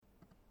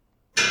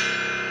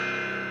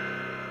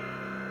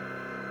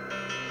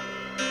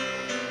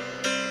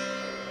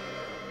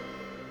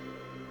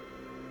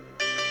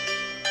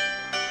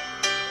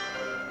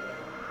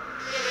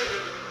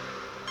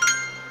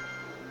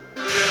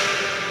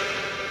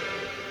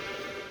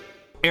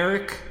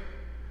Eric,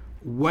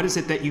 what is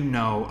it that you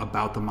know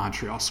about the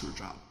Montreal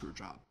Screwjob?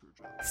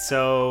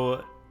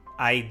 So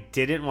I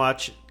didn't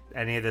watch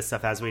any of this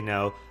stuff, as we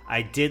know.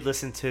 I did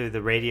listen to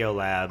the Radio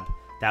Lab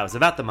that was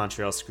about the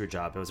Montreal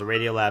Screwjob. It was a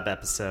Radio Lab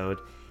episode,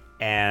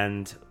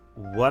 and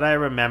what I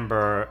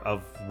remember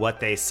of what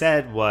they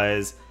said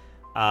was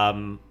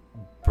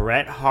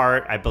Bret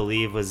Hart, I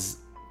believe, was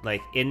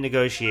like in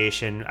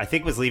negotiation. I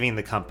think was leaving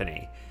the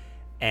company,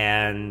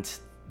 and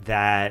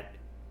that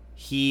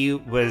he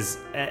was,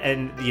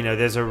 and you know,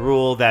 there's a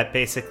rule that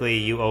basically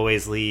you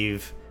always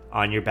leave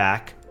on your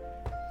back.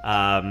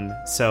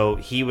 So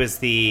he was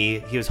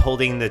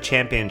holding the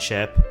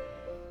championship,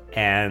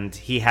 and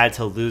he had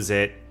to lose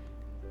it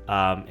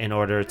in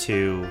order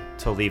to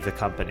leave the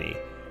company.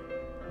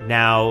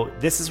 Now,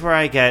 this is where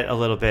I get a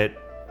little bit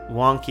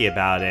wonky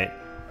about it.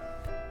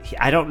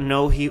 I don't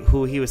know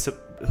who he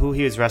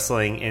was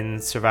wrestling in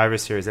Survivor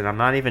Series, and I'm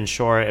not even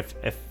sure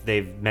if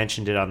they've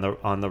mentioned it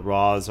on the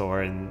Raws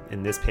or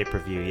in this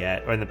pay-per-view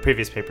yet, or in the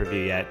previous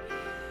pay-per-view yet.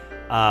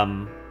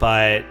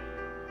 But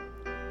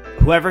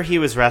whoever he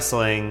was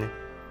wrestling,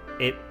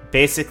 it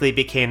basically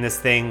became this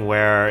thing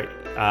where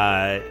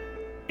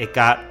it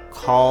got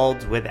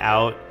called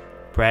without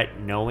Bret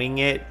knowing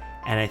it,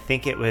 and I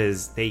think it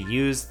was, they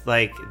used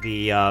like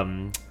the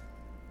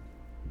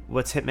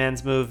what's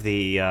Hitman's move?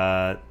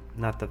 The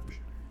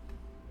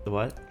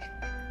what?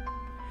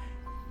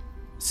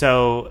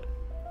 So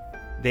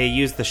they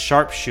used the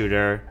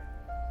sharpshooter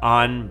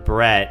on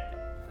Bret,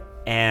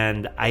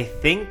 and I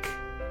think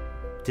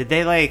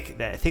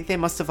they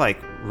must have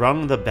like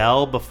rung the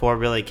bell before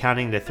really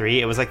counting to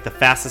 3. It was like the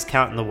fastest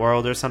count in the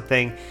world or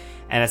something,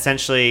 and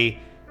essentially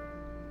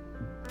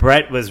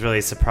Bret was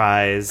really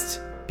surprised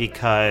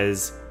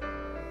because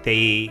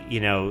he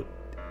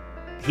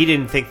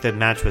didn't think the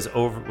match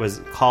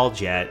was called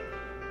yet,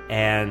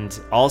 and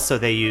also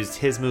they used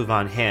his move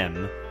on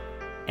him,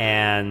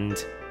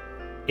 and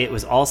it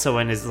was also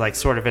in his, like,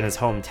 sort of in his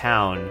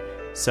hometown,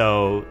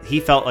 so he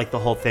felt like the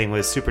whole thing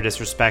was super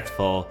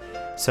disrespectful.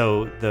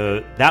 So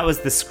that was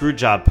the screw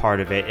job part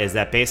of it, is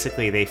that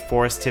basically they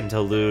forced him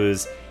to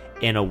lose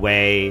in a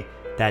way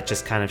that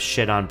just kind of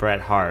shit on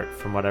Bret Hart,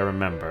 from what I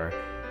remember.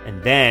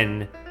 And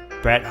then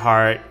Bret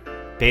Hart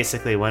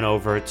basically went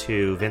over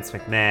to Vince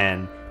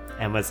McMahon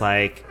and was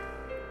like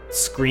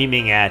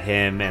screaming at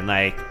him and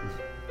like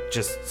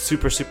just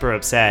super, super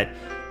upset.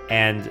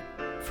 And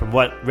from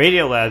what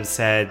Radiolab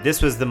said,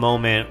 this was the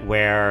moment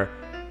where,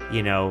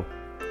 you know,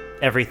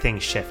 everything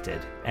shifted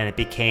and it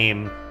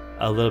became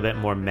a little bit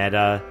more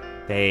meta.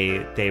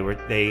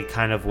 They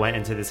kind of went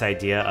into this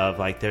idea of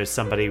like there's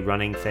somebody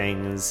running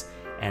things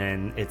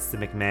and it's the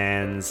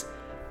McMahons,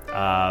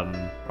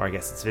 or I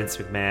guess it's Vince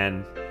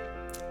McMahon.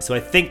 So I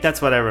think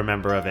that's what I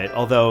remember of it.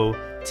 Although,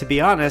 to be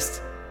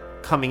honest,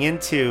 coming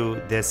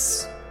into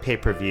this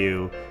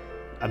pay-per-view,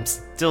 I'm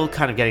still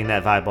kind of getting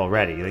that vibe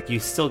already. Like, you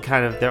still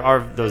kind of, there are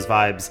those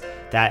vibes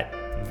that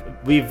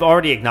we've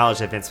already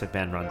acknowledged that Vince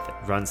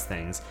McMahon runs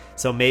things.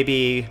 So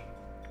maybe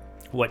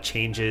what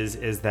changes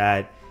is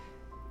that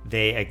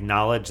they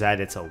acknowledge that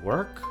it's a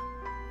work,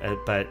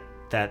 but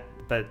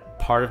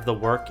part of the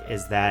work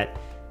is that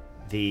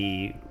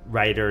the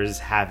writers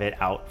have it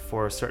out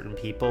for certain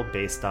people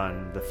based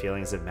on the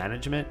feelings of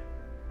management.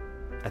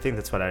 I think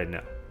that's what I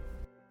know.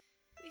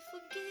 We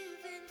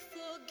forgive and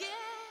forget,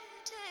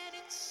 and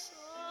it's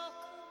all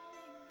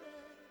coming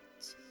back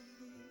to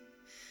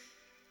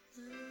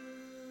me.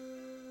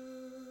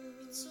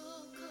 It's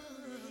all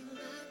coming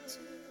back to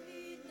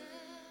me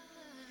now.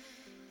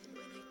 And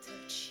when I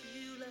touch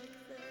you like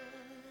that,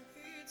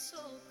 it's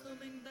all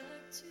coming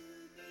back to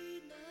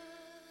me now.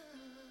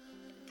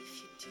 And if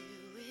you do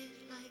it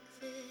like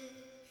that,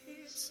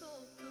 it's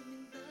all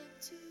coming back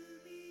to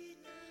me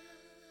now.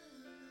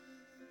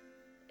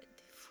 And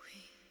if we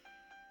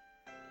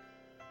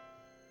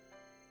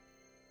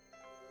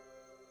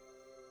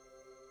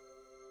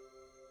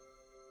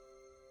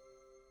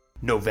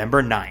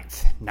November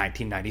 9th,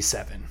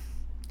 1997.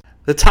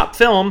 The top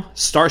film,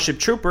 Starship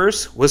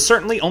Troopers, was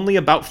certainly only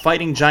about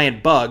fighting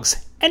giant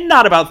bugs, and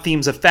not about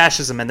themes of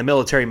fascism and the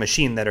military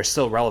machine that are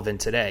still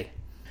relevant today.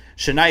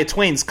 Shania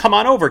Twain's Come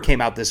On Over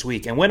came out this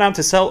week and went on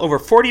to sell over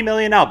 40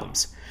 million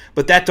albums,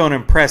 but that don't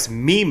impress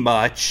me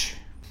much.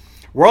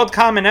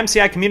 WorldCom and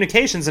MCI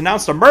Communications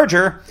announced a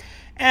merger,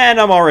 and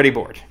I'm already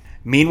bored.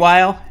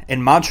 Meanwhile,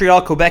 in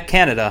Montreal, Quebec,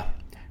 Canada,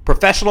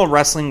 professional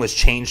wrestling was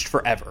changed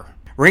forever.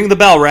 Ring the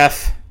bell,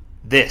 ref.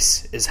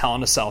 This is Hell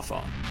in a Cell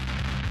Phone.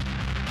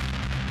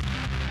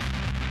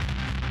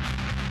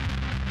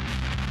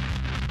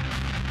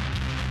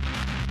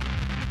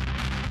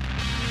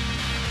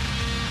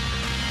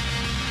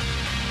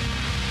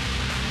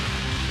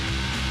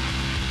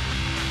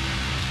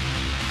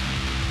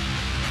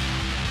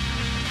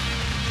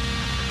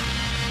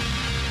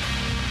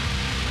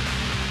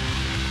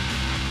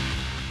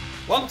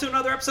 Welcome to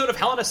another episode of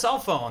Hell in a Cell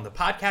Phone, the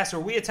podcast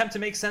where we attempt to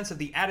make sense of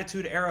the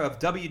Attitude Era of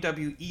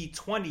WWE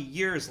 20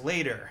 years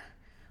later.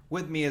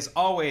 With me, as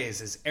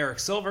always, is Eric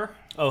Silver,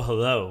 Oh,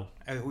 hello.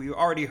 who you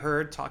already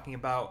heard talking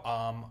about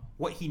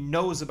what he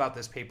knows about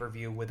this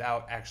pay-per-view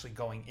without actually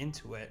going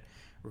into it.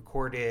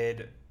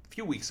 Recorded a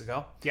few weeks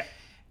ago. Yeah.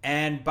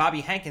 And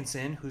Bobby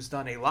Hankinson, who's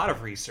done a lot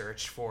of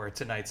research for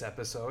tonight's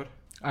episode.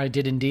 I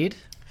did indeed.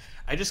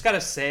 I just gotta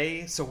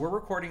say, so we're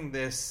recording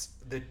this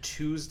the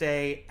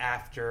Tuesday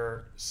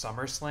after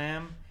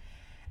SummerSlam,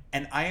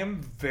 and I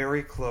am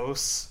very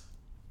close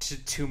to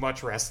too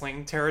much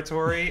wrestling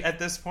territory at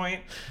this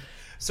point.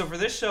 So for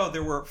this show,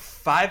 there were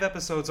 5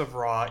 episodes of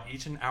Raw,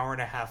 each an hour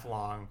and a half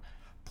long,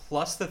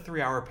 plus the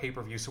 3-hour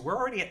pay-per-view. So we're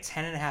already at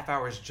 10 and a half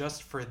hours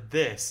just for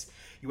this.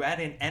 You add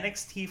in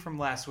NXT from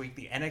last week,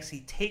 the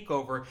NXT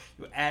TakeOver,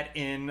 you add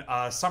in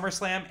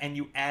SummerSlam, and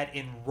you add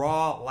in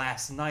Raw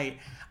last night.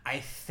 I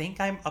think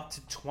I'm up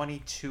to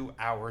 22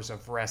 hours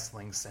of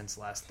wrestling since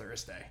last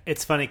Thursday.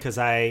 It's funny because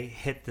I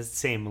hit the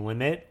same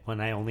limit when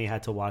I only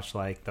had to watch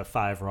like the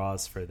 5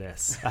 Raws for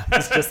this. I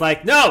was just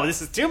like, no,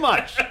 this is too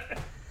much.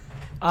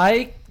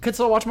 I could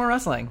still watch more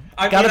wrestling.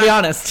 I Gotta mean, be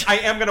honest. I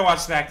am going to watch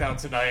SmackDown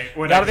tonight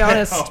when Gotta I be get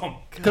honest. home.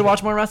 Could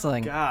watch more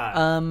wrestling.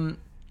 God.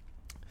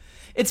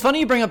 It's funny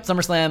you bring up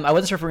SummerSlam. I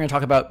wasn't sure if we were going to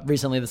talk about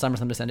recently the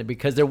SummerSlam Descended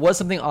because there was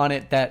something on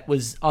it that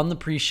was on the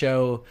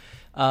pre-show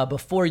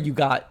before you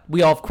got.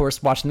 We all, of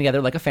course, watched them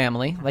together like a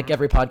family, like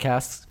every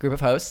podcast group of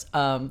hosts.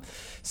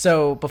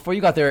 So before you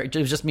got there, it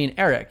was just me and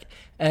Eric.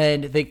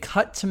 And they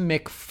cut to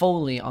Mick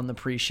Foley on the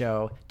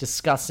pre-show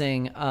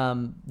discussing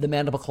the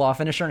Mandible Claw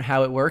finisher and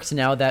how it works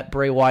now that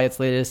Bray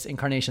Wyatt's latest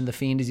incarnation, The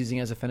Fiend, is using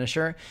it as a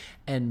finisher.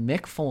 And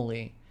Mick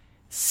Foley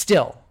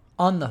still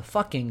on the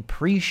fucking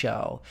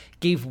pre-show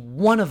gave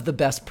one of the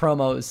best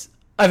promos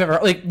I've ever,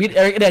 like, me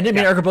and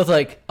Eric are both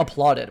like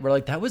applauded. We're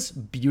like, that was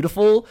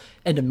beautiful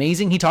and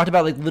amazing. He talked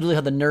about like literally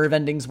how the nerve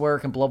endings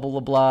work and blah blah blah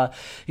blah.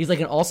 He's like,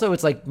 and also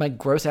it's like my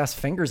gross ass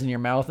fingers in your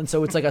mouth, and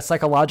so it's like a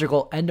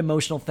psychological and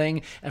emotional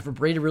thing. And for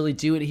Bray to really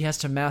do it, he has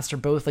to master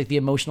both like the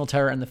emotional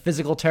terror and the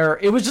physical terror.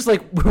 It was just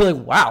like, we were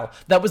like, wow,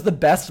 that was the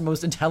best,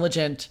 most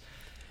intelligent,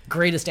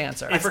 greatest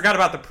answer. I forgot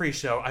about the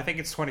pre-show. I think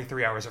it's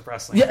 23 hours of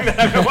wrestling.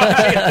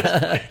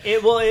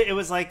 It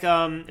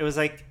was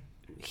like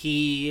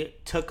he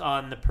took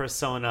on the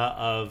persona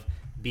of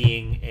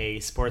being a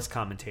sports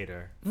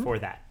commentator for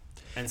that.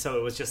 And so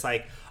it was just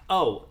like,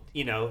 oh,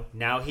 you know,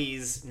 now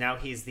he's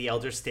the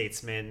elder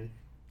statesman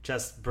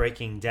just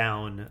breaking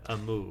down a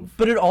move.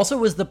 But it also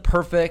was the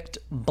perfect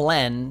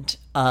blend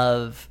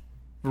of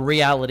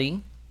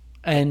reality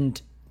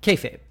and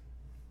kayfabe.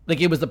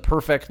 Like, it was the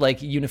perfect,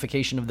 like,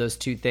 unification of those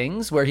two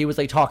things where he was,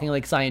 like, talking,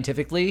 like,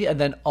 scientifically and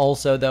then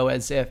also, though,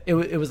 as if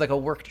it was like a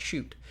worked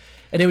shoot.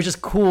 And it was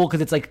just cool because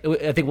it's like,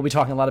 I think we'll be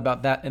talking a lot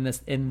about that in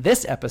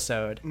this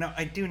episode. No,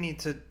 I do need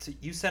to.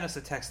 You sent us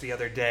a text the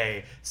other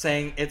day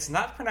saying it's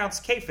not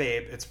pronounced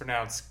kayfabe, it's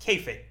pronounced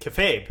kayfabe.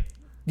 Kayfabe.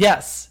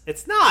 Yes.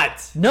 It's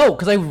not. No,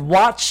 because I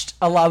watched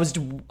a lot.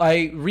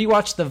 I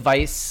rewatched the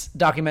Vice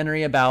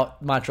documentary about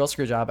Montreal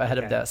Screwjob ahead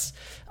of this.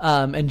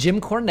 And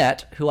Jim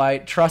Cornette, who I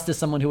trust is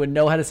someone who would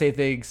know how to say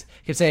things,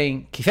 kept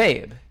saying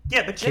kayfabe.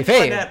 Yeah, but Jim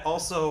Kayfabe. Cornette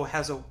also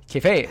has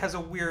a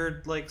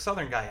weird, like,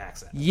 Southern guy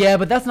accent. Yeah,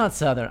 but that's not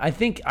Southern. I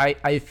think I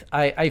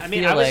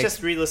mean, I was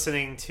just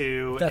re-listening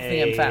to that's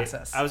the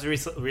emphasis. I was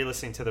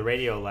re-listening to the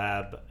Radio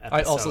Lab episode.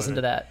 I also listened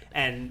to that.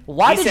 And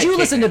why he did said you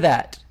listen kayfabe. to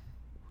that?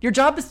 Your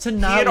job is to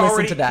not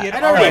listen to that. He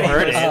had I'd already already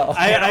heard it. Oh.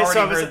 I had already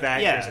so I was- heard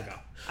that yeah. years ago.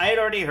 I had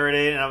already heard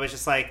it, and I was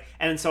just like,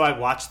 and so I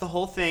watched the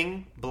whole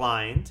thing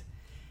blind,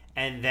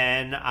 and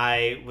then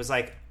I was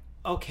like,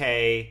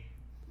 okay,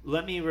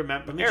 let me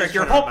remember. Let me Eric, just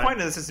your try to whole remember- point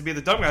of this is to be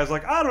the dumb guy. I was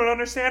like, I don't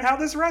understand how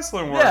this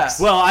wrestling Yeah. works.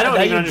 Well, I don't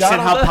Now even you understand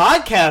got how all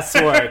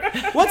podcasts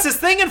work. What's this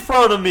thing in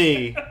front of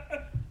me?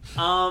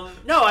 No,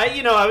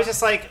 I was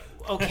just like,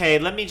 okay,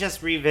 let me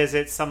just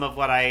revisit some of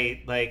what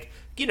I like.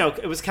 You know,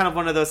 it was kind of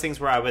one of those things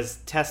where I was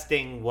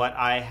testing what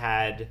I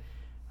had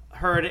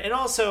heard, and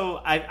also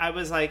I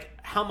was like,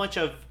 how much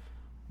of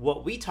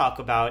what we talk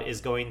about is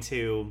going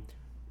to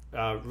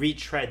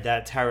retread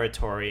that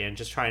territory, and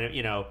just trying to,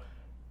 you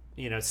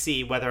know,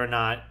 see whether or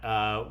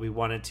not we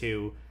wanted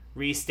to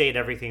restate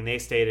everything they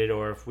stated,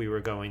 or if we were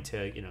going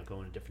to, you know,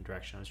 go in a different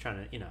direction. I was trying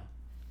to, you know,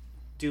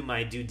 do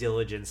my due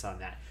diligence on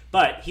that.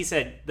 But he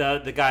said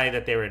the guy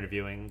that they were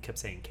interviewing kept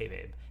saying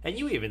kayfabe, and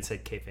you even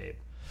said kayfabe.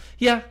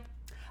 Yeah.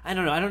 I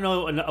don't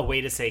know a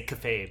way to say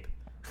kayfabe.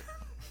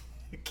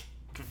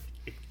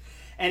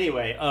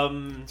 Anyway,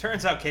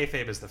 Turns out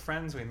kayfabe is the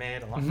friends we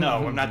made along.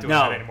 No, I'm not doing no,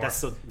 that anymore. that's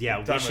so,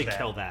 yeah, Done we should with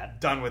kill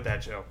that. Done with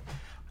that joke.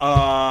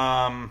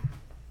 I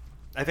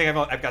think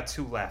I've got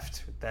 2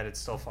 left that it's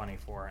still funny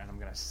for, and I'm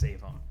gonna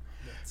save them.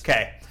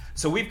 Okay,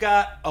 so we've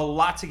got a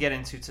lot to get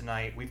into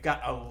tonight. We've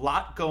got a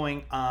lot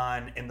going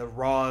on in the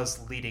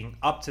Raws leading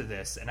up to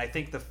this, and I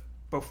think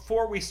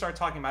before we start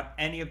talking about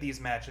any of these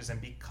matches, and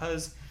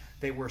because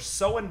they were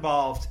so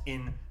involved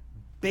in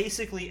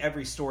basically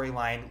every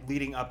storyline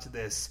leading up to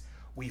this,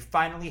 we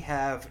finally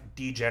have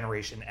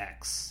D-Generation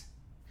X.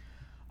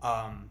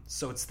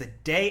 So it's the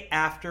day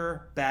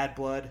after Bad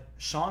Blood.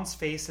 Sean's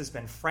face has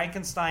been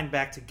Frankenstein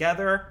back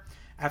together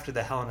after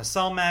the Hell in a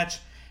Cell match,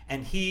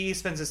 And he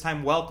spends his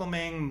time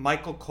welcoming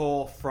Michael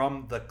Cole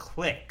from the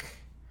Clique,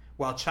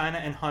 while China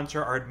and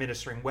Hunter are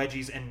administering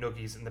wedgies and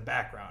noogies in the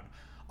background.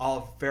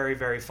 All very,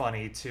 very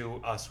funny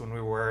to us when we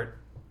were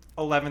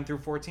 11 through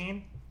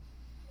 14.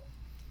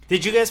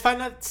 Did you guys find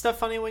that stuff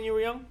funny when you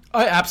were young?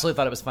 I absolutely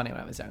thought it was funny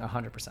when I was young,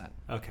 100%.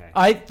 Okay.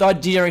 I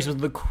thought DRX was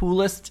the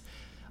coolest.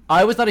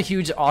 I was not a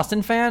huge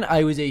Austin fan.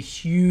 I was a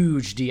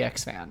huge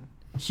DX fan.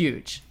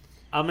 Huge.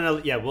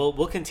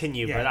 We'll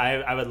continue, Yeah. but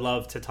I would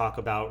love to talk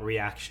about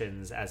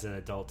reactions as an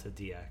adult to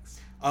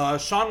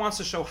DX. Sean wants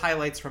to show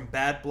highlights from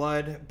Bad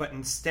Blood, but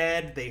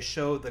instead they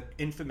show the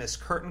infamous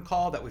curtain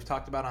call that we've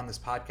talked about on this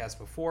podcast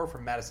before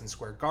from Madison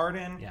Square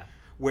Garden, Yeah.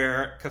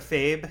 where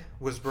kayfabe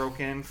was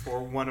broken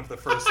for one of the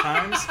first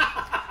times.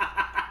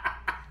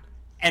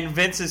 And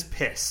Vince is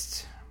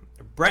pissed.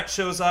 Brett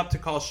shows up to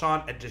call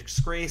Sean a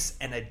disgrace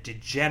and a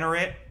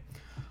degenerate.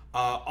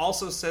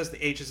 Also says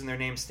the H's in their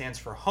name stands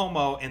for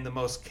homo in the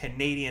most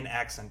Canadian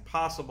accent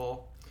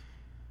possible.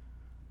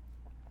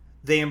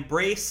 They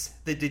embrace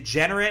the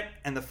degenerate,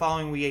 and the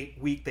following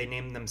week they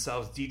name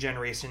themselves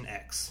Degeneration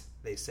X.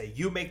 They say,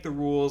 you make the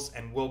rules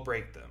and we'll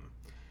break them.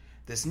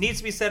 This needs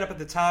to be set up at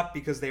the top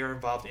because they are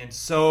involved in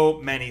so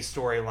many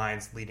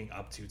storylines leading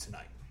up to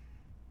tonight.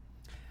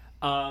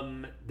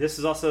 This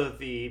is also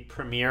the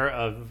premiere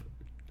of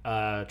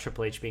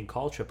Triple H being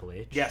called Triple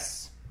H.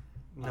 Yes.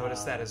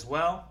 Notice that as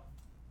well.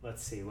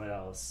 Let's see, what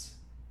else?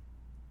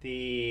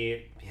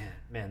 The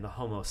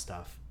homo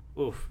stuff.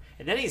 Oof.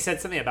 And then he said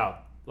something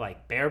about,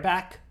 like,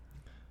 bareback.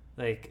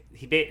 Like,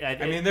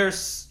 it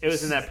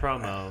was in that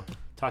promo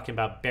talking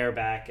about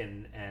bareback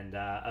and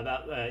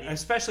about...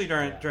 especially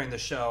during the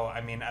show. I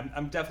mean,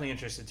 I'm definitely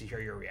interested to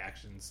hear your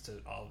reactions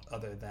to all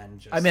other than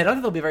just... I mean, I don't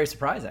think they'll be very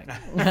surprising.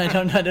 I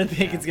don't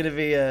think it's going to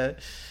be a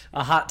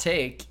hot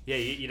take. Yeah,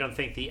 you don't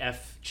think the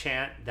F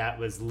chant that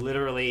was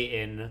literally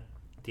in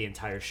the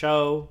entire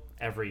show,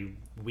 every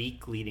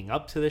week leading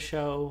up to the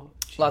show?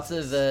 Jesus. Lots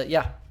of,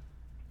 Yep.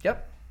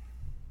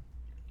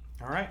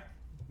 All right.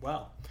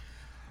 Well,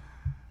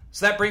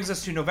 so that brings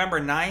us to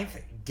November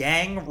 9th.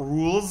 Gang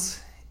Rules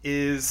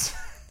is...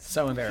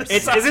 So embarrassing.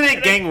 Isn't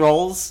it Gang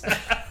Rolls?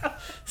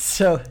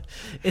 So,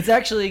 it's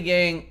actually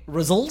Gang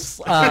Results.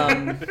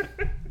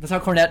 That's how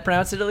Cornette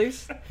pronounced it, at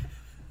least.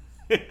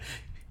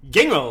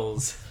 Gang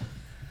Rolls.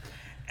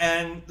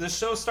 And the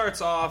show starts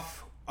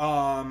off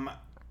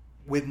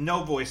with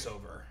no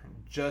voiceover.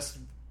 Just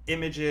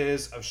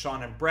images of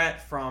Sean and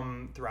Brett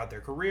from throughout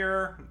their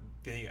career,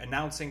 the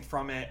announcing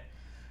from it.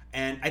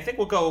 And I think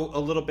we'll go a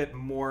little bit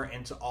more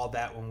into all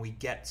that when we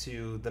get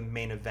to the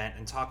main event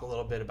and talk a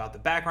little bit about the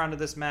background of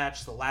this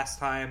match, the last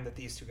time that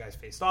these two guys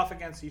faced off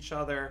against each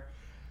other.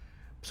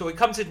 So we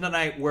come to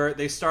tonight where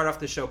they start off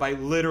the show by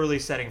literally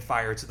setting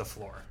fire to the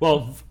floor.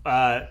 Well,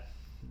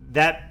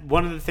 that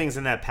one of the things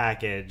in that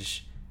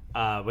package,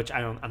 which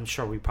I'm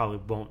sure we probably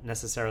won't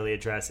necessarily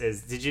address,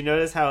 is did you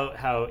notice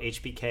how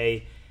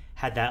HBK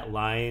had that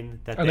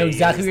line that I know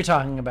exactly what you're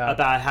talking about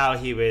how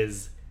he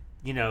was,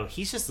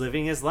 he's just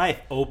living his life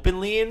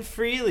openly and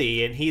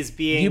freely, and he's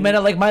being... You meant it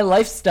like my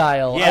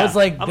lifestyle. Yeah. I was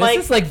like, I'm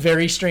this is like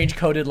very strange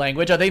coded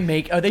language. Were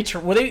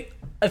they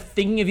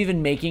thinking of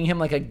even making him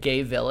like a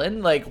gay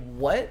villain? Like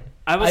what?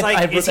 I was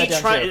like, is he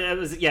trying?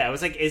 I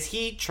was like, is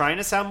he trying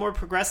to sound more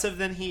progressive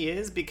than he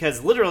is?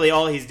 Because literally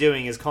all he's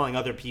doing is calling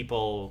other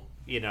people,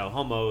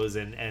 homos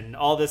and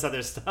all this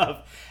other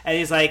stuff. And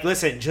he's like,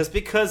 listen, just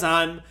because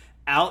I'm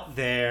out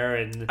there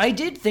and I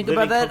did think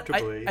living about that.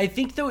 comfortably. I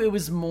think though it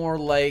was more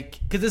like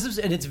because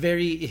it's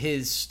very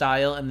his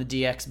style and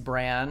the DX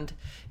brand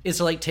is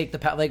to like take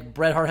the like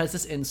Bret Hart has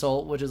this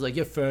insult which is like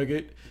you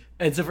faggot,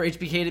 and so for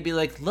HBK to be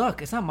like,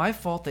 look, it's not my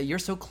fault that you're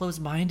so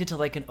close-minded to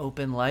like an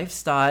open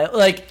lifestyle,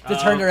 like to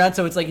turn it around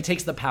so it's like it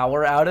takes the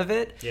power out of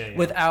it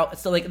without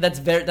so like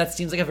that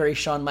seems like a very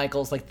Shawn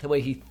Michaels like the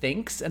way he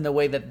thinks and the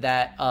way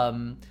that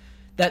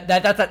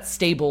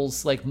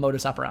stable's like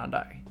modus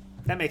operandi.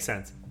 That makes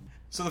sense.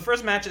 So the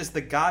first match is the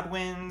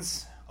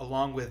Godwins,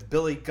 along with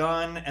Billy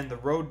Gunn and the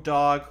Road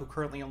Dogg, who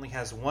currently only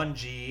has one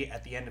G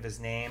at the end of his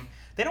name.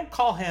 They don't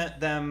call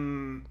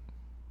them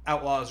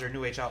Outlaws or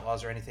New Age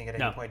Outlaws or anything at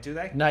any point, do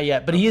they? Not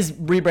yet, but he is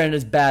rebranded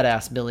as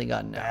Badass Billy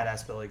Gunn now.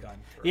 Badass Billy Gunn.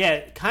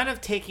 Yeah, kind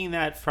of taking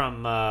that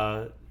from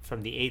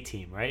the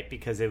A-Team, right?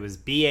 Because it was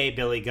B.A.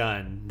 Billy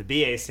Gunn. The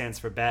B.A. stands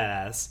for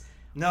Badass.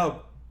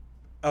 No.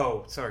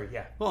 Oh, sorry,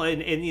 yeah. Well, in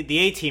the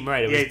A-Team,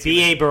 right, it was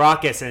B.A.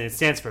 Baracus, and it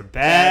stands for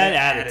Bad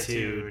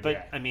Attitude. But,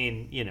 yeah. I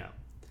mean, it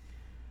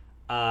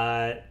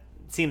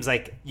seems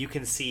like you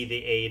can see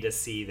the A to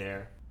C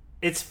there.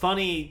 It's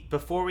funny,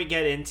 before we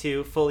get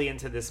fully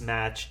into this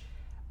match,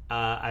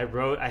 I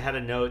had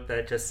a note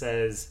that just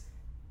says,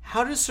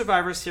 how does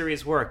Survivor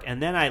Series work?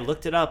 And then I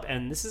looked it up,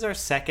 and this is our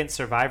second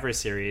Survivor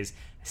Series.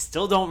 I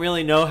still don't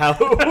really know how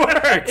it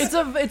works. It's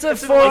a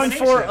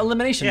 4-on-4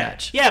 elimination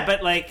match. Yeah,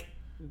 but like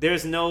they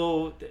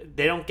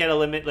don't get a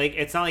limit. Like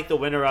it's not like the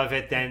winner of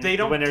it then They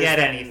don't the get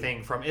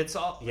anything from it's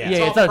all it's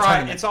not a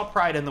tournament. It's all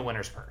pride in the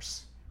winner's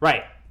purse.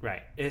 Right.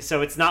 Right.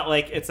 So it's not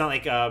like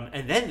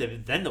and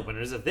then the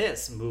winners of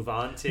this move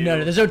on to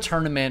No, there's no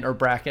tournament or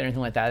bracket or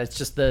anything like that. It's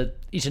just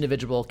each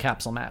individual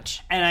capsule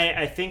match. And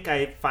I think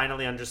I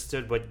finally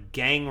understood what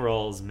gang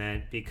roles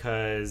meant,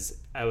 because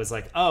I was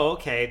like, oh,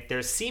 okay,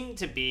 there seemed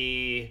to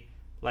be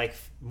like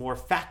more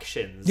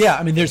factions. Yeah,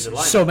 I mean, there's in the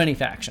lineup. so many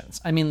factions.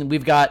 I mean,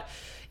 we've got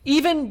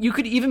you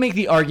could even make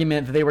the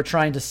argument that they were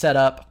trying to set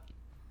up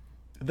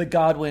the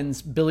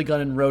Godwins, Billy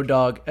Gunn, and Road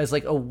Dogg as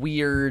like a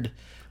weird,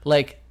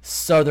 like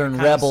Southern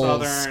Kind of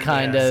Rebels Southern,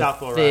 kind yeah, of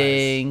South will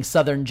thing,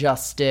 Southern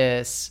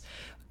Justice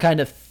kind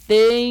of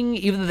thing.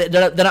 Even though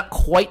they're not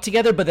quite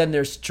together, but then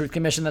there's Truth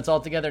Commission that's all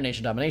together,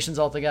 Nation Domination's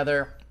all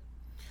together,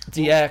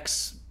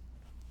 DX.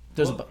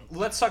 There's Well,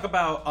 let's talk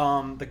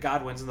about the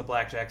Godwins and the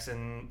Blackjacks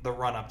and the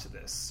run up to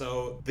this.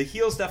 So the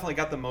heels definitely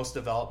got the most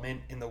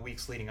development in the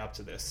weeks leading up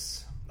to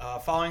this.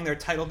 Following their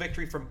title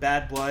victory from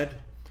Bad Blood,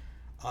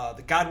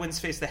 the Godwins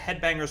faced the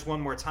Headbangers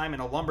one more time in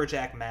a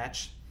lumberjack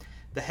match.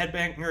 The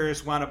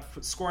Headbangers wound up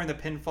scoring the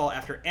pinfall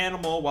after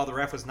Animal, while the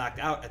ref was knocked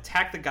out,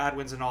 attacked the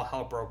Godwins, and all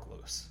hell broke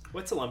loose.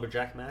 What's a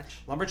lumberjack match?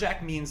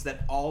 Lumberjack means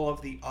that all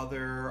of the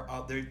other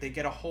they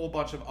get a whole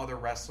bunch of other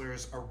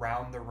wrestlers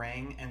around the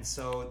ring, and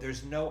so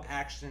there's no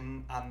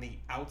action on the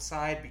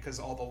outside because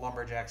all the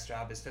lumberjacks'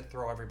 job is to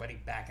throw everybody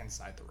back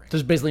inside the ring.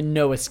 there's basically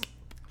no escape.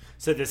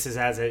 So this is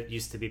as it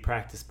used to be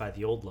practiced by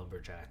the old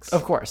lumberjacks.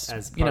 Of course,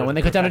 As you know, part when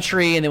of they cut down a profession.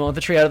 tree and they won't let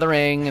the tree out of the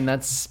ring, and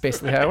that's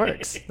basically how it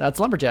works. That's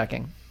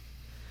lumberjacking.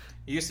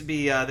 It used to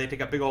be they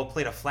take a big old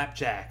plate of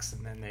flapjacks,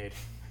 and then they'd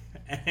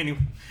any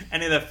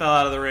that fell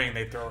out of the ring,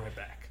 they'd throw it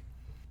back.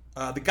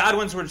 The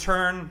Godwins would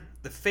return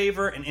the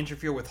favor and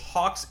interfere with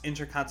Hawk's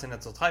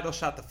Intercontinental title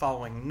shot the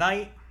following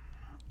night.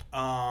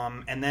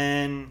 And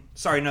then,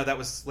 that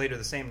was later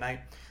the same night.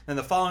 Then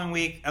the following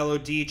week,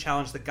 LOD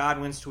challenged the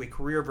Godwins to a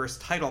career versus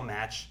title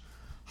match.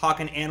 Hawk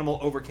and Animal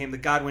overcame the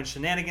Godwin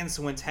shenanigans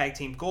to win tag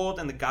team gold,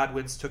 and the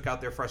Godwins took out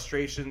their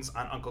frustrations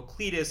on Uncle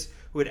Cletus,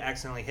 who had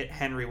accidentally hit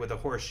Henry with a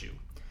horseshoe.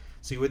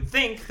 So you would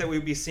think that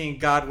we'd be seeing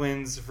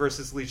Godwins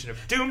versus Legion of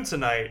Doom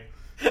tonight.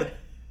 But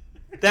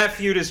that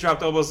feud is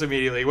dropped almost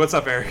immediately. What's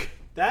up, Eric?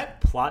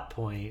 That plot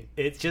point,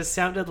 it just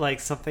sounded like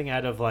something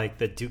out of like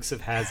the Dukes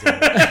of Hazzard.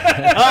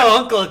 Oh,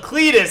 Uncle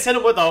Cletus hit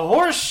him with a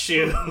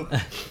horseshoe.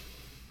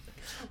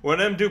 What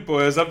them Duke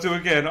boys up to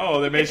again? Oh,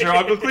 they made sure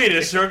Uncle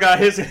Cletus sure got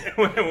his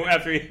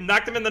after he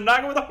knocked him in the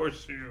noggin with a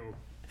horseshoe.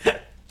 And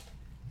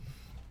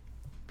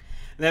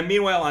then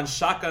meanwhile on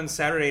Shotgun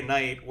Saturday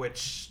Night,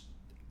 which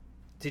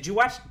did you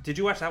watch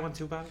that one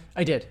too, Bobby?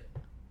 I did.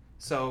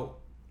 So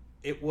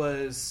it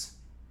was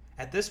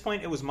at this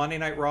point it was Monday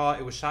Night Raw,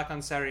 it was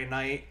Shotgun Saturday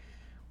Night.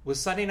 Was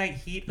Sunday Night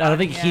Heat? I don't on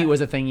think yet? Heat was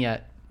a thing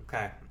yet.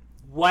 Okay.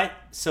 What?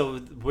 So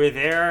were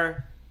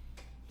there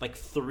like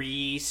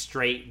 3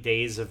 straight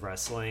days of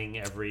wrestling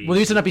every? Well, there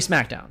used to not be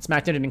SmackDown.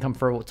 SmackDown didn't come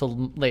for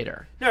till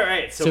later. No,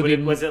 right. So, So would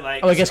it'd be- was it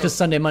like? Oh, I guess so- because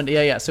Sunday,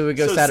 Monday. Yeah. So we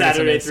go so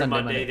Saturday, through Sunday,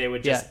 Monday, they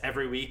would just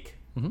every week.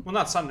 Well,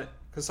 not Sunday,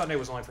 because Sunday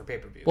was only for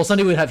pay-per-view. Well,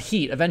 Sunday we would have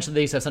Heat. Eventually,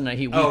 they used to have Sunday Night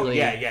Heat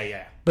weekly. oh,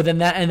 yeah. But then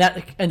that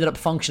ended up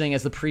functioning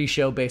as the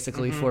pre-show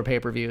basically for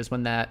pay-per-views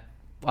when that.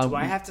 Do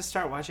I have to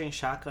start watching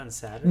Shotgun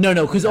Saturday?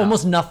 No, because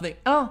almost nothing.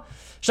 Oh,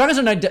 Shotgun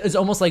Saturday Night is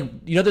almost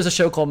like there's a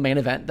show called Main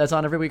Event that's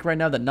on every week right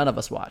now that none of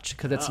us watch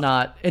because it's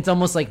not. It's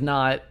almost like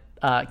not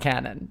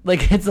canon.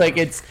 Like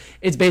it's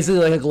basically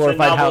like a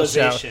glorified house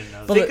show.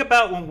 novelization of- But Think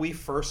about when we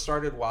first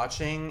started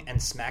watching and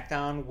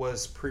SmackDown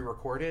was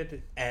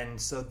pre-recorded, and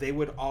so they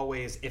would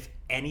always, if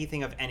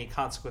anything of any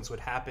consequence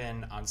would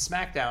happen on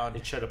SmackDown,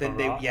 It showed up then on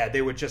they Raw?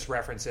 they would just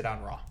reference it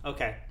on Raw.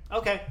 Okay,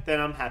 then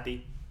I'm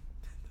happy.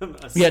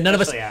 Yeah, none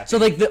of us. Especially happy. So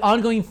like the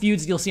ongoing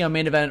feuds you'll see on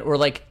Main Event, or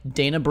like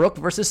Dana Brooke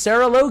versus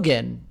Sarah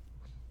Logan.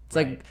 It's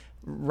Right. like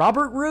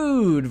Robert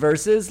Roode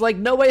versus like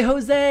No Way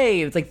Jose.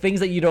 It's like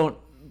things that you don't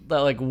that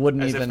like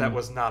wouldn't As even. if that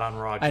was not on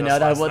Raw. I just know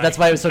last that's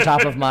night. why it was so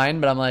top of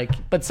mind. But I'm like,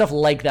 but stuff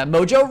like that.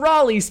 Mojo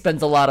Rawley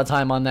spends a lot of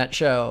time on that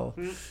show.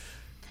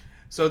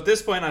 So at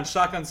this point on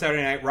Shotgun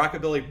Saturday Night,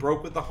 Rockabilly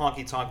broke with the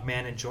Honky Tonk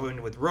Man and joined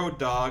with Road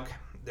Dogg.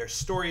 Their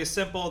story is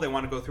simple. They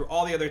want to go through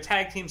all the other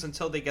tag teams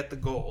until they get the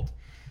gold.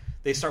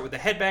 They start with the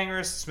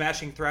Headbangers,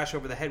 smashing Thrash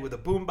over the head with a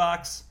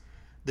boombox.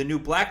 The new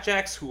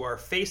Blackjacks, who are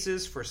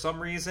faces for some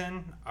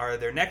reason, are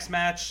their next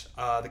match.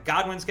 The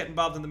Godwins get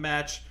involved in the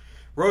match.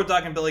 Road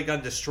Dogg and Billy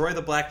Gunn destroy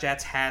the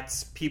Blackjacks'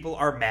 hats. People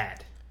are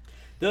mad.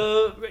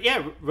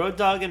 Road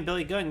Dogg and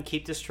Billy Gunn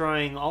keep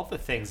destroying all the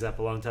things that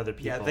belong to other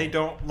people. Yeah, they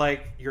don't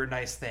like your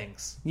nice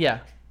things. Yeah.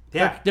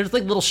 Yeah. There's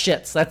like little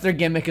shits. That's their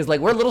gimmick. Is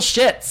like we're little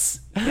shits.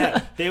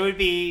 Yeah, they would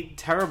be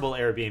terrible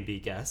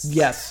Airbnb guests.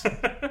 Yes.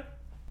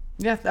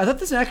 Yeah, I thought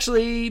this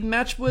actually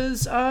match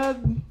was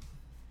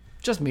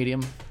just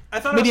medium. I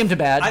thought Medium it was, to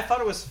bad. I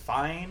thought it was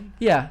fine.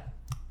 Yeah.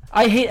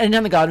 I hate,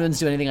 anytime the Godwins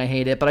do anything, I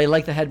hate it, but I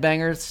like the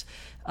Headbangers.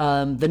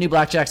 The new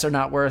Blackjacks are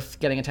not worth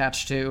getting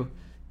attached to.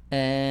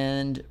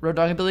 And Road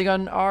Dogg and Billy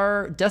Gunn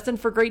are destined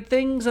for great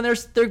things, and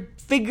they're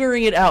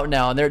figuring it out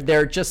now, and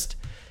they're just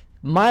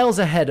miles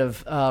ahead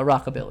of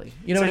Rockabilly.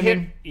 You know what I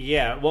mean?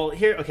 Yeah. Well,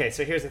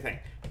 so here's the thing.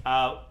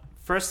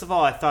 First of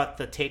all, I thought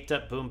the taped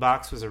up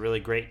boombox was a really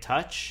great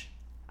touch.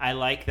 I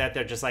like that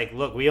they're just like,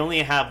 look, we only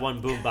have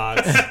one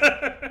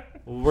boombox.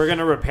 We're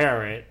gonna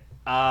repair it.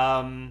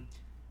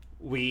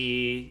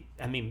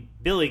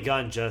 Billy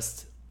Gunn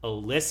just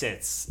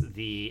elicits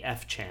the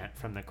F chant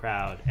from the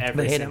crowd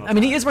every They hate him. single I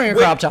mean, he time. is wearing a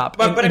crop top.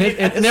 but I mean,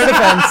 in their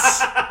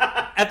defense,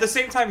 At the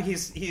same time,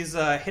 he's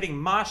hitting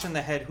Mosh in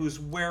the head, who's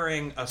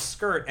wearing a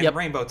skirt and Yep.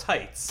 rainbow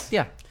tights.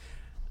 yeah.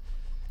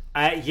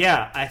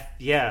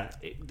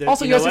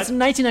 Also, You you guys, it's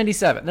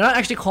 1997. They're not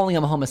actually calling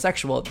him a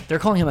homosexual. They're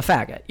calling him a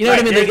faggot. You know what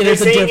I mean? They're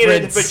There's a saying it in the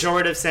difference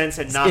pejorative sense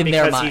and not in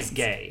their because minds. he's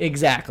gay.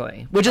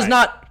 Exactly. Which is Right.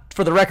 not,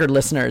 for the record,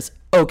 listeners,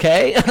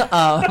 okay.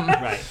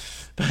 Right.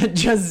 But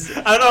just...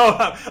 I don't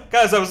know,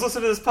 guys. I was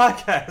listening to this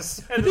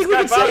podcast, and I this think we guy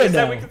can say finally it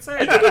said now. we could say I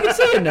it. think we can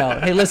say it now.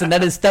 Hey, listen,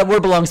 that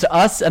word belongs to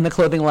us and the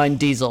clothing line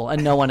Diesel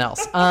and no one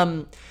else.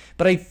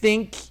 But I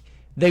think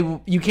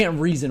you can't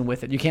reason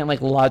with it. You can't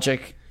like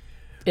logic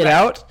it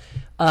out.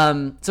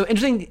 So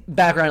interesting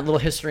background, little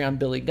history on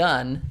Billy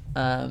Gunn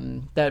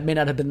that may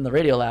not have been in the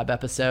Radiolab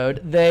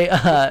episode.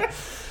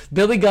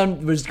 Billy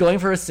Gunn was going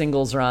for a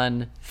singles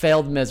run,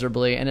 failed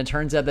miserably, and it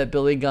turns out that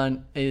Billy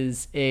Gunn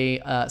is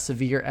a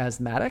severe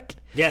asthmatic.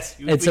 Yes,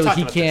 we And so talked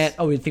he about can't. this.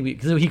 Oh, we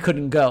think so he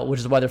couldn't go, which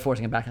is why they're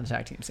forcing him back on the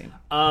tag team scene.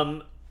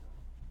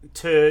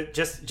 To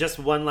just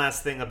one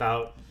last thing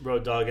about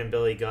Road Dogg and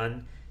Billy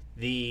Gunn.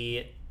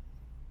 Do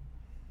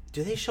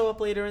they show up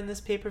later in this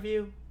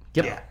pay-per-view?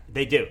 Yep. Yeah.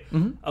 They do.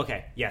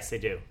 Okay, yes, they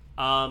do.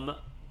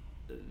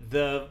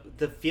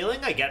 The feeling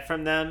I get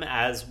from them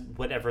as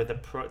whatever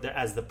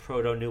as the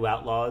proto New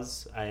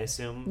Outlaws, I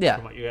assume, Yeah.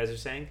 from what you guys are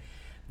saying,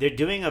 they're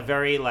doing a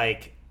very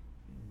like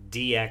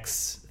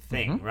DX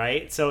thing,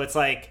 right? So it's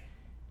like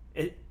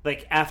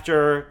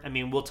after, I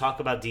mean, we'll talk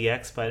about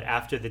DX, but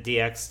after the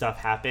DX stuff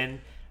happened,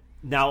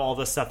 now all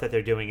the stuff that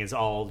they're doing is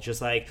all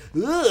just like,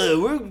 ugh,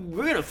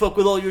 we're gonna fuck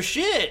with all your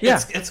shit. Yeah.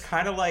 It's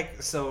kind of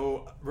like,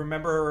 so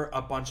remember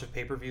a bunch of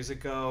pay-per-views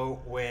ago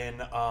when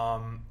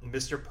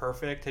Mr.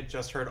 Perfect had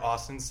just heard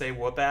Austin say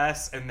whoop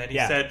ass, and then he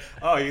Yeah. said,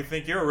 oh, you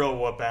think you're a real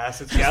whoop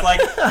ass. It's just like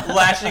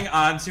lashing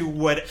onto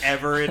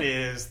whatever it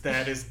is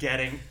that is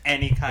getting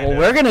any kind Well, of...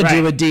 we're gonna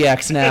do Right. a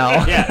DX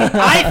now. Yeah,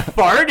 I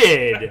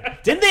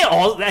farted. Didn't they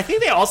all? I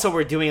think they also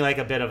were doing like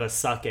a bit of a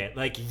suck it.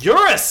 Like,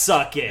 you're a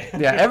suck it.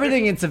 Yeah,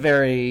 everything. It's a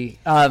very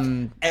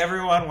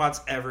Everyone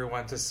wants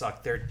everyone to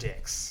suck their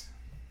dicks.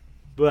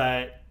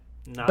 But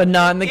not. but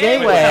not in the gay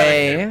but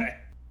way. not-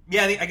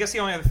 Yeah, I guess the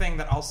only other thing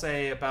that I'll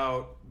say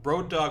about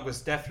Road Dogg was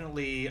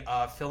definitely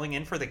filling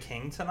in for the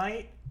King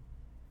tonight.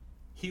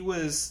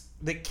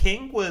 The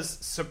King was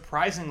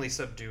surprisingly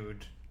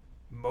subdued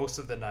most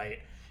of the night.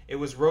 It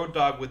was Road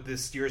Dogg with the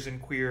steers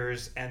and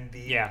queers and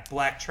the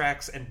black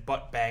tracks and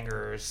butt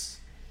bangers.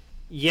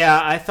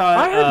 Yeah, I thought.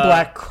 I heard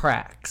black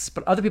cracks,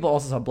 but other people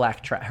also saw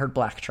heard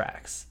black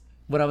tracks.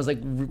 When I was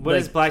like, What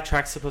is black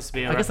track supposed to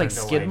be? I guess like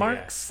no skid idea.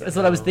 marks. That's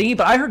what I was thinking,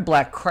 but I heard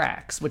black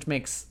cracks, which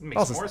makes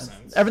also more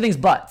sense. Everything's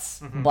butts,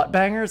 butt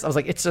bangers. I was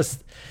like, it's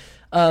just.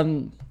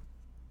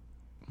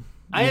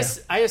 I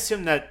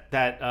assume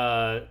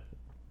that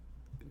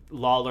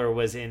Lawler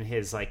was in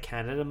his like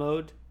Canada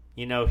mode.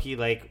 You know, he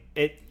like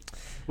it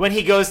when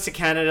he goes to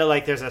Canada.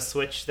 Like, there's a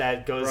switch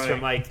that goes Right.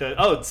 from like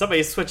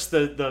somebody switched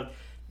the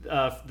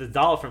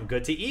doll from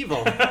good to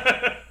evil.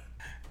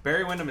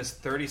 Barry Windham is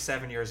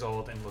 37 years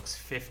old and looks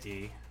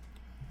 50.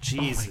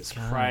 Jesus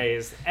God.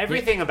 Christ!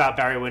 Everything about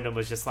Barry Windham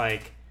was just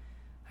like,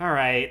 all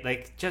right,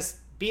 like just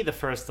be the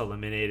first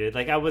eliminated.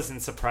 Like, I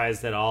wasn't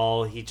surprised at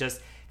all.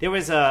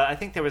 I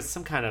think there was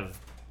some kind of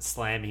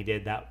slam he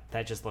did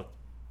that just looked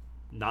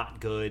not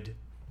good.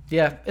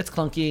 Yeah, it's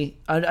clunky.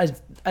 I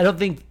don't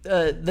think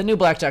the new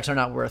blackjacks are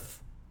not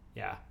worth.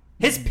 Yeah,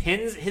 his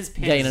pins.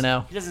 Yeah, you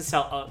know. He doesn't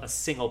sell a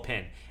single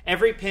pin.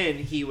 Every pin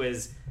he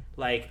was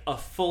like a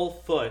full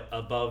foot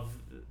above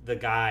the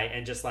guy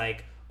and just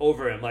like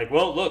over him. Like,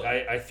 well, look,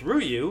 I threw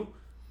you.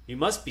 You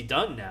must be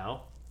done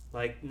now.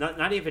 Like,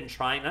 not even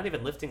trying, not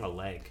even lifting a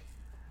leg.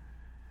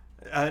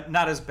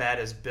 Not as bad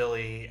as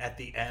Billy at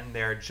the end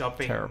there,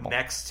 jumping Terrible.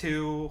 next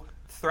to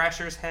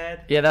Thrasher's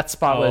head. Yeah, that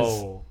spot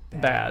was Oh,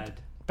 bad.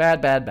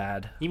 bad.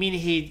 Bad. You mean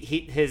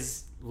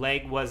his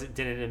leg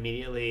didn't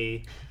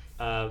immediately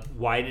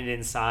widen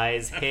in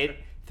size, hit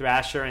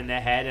Thrasher in the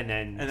head, and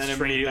then shrink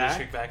immediately back?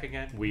 shrink back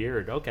again.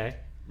 Weird. Okay.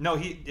 No,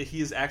 he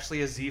is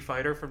actually a Z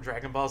fighter from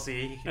Dragon Ball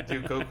Z. He can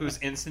do Goku's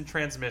instant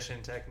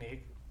transmission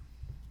technique.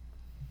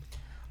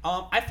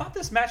 I thought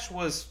this match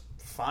was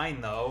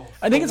fine though.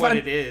 I think for it's what fine.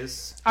 it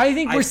is. I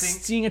think we're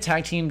seeing a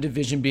tag team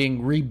division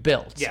being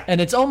rebuilt. Yeah.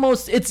 And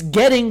it's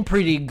getting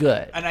pretty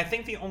good. And I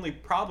think the only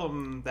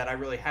problem that I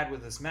really had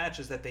with this match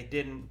is that they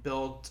didn't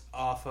build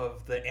off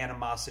of the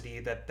animosity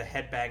that the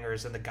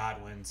Headbangers and the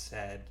Godwins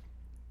had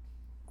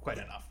quite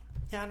enough.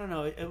 Yeah, I don't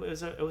know. It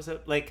was a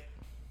like.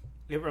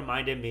 It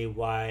reminded me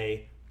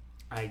why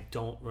I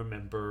don't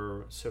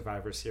remember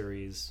Survivor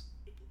Series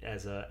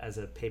as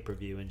a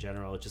pay-per-view in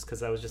general. Just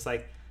because I was just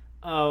like,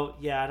 oh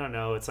yeah, I don't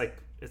know. It's like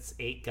it's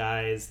 8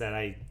 guys that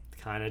I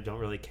kind of don't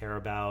really care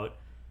about.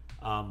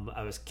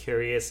 I was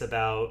curious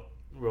about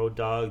Road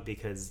Dogg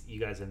because you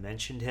guys have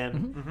mentioned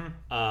him.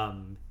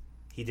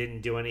 he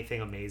didn't do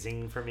anything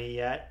amazing for me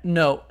yet.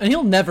 No, and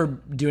he'll never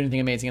do anything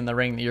amazing in the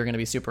ring that you're going to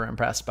be super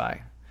impressed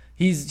by.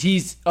 He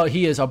is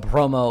a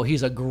promo.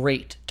 He's a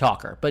great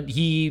talker, but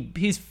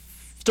he's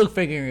still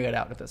figuring it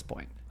out at this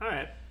point. All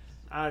right.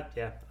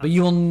 Yeah. But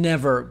you will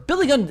never.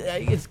 Billy Gunn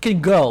it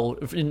can go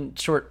in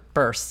short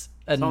bursts.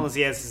 As long as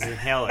he has his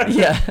inhaler.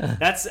 Yeah.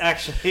 That's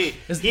actually...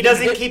 He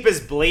doesn't keep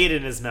his blade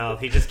in his mouth.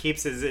 He just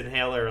keeps his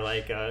inhaler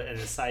like in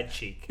his side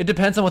cheek. It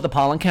depends on what the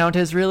pollen count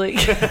is, really.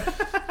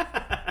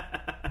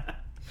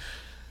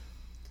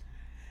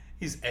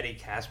 He's Eddie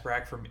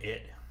Kasprak from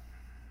It.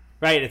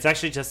 Right. It's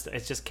actually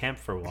just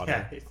camphor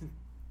water. Yeah. It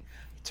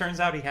turns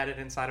out he had it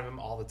inside of him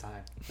all the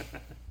time.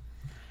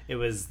 It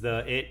was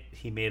the It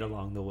he made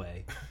along the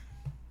way.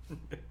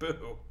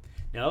 Boo.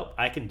 Nope,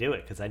 I can do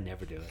it because I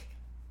never do it.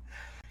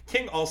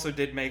 King also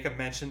did make a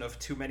mention of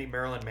too many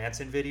Marilyn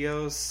Manson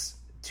videos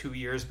 2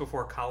 years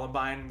before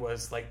Columbine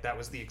was like, that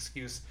was the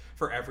excuse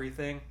for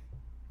everything.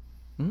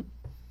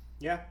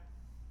 Yeah.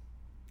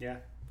 Yeah.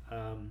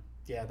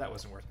 Yeah, that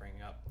wasn't worth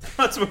bringing up.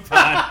 Let's move on.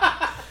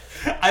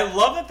 I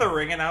love that the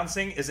ring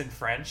announcing is in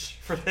French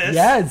for this.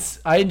 Yes,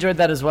 I enjoyed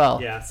that as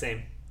well. Yeah,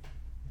 same.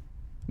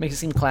 Makes it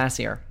seem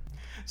classier.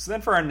 So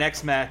then for our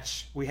next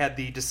match, we had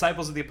the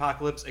Disciples of the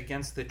Apocalypse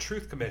against the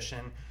Truth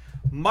Commission.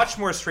 Much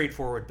more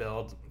straightforward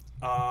build.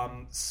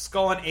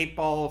 Skull and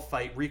 8-Ball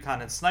fight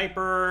Recon and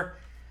Sniper.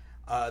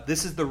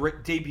 This is the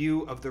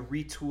debut of the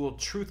retooled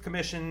Truth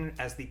Commission,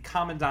 as the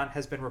Commandant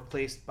has been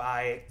replaced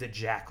by the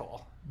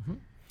Jackal. Mm-hmm.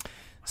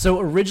 So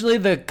originally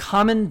the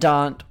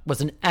Commandant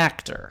was an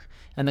actor,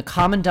 and the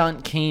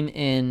Commandant came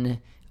in.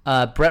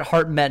 Bret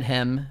Hart met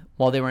him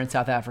while they were in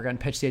South Africa and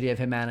pitched the idea of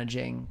him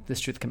managing this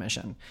Truth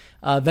Commission.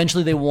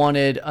 Eventually they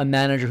wanted a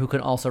manager who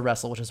could also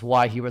wrestle, which is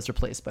why he was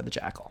replaced by the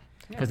Jackal.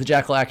 Because the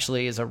Jackal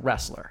actually is a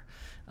wrestler.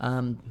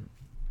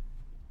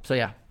 So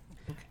yeah.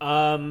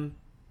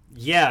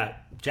 Yeah,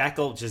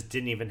 Jackal just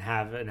didn't even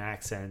have an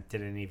accent.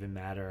 Didn't even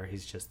matter.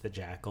 He's just the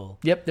Jackal.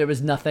 Yep, there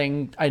was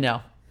nothing. I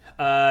know.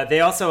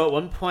 They also at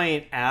one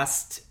point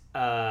asked.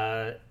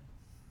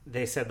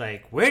 They said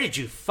like, "Where did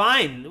you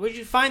find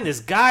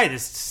this guy?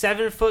 This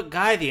 7-foot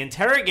guy, the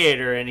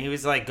interrogator?" And he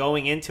was like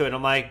going into it.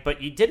 I'm like,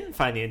 "But you didn't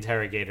find the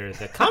interrogator.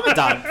 The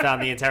Commandant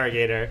found the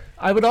interrogator."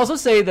 I would also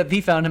say that he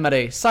found him at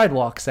a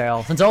sidewalk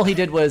sale, since all he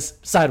did was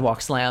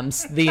sidewalk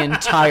slams the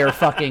entire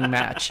fucking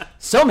match.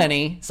 So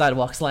many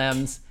sidewalk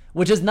slams,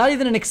 which is not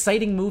even an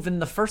exciting move in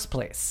the first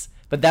place.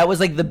 But that was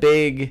like the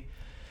big...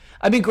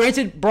 I mean,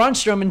 granted, Braun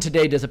Strowman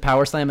today does a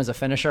power slam as a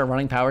finisher, a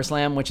running power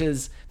slam, which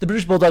is... The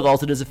British Bulldog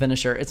also does a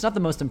finisher. It's not the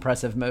most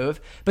impressive move,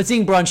 but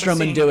seeing Braun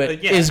Strowman do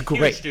it is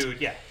great.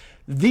 Dude, yeah.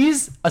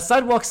 A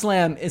sidewalk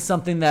slam is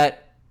something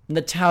that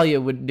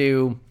Natalya would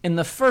do in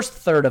the first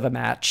third of a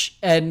match,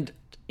 and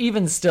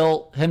even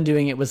still, him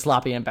doing it was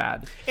sloppy and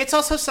bad. It's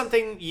also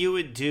something you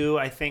would do,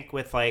 I think,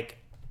 with like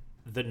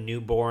the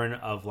newborn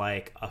of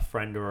like a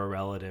friend or a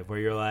relative, where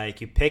you're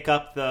like, you pick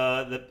up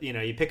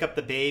you pick up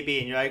the baby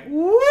and you're like,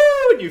 woo,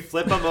 and you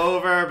flip him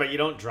over, but you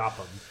don't drop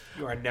him.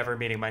 You are never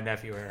meeting my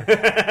nephew, Aaron.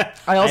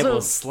 I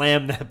will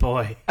slam that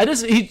boy.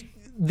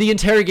 The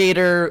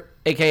interrogator,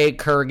 aka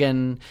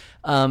Kurgan,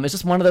 is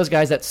just one of those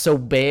guys that's so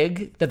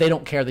big that they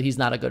don't care that he's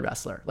not a good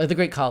wrestler. Like the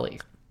Great Khali.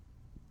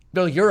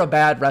 Bill, you're a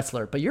bad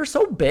wrestler, but you're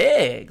so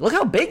big. Look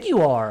how big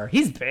you are.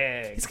 He's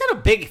big. He's got a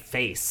big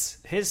face.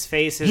 His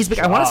face is He's big.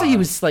 I want to say he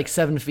was like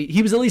 7 feet.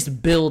 He was at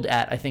least billed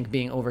at, I think,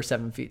 being over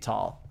 7 feet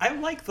tall. I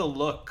like the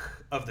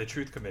look of the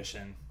Truth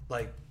Commission.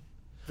 Like,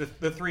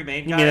 the three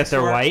main guys. You mean that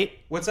they're white?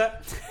 What's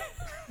that?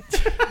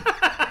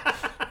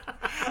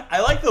 I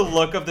like the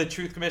look of the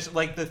Truth Commission,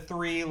 like the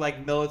three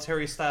like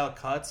military style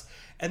cuts,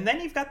 and then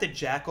you've got the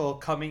Jackal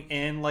coming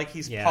in like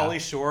he's Pauly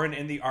Shore and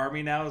in the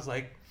army now, is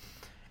like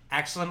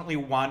accidentally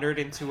wandered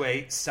into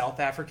a South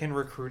African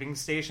recruiting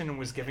station and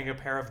was giving a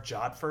pair of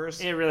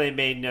jodhpurs. It really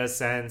made no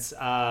sense.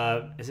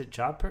 Is it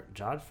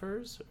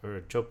jodhpurs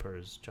or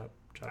jodhpurs?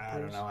 I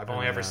don't know. I've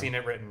only ever seen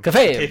it written.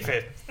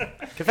 Kafave.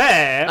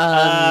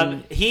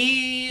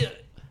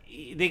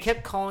 They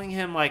kept calling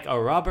him like a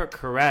Robert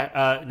Koresh,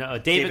 a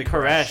David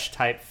Koresh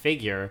type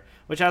figure,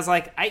 which I was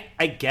like,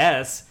 I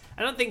guess.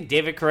 I don't think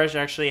David Koresh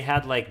actually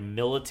had like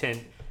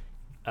militant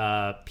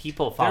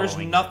people following There's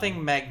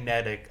nothing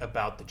magnetic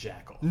about the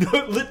Jackal.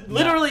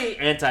 Literally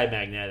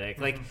anti-magnetic.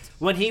 Like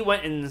when he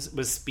went and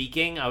was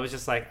speaking, I was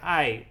just like,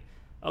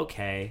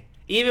 okay.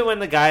 Even when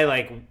the guy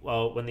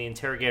when the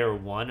interrogator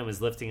won and was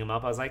lifting him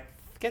up, I was like,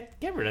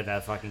 get rid of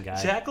that fucking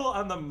guy. Jackal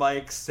on the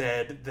mic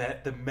said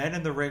that the men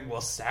in the ring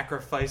will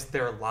sacrifice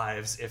their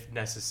lives if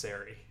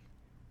necessary.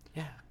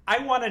 Yeah. I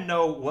want to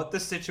know what the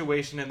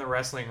situation in the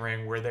wrestling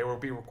ring where they will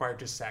be required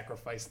to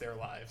sacrifice their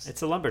lives.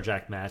 It's a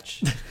lumberjack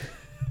match.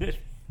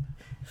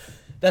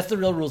 That's the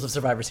real rules of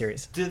Survivor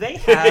Series. Do they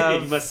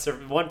have...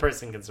 one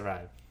person can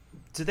survive.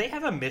 Do they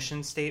have a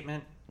mission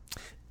statement?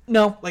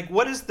 No. Like,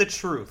 what is the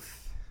truth?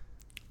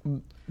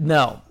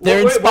 No.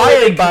 They're What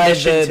inspired were by they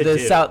commissioned to the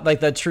do? South, like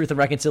the Truth and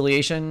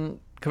Reconciliation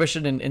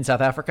Commission in South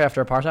Africa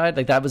after apartheid.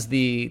 Like that's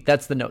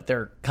the note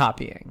they're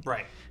copying.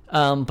 Right.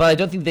 But I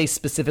don't think they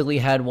specifically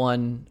had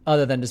one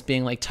other than just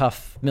being like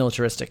tough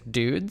militaristic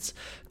dudes.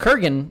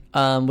 Kurgan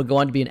would go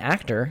on to be an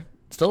actor,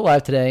 still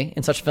alive today,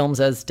 in such films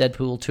as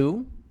Deadpool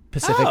 2,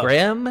 Pacific Oh.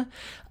 Rim,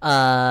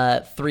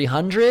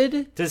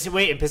 300. Does he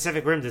wait in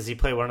Pacific Rim? Does he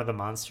play one of the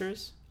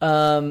monsters?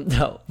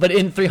 No, but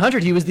in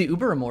 300, he was the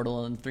Uber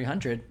Immortal in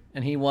 300,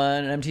 and he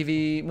won an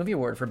MTV Movie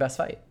Award for Best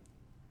Fight.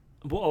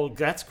 Well,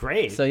 that's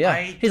great. So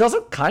yeah, he's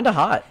also kind of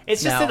hot.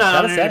 It's just now, an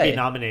honor gotta to be say.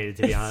 nominated,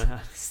 to be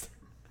honest.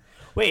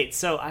 Wait,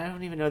 so I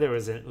don't even know there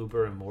was an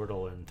Uber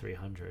Immortal in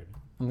 300.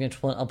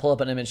 I'll pull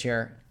up an image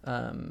here.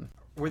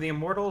 Were the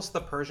Immortals the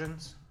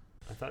Persians?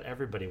 I thought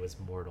everybody was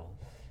mortal.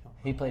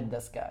 He played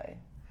this guy.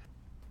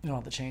 You don't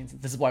have the chains.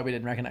 This is why we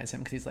didn't recognize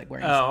him, because he's like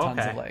wearing Oh, tons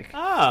okay. of like Oh,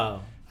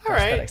 all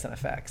right. prosthetics and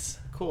effects.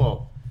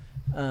 Cool.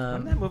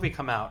 When did that movie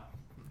come out?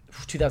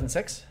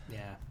 2006.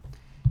 Yeah.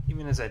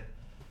 Even as a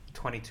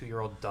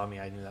 22-year-old dummy,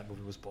 I knew that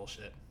movie was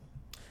bullshit.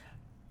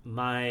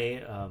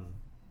 My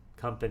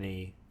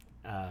company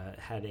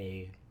had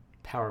a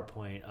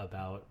PowerPoint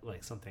about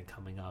like something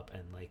coming up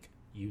and like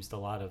used a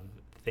lot of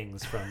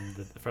things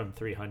from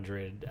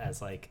 300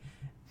 as like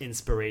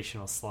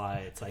inspirational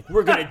slides. Like,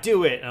 we're gonna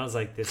do it, and I was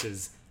like, this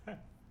is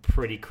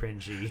pretty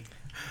cringy.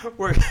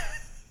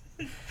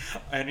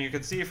 And you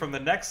can see from the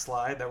next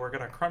slide that we're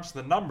going to crunch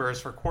the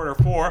numbers for quarter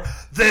 4.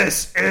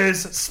 This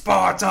is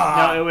Sparta!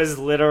 No, it was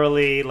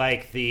literally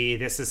like the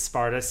 "This is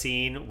Sparta"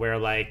 scene where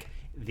like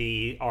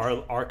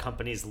our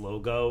company's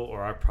logo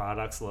or our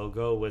product's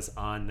logo was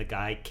on the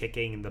guy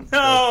kicking the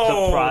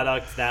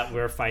product that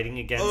we're fighting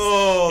against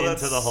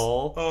into the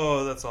hole.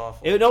 Oh, that's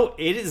awful.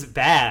 It is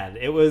bad.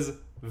 It was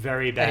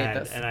very hate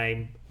bad, this. and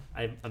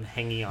I'm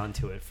hanging on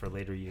to it for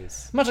later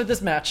use. Much like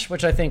this match,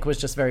 which I think was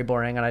just very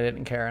boring, and I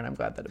didn't care, and I'm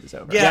glad that it was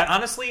over. Yeah,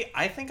 honestly,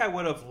 I think I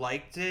would have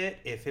liked it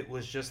if it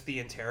was just the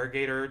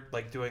interrogator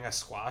like doing a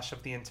squash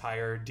of the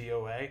entire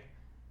DOA.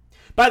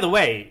 By the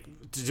way,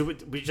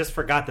 we just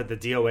forgot that the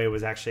DOA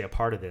was actually a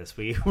part of this.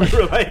 We were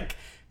like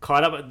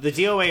caught up. The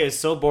DOA is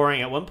so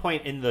boring. At one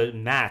point in the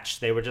match,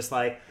 they were just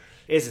like,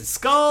 is it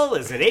Skull?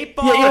 Is it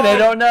 8-Ball? Yeah, they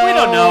don't know. We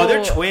don't know.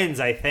 They're twins,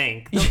 I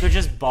think. They're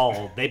just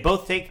bald. They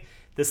both take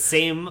the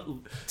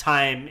same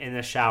time in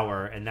the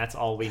shower, and that's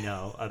all we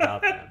know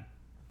about them.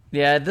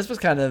 Yeah, this was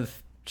kind of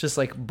just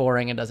like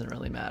boring and doesn't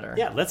really matter.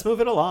 Yeah, let's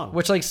move it along.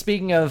 Which, like,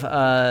 speaking of,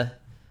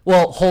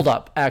 well, hold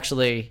up.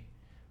 Actually,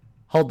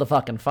 hold the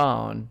fucking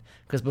phone.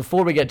 Because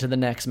before we get to the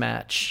next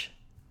match,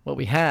 what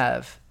we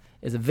have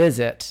is a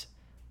visit.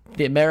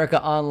 The America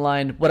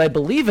Online, what I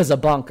believe is a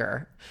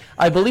bunker.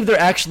 I believe they're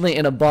actually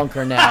in a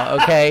bunker now,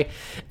 okay?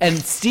 And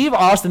Steve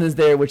Austin is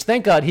there, which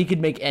thank God he could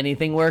make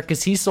anything work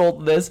because he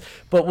sold this.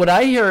 But when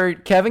I hear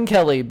Kevin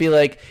Kelly be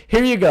like,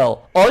 here you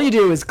go. All you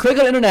do is click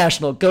on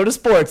international, go to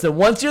sports, and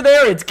once you're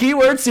there, it's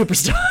keyword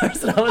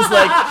superstars. And I was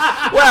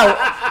like,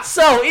 wow,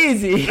 so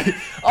easy.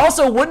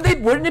 Also, wouldn't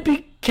it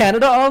be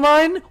Canada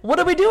Online? What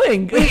are we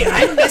doing? Wait,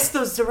 I missed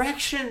those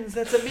directions.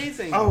 That's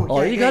amazing.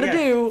 All you gotta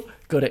do,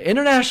 go to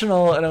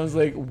international, and I was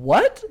like,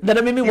 what? Then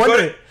it made me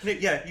wonder.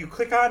 You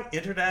click on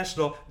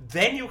international,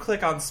 then you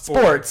click on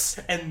sports,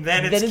 and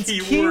then it's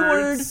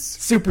keyword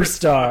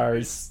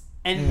superstars.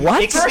 And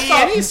What? it could be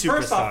any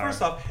superstar.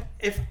 First off,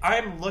 if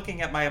I'm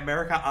looking at my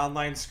America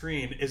Online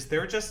screen, is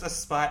there just a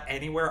spot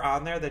anywhere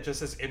on there that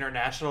just says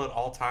international at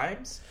all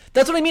times?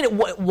 That's what I mean.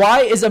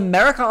 Why is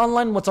America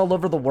Online what's all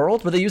over the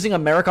world? Were they using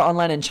America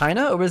Online in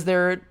China, or was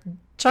there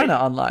China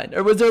Online,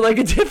 or was there like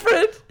a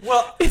different?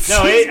 Well, It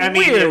No, seems it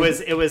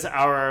weird. was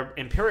our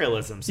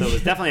imperialism, so it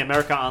was definitely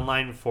America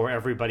Online for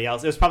everybody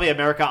else. It was probably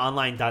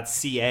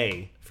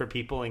AmericaOnline.ca for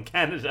people in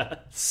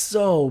Canada.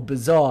 So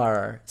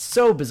bizarre.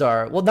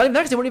 Well, not even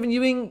that, 'cause they weren't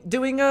even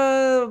doing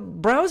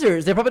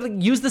browsers. They probably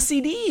like, used the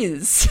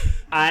CDs.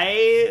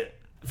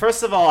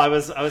 First of all, I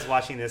was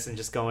watching this and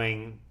just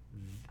going,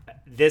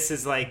 this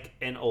is like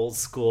an old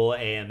school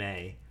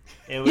AMA.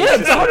 It was Yeah,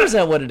 just- it's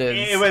 100% what it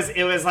is.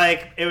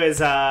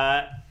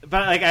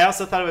 But like I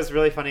also thought it was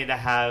really funny to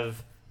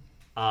have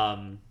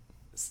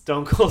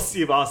Stone Cold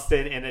Steve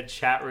Austin in a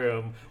chat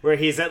room where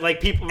he's at like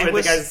people where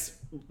the guy's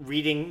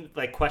reading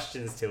like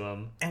questions to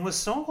him. And was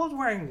Stone Cold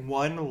wearing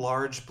one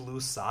large blue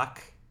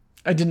sock?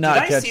 I did not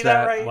Did I catch see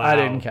that. that right? I Wow.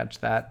 didn't catch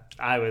that.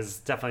 I was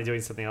definitely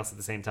doing something else at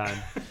the same time.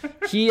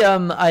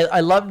 I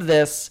loved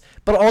this,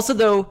 but also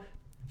though,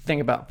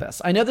 think about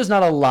this. I know there's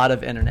not a lot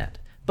of internet,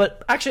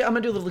 but actually I'm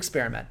gonna do a little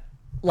experiment.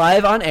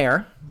 Live on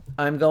air,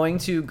 I'm going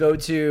to go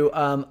to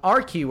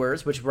our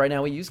keywords, which right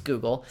now we use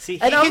Google. See,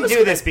 he and I'm can just do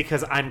gonna- this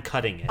because I'm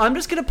cutting it. I'm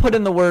just gonna put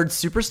in the word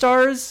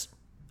superstars,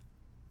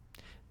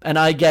 and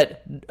I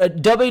get a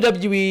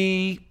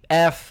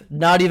WWEF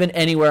not even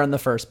anywhere on the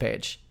first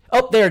page.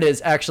 Oh, there it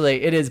is.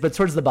 Actually, it is, but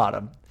towards the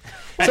bottom.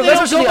 So they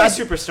don't play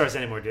superstars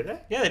anymore, do they?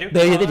 Yeah, they do.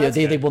 They Oh, do. that's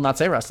They good. will not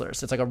say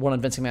wrestlers. It's like one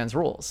of Vince McMahon's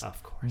rules.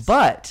 Of course.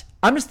 But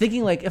I'm just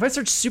thinking, like, if I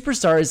search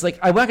superstars, like,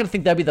 I'm not going to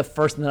think that'd be the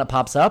first thing that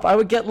pops up. I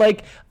would get,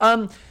 like,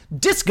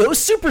 disco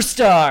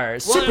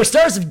superstars, Well,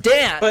 superstars of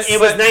dance. It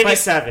was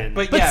 97.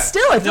 But But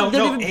still, I thought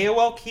no, they'd even-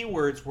 AOL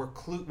keywords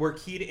were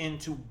keyed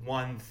into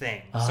one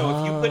thing. So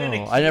if you put in a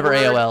keyword, I never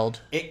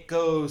AOL'd. it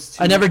goes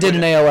to I never did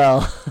an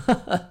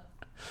AOL.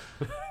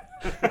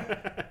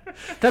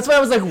 That's why I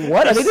was like,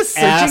 what? Are they just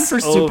searching Ass for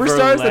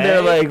superstars? over And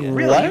they're leg. like,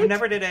 Really? what? You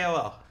never did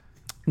AOL?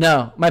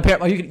 No, my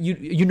parents.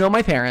 You know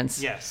my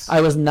parents. Yes.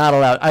 I was not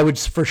allowed. I would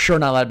for sure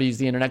not allowed to use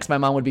the internet because my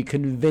mom would be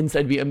convinced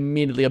I'd be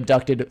immediately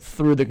abducted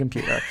through the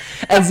computer,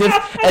 as if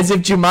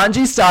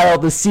Jumanji style,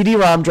 the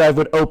CD-ROM drive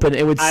would open,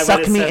 it would I suck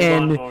would've me said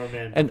Ron in,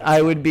 Norman. and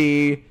I would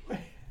be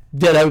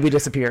dead. I would be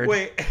disappeared.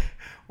 Wait,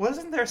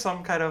 wasn't there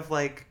some kind of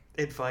like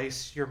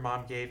advice your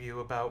mom gave you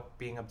about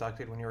being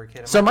abducted when you were a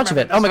kid? So much of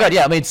it. Oh my god,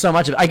 yeah, I mean so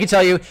much of it. I could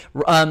tell you,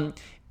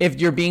 if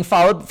you're being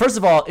followed, first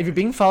of all, if you're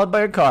being followed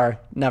by a car,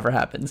 never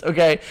happens.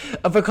 Okay,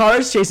 if a car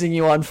is chasing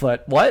you on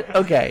foot, what?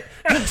 Okay,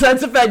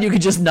 besides the fact you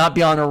could just not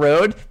be on a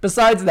road.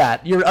 Besides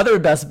that, your other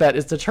best bet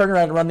is to turn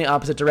around and run the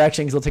opposite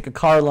direction because it'll take a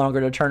car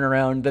longer to turn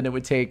around than it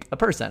would take a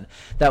person.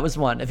 That was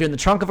one. If you're in the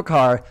trunk of a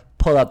car,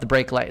 pull out the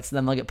brake lights, and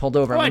then they'll get pulled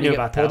over. Oh, I When knew you get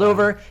about that pulled one.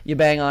 over, you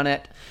bang on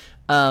it.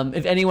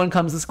 If anyone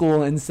comes to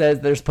school and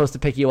says they're supposed to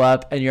pick you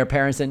up and your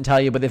parents didn't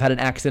tell you, but they've had an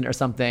accident or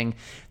something,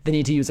 they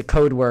need to use a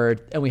code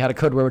word. And we had a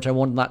code word, which I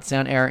will not say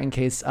on air in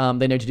case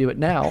they know to do it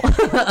now.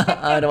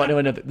 I don't want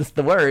anyone to know this is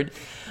the word.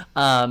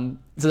 So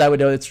that I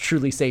would know it's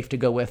truly safe to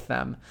go with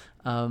them.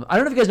 I don't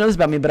know if you guys know this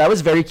about me, but I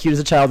was very cute as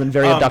a child and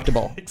very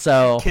abductable.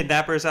 So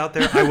Kidnappers out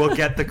there, I will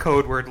get the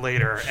code word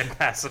later and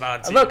pass it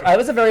on to look, you. I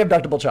was a very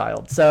abductable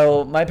child.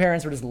 So my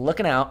parents were just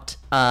looking out.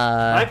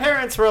 My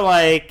parents were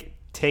like,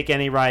 take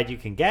any ride you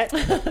can get.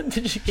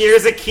 Did you-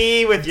 Here's a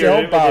key with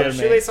your Don't bother me.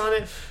 shoelace on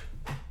it.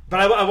 But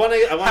I want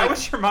to. How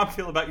does your mom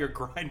feel about your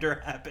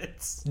grinder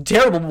habits?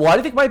 Terrible. Why do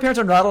you think my parents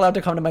are not allowed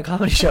to come to my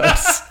comedy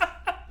shows?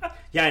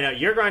 Yeah, I know.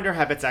 Your grinder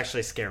habits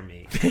actually scare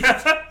me.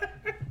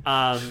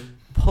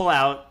 Pull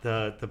out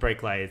the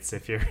brake lights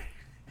if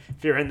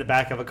you're in the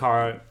back of a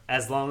car,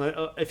 as long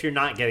if you're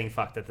not getting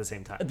fucked at the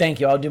same time. Thank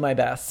you. I'll do my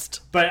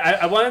best. But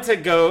I wanted to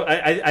go.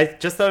 I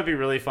just thought it'd be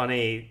really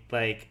funny,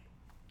 like,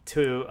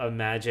 to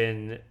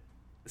imagine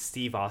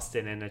Steve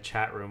Austin in a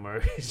chat room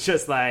where he's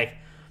just like,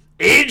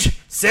 age,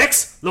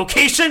 sex,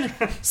 location.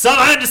 Son,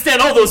 I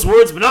understand all those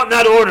words, but not in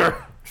that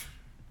order.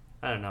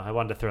 I don't know. I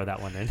wanted to throw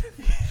that one in.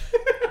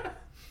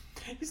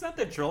 He's not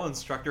the drill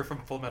instructor from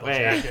Full Metal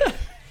Wait. Jacket.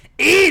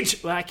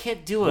 Age. Well, I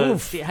can't do a.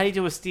 Oof. How do you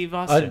do a Steve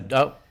Austin?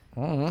 That's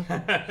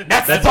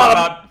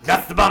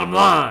That's the bottom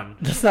line.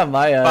 That's not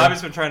my.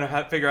 Bobby's been trying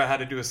to figure out how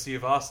to do a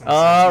Steve Austin.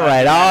 All since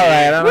right.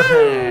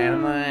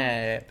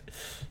 1988.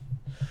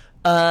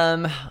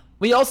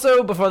 We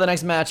also, before the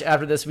next match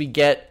after this, we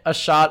get a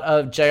shot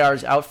of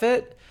JR's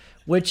outfit,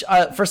 which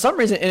for some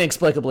reason,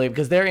 inexplicably,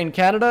 because they're in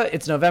Canada,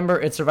 it's November,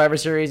 it's Survivor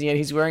Series, and yet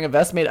he's wearing a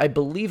vest made, I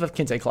believe, of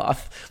kente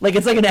cloth. Like,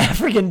 it's like an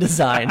African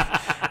design.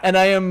 And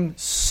I am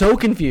so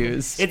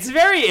confused. It's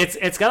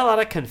got a lot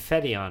of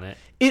confetti on it.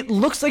 It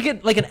looks like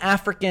an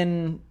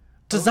African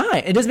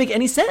design. It doesn't make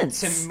any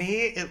sense. To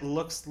me, it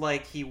looks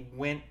like he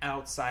went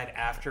outside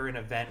after an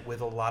event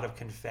with a lot of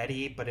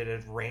confetti, but it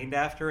had rained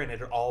after, and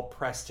it had all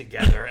pressed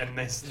together. And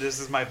this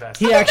is my vest.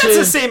 He actually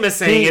That's the same as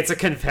saying he- it's a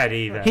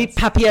confetti vest. He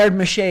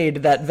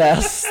papier-mâché'd that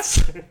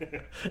vest.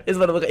 Is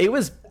what it looked like. It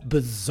was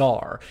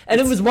bizarre.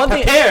 And it was one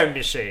thing.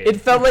 Papier-mâché. It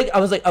felt like,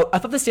 I was like, oh, I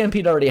thought the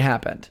Stampede already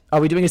happened.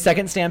 Are we doing a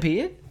second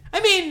Stampede? I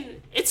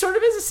mean, it sort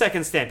of is a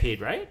second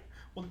Stampede, right?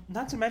 Well,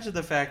 not to mention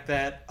the fact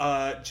that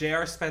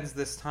JR spends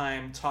this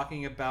time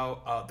talking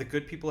about the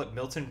good people at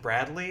Milton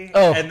Bradley.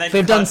 Oh, and then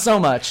they've done so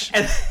much.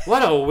 And,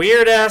 What a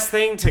weird ass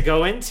thing to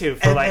go into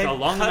for and like then a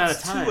long amount of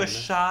cuts time. to a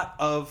shot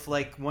of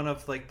like one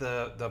of like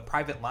the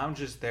private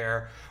lounges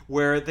there,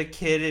 where the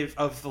kid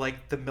of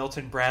like the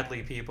Milton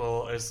Bradley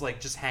people is like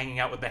just hanging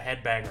out with the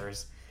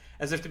headbangers,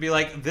 as if to be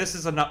like, this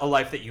is a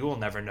life that you will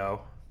never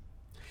know.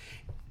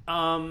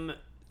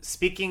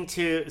 Speaking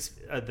to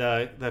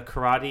the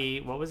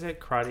karate, what was it?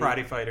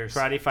 Karate fighters.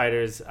 Karate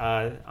fighters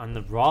on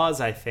the Raws,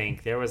 I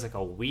think there was like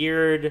a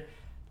weird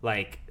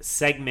like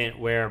segment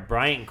where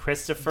Brian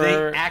Christopher.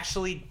 They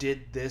actually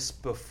did this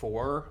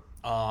before.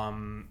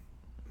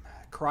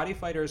 Karate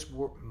Fighters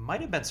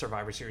might have been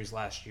Survivor Series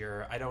last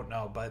year. I don't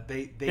know, but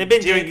they They've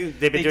been did, doing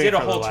they it did for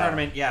a a whole while.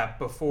 tournament, yeah,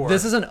 before.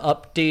 This is an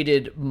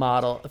updated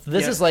model.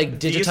 This Yeah, is like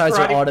these digitized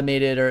or karate-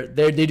 automated, or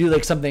they do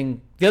like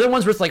something. The other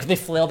ones where it's like they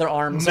flail their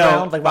arms no,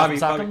 around like Bobby,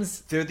 Rock'em Bobby,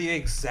 Sock'ems. they're the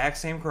exact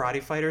same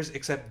Karate Fighters,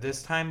 except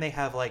this time they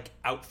have like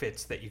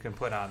outfits that you can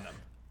put on them.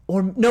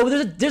 Or no,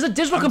 there's a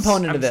digital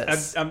component to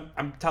this.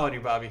 I'm telling you,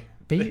 Bobby.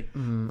 Okay.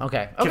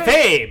 Okay.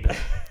 Kayfabe.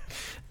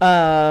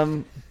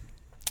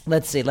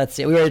 Let's see.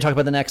 We already talked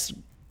about the next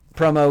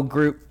promo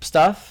group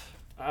stuff.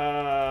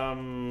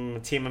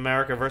 Team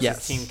America versus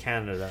Yes. Team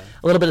Canada.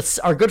 A little bit of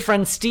our good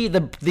friend Steve,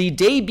 the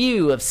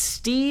debut of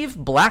Steve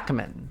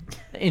Blackman.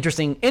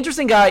 Interesting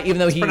guy. Even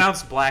though he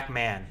Pronounced Black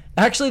Man.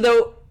 actually,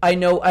 though, I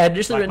had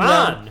just written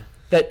down Blackman.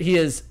 that he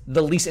is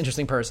the least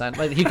interesting person.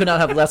 Like he could not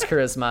have less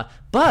charisma,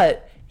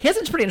 but he has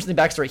a pretty interesting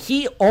backstory.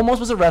 He almost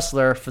was a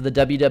wrestler for the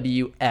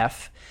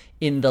WWF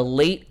in the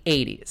late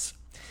 80s.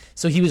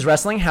 So he was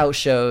wrestling house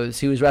shows.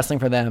 He was wrestling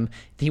for them.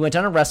 He went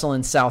down to wrestle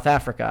in South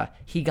Africa.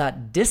 He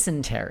got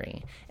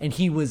dysentery, and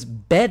he was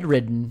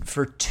bedridden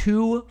for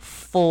 2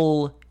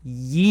 full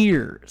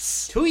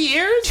years. 2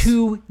 years?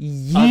 2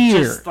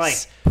 years. Just like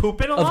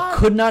pooping a lot?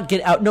 Could not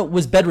get out. No,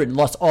 was bedridden.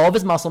 Lost all of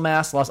his muscle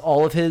mass. Lost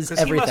all of his Because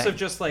he everything. must have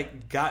just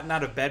like gotten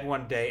out of bed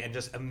one day and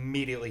just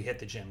immediately hit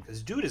the gym.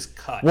 Because dude is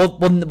cut. Well,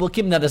 we'll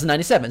keep that as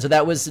 97. So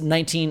that was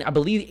 19, I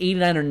believe,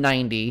 89 or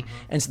 90.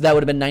 And so that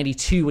would have been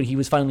 92 when he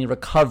was finally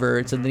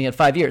recovered. So then he had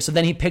 5 years. So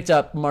then he picked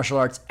up martial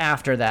arts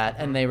after that,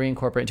 and they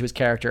reincorporated into his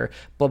character.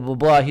 Blah, blah,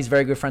 blah. He's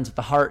very good friends with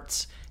the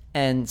Harts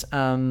and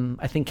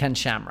I think Ken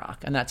Shamrock.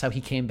 And that's how he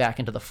came back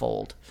into the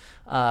fold.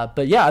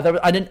 But yeah,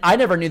 I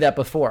never knew that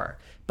before.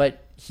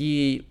 But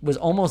he was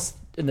almost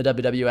in the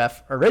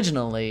WWF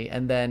originally.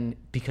 And then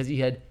because he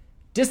had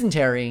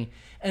dysentery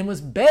and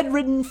was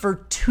bedridden for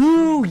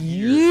 2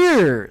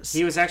 years.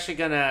 He was actually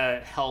going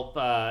to help,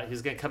 he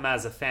was going to come out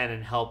as a fan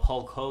and help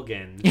Hulk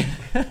Hogan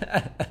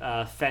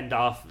fend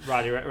off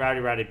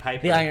Roddy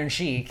Piper. The Iron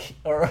Sheik.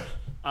 Or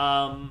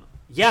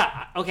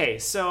Yeah, okay,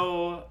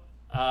 so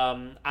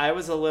I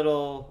was a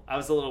little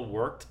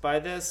worked by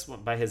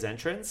his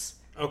entrance.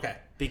 Okay.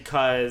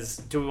 Because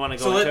do we want to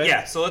go into it?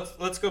 Yeah, so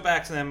let's go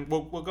back to them.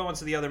 We'll go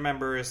into the other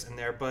members in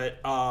there, but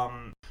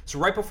so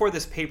right before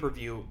this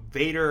pay-per-view,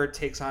 Vader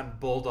takes on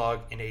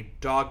Bulldog in a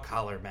dog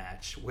collar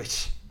match,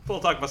 which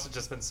Bulldog must have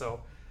just been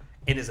so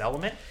in his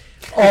element.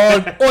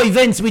 Oi,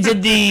 Vince, we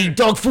did the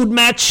dog food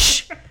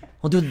match.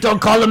 We'll do the dog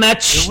collar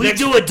match. We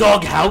do a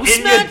dog house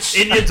match?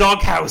 In your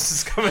dog house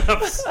is coming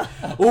up.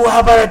 Ooh,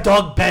 how about a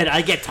dog bed?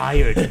 I get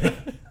tired.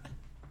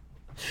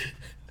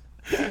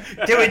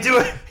 Can we do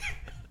it?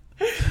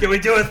 Can we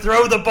do a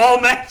throw the ball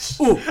match?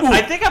 Ooh.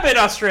 I think I'm in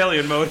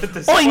Australian mode at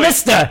this Oi, point.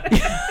 mister.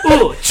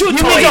 Ooh, chew You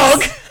toys. me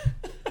dog.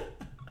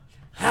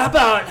 How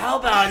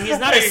about he's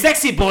not a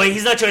sexy boy,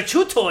 he's not your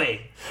chew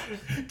toy.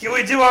 Can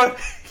we do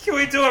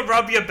a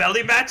rub your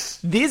belly match?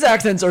 These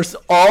accents are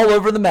all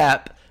over the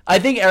map. I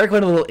think Eric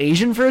went a little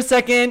Asian for a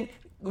second.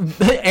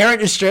 Aaron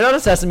is straight out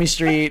of Sesame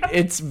Street.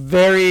 It's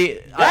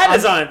very...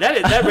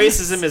 That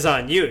racism is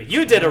on you.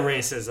 You did a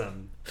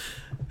racism.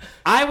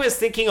 I was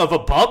thinking of a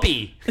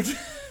Bobby.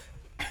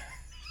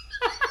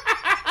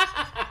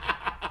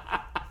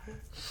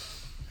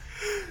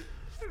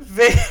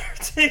 Vader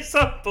takes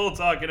up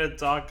Bulldog in a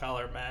dog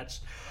collar match.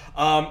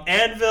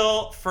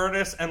 Anvil,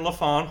 Furnace, and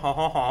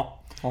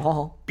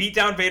LaFon beat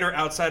down Vader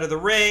outside of the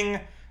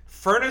ring.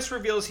 Furnace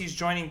reveals he's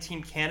joining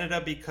Team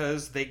Canada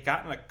because they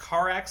got in a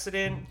car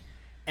accident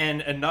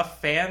and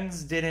enough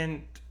fans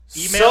didn't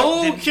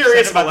email. So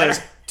curious about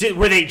this.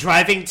 Were they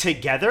driving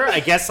together? I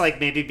guess like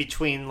maybe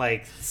between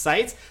like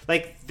sites.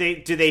 Like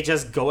do they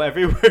just go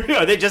everywhere?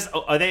 Are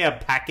they a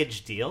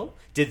package deal?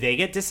 Did they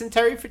get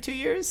dysentery for 2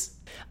 years?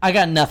 I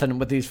got nothing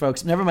with these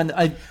folks. Never mind.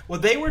 Well,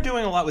 they were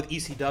doing a lot with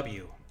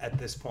ECW at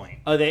this point.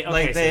 Oh, they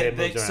okay.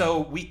 Like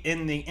so we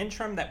in the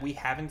interim that we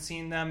haven't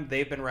seen them,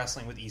 they've been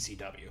wrestling with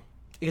ECW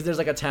because there's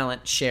like a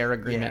talent share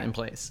agreement in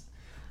place.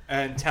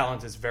 And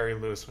talent is very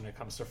loose when it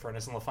comes to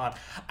Furnace and LaFon.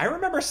 I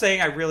remember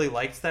saying I really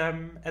liked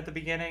them at the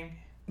beginning.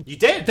 You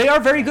did. They are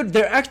very good.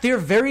 They're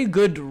very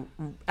good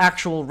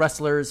actual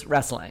wrestlers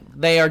wrestling.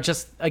 They are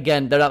just,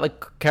 again, they're not like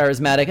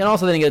charismatic, and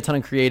also they didn't get a ton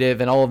of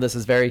creative. And all of this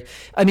is very.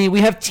 I mean,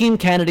 we have Team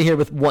Canada here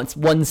with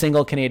one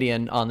single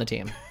Canadian on the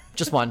team,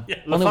 just one.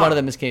 Only one of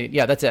them is Canadian.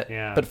 Yeah, that's it.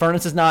 Yeah. But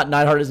Furnace is not.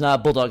 Neidhart is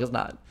not. Bulldog is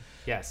not.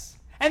 Yes,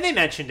 and they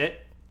mentioned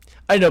it.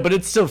 I know, but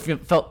it still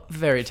felt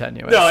very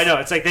tenuous. No, I know.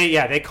 It's like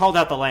they called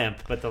out the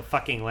lamp, but the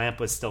fucking lamp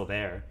was still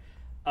there.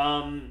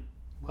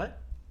 What?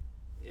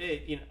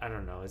 I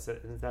don't know. Is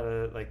that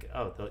a like?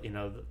 Oh,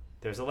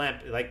 there's a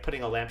lamp. Like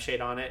putting a lampshade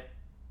on it,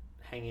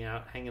 hanging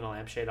a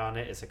lampshade on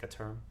it is like a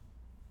term.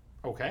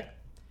 Okay.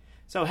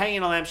 So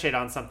hanging a lampshade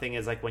on something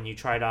is like when you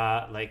try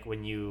to like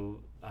when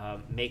you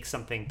make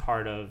something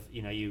part of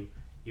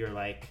you're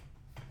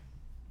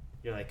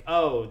like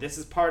oh, this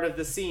is part of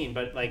the scene,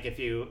 but like if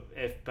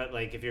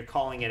you're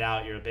calling it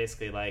out, you're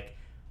basically like,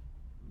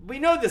 we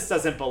know this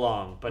doesn't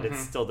belong, but it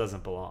still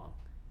doesn't belong.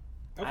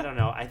 Okay. I don't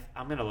know.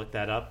 I'm gonna look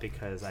that up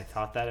because I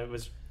thought that it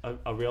was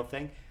a real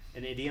thing,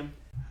 an idiom.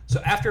 So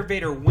after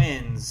Vader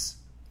wins,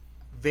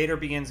 Vader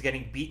begins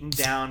getting beaten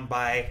down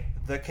by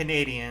the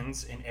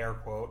Canadians in air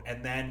quote,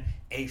 and then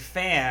a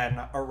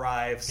fan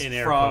arrives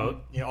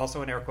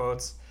also in air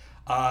quotes.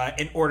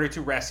 In order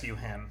to rescue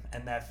him,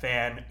 and that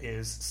fan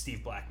is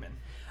Steve Blackman.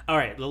 All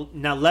right,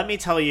 now let me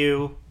tell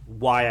you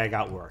why I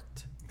got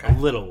worked. Okay. A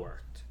little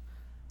worked.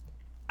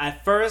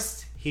 At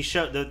first, he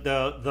showed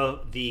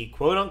the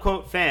quote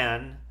unquote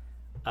fan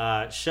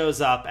shows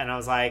up, and I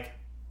was like,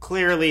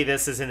 clearly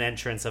this is an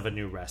entrance of a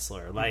new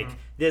wrestler. Like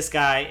this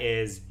guy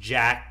is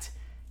jacked.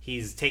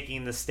 He's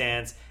taking the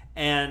stance,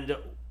 and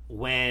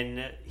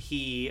when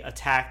he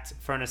attacked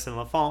Furnace and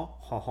LaFon,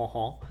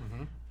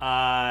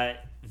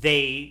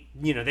 they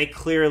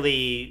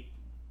clearly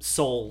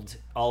sold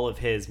all of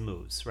his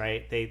moves,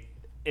 right?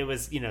 It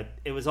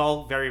was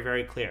all very,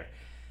 very clear.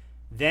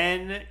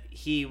 Then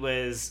he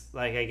was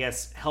like, I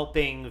guess,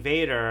 helping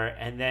Vader,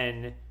 and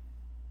then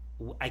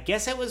I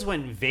guess it was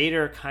when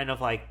Vader kind of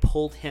like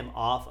pulled him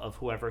off of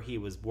whoever he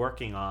was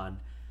working on.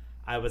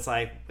 I was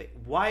like, wait,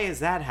 why is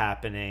that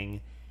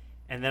happening?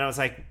 And then I was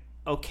like,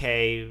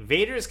 okay,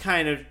 Vader's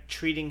kind of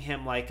treating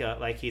him like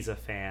he's a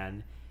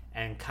fan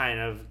and kind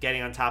of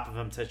getting on top of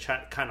him to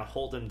kind of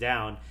hold him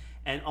down.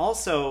 And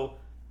also,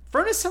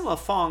 Furnace and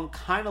LaFong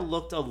kind of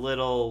looked a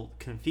little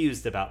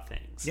confused about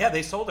things. Yeah,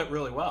 they sold it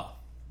really well.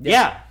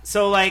 Yeah.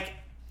 So, like...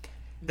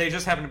 They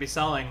just happen to be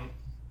selling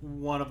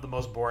one of the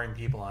most boring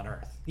people on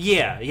Earth.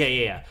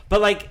 Yeah.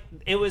 But, like,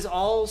 it was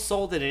all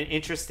sold in an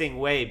interesting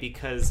way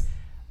because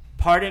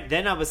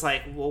then I was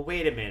like, well,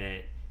 wait a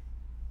minute.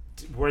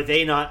 Were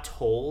they not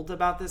told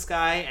about this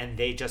guy and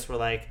they just were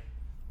like,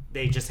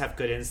 they just have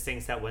good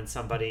instincts that when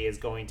somebody is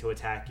going to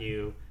attack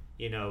you,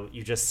 you know,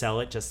 you just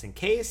sell it just in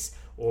case?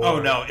 Or... Oh,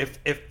 no. If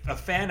a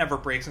fan ever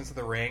breaks into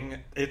the ring,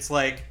 it's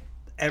like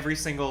every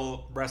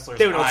single wrestler's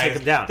they would all eyes, take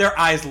him down. Their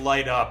eyes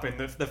light up in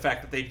the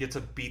fact that they get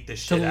to beat this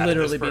shit To out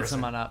literally of this beat person.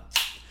 someone up.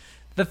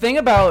 The thing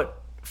about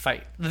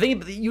I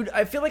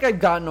feel like I've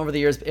gotten over the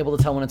years able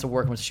to tell when it's a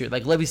work and when it's a shoot.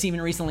 Like, we've seen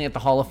recently at the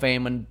Hall of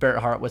Fame when Bret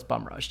Hart was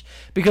bum rushed.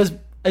 Because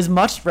as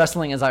much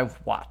wrestling as I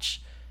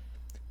watch,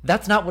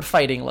 that's not what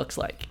fighting looks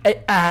like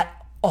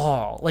at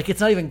all. Like, it's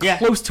not even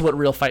close to what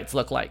real fights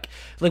look like.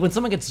 Like, when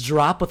someone gets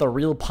dropped with a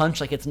real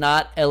punch, like, it's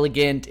not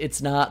elegant.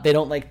 It's not, they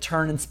don't like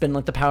turn and spin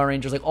like the Power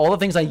Rangers. Like, all the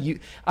things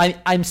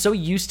I'm so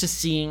used to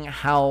seeing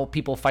how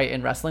people fight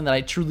in wrestling that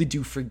I truly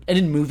do forget, and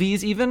in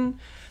movies even,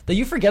 that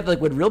you forget that,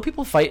 like, when real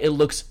people fight, it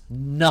looks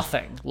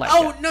nothing like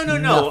Oh, it. no.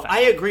 Nothing.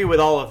 I agree with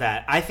all of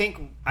that. I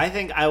think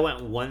I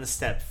went one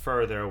step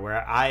further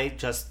where I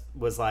just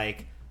was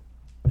like,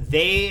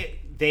 they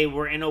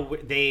were in a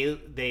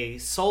they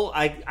sold.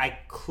 I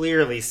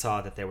clearly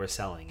saw that they were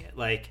selling it.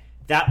 Like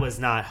that was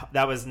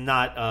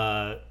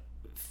not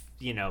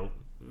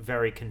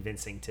very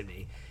convincing to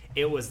me.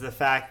 It was the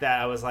fact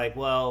that I was like,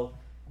 well,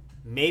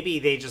 maybe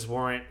they just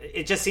weren't.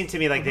 It just seemed to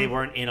me like they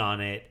weren't in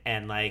on it,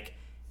 and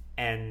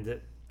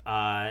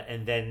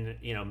then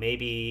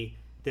maybe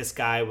this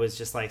guy was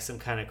just like some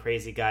kind of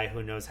crazy guy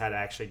who knows how to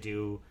actually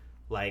do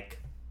like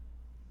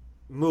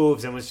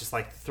moves and was just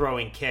like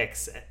throwing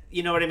kicks.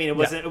 You know what I mean?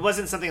 It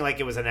wasn't something like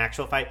it was an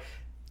actual fight.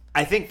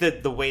 I think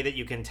that the way that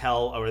you can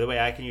tell, or the way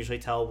I can usually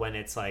tell when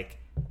it's like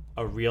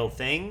a real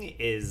thing,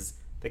 is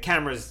the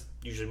cameras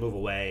usually move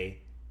away.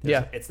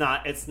 It's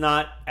not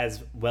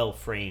as well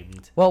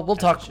framed. Well, we'll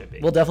as talk. it should be.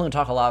 We'll definitely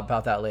talk a lot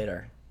about that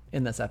later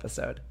in this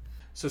episode.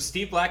 So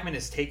Steve Blackman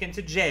is taken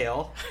to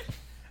jail.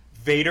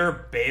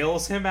 Vader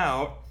bails him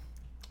out.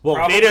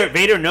 Well,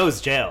 Vader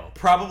knows jail.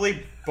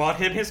 Probably bought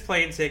him his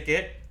plane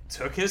ticket,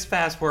 took his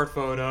passport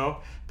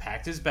photo,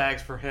 packed his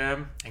bags for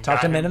him, and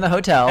Talked got him in the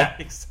hotel. Yeah,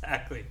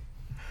 exactly.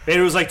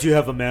 Vader was like, "Do you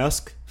have a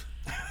mask?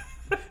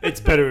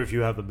 It's better if you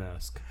have a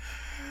mask."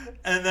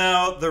 And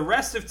now the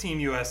rest of Team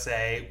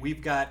USA,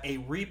 we've got a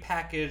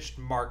repackaged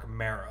Mark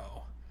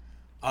Marrow.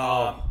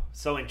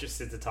 So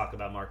interested to talk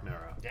about Mark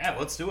Marrow. Yeah,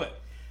 let's do it.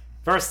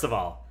 First of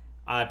all,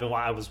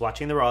 I was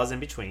watching the Raws in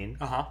between.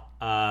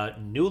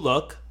 New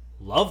look,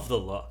 love the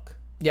look.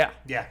 Yeah.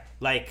 Yeah.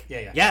 Like,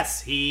 Yeah.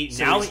 yes, So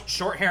he's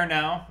short hair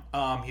now.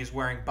 He's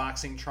wearing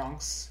boxing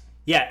trunks.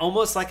 yeah,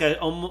 almost like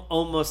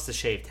almost a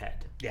shaved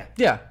head. Yeah.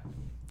 Yeah.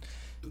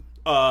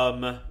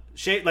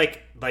 Shaved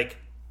like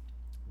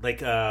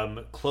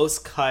close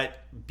cut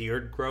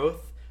beard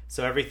growth.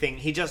 So everything,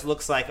 he just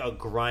looks like a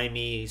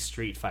grimy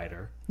street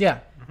fighter. Yeah.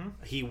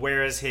 He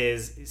wears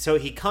so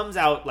he comes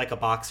out like a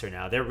boxer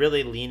now. They're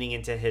really leaning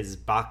into his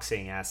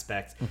boxing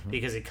aspect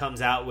because he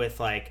comes out with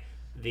like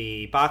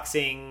the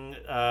boxing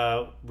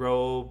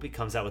robe. He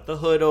comes out with the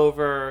hood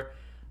over,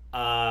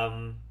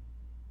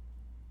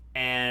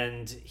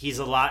 and he's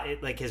a lot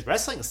like his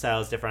wrestling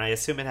style is different. I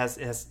assume it has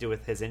to do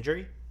with his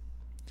injury.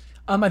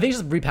 I think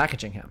just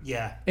repackaging him.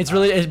 Yeah. It's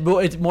really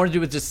it's more to do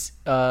with just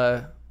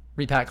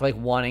repack, like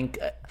wanting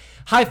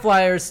high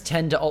flyers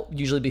tend to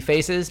usually be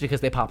faces because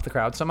they pop the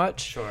crowd so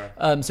much. Sure.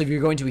 So if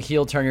you're going to a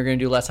heel turn, you're going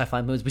to do less high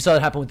flying moves. We saw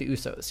that happen with the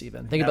Usos.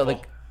 Even think about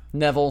like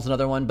Neville's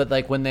another one, but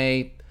like when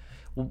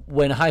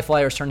high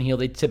flyers turn heel,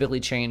 they typically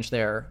change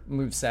their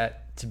moveset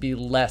to be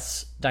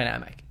less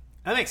dynamic.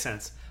 That makes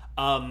sense.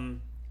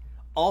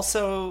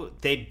 Also,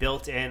 they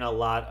built in a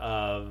lot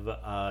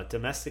of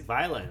domestic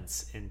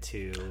violence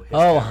into his Oh,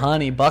 character.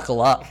 honey,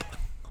 buckle up.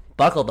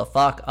 Buckle the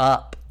fuck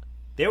up.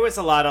 There was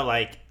a lot of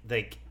like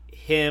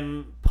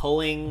him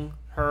pulling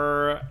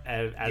her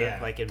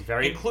like in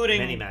including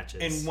many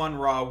matches. in one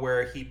Raw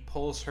where he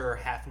pulls her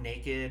half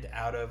naked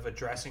out of a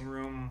dressing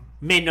room.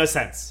 Made no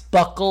sense.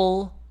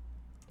 Buckle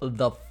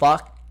the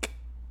fuck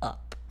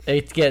up.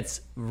 It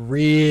gets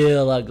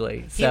real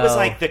ugly. He was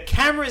like, the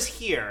camera's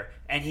here,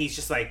 and he's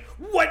just like,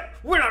 "What?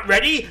 We're not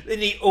ready."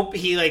 And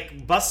he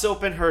like busts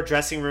open her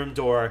dressing room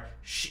door.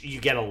 You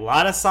get a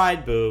lot of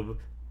side boob.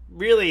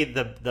 Really,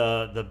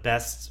 the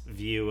best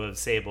view of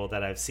Sable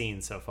that I've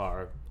seen so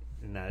far.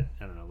 In that,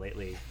 I don't know.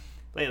 Lately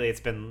it's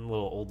been a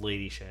little old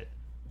lady shit.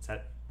 Is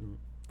that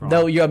wrong?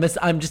 No,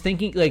 I'm just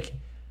thinking like.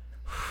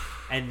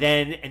 And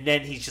then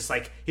he's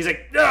like,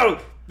 no,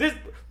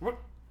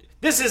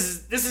 this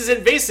is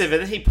invasive.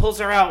 And then he pulls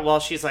her out while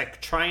she's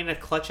like trying to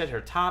clutch at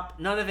her top.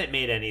 None of it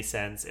made any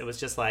sense. It was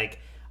just like,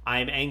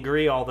 I'm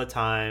angry all the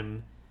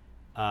time.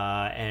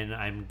 and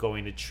I'm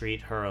going to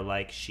treat her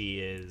like she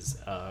is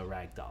a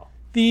rag doll.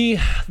 The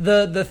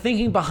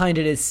thinking behind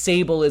it is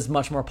Sable is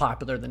much more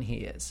popular than he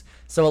is.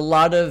 So a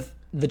lot of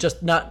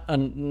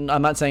I'm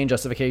not saying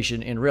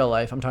justification in real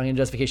life. I'm talking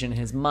justification in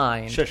his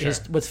mind. Sure.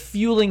 What's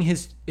fueling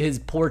his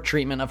poor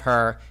treatment of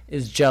her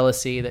is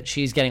jealousy that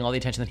she's getting all the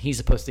attention that he's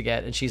supposed to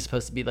get, and she's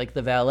supposed to be like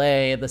the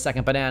valet, the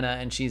second banana,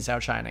 and she's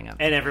outshining him.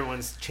 And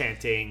everyone's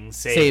chanting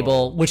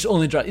Sable, which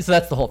only drives. So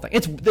that's the whole thing.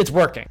 It's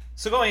working.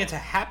 So going into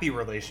happy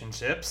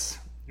relationships,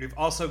 we've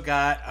also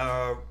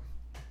got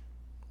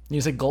You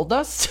say Gold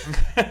Dust?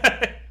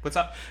 what's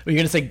up? Were you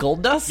going to say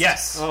Gold Dust?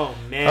 Yes. Oh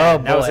man,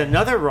 Oh, that was boy.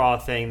 another Raw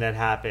thing that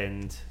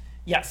happened.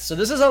 Yes. So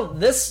this is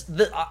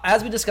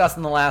as we discussed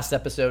in the last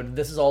episode.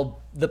 This is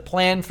all the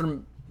plan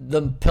from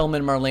the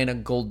Pillman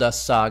Marlena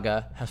Goldust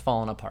saga has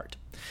fallen apart.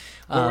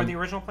 What were the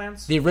original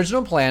plans? The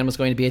original plan was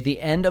going to be at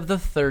the end of the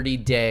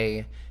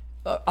 30-day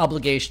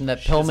obligation that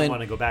She doesn't Pillman,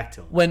 want to go back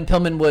to him. when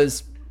Pillman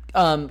was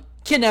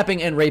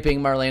kidnapping and raping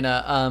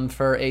Marlena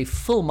for a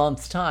full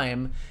month's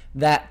time,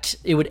 that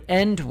it would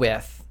end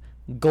with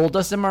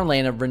Goldust and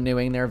Marlena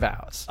renewing their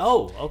vows.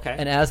 Oh, okay.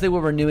 And as they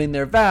were renewing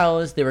their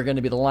vows, they were going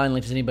to be the line,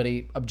 like, does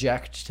anybody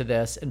object to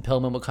this? And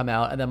Pillman would come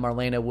out, and then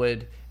Marlena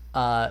would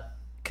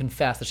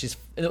confess that she's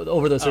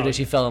over those 30 days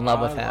she fell in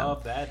love with him. I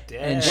love that.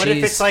 And What if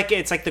she's-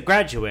 it's like The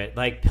Graduate?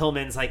 Like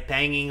Pillman's like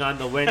banging on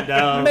the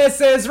window,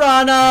 Mrs.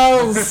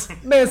 Runnels!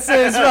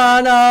 Mrs.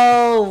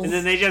 Runnels! and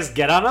then they just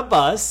get on a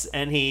bus,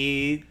 and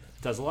he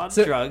does a lot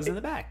of drugs in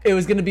the back. It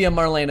was going to be a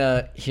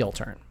Marlena heel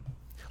turn.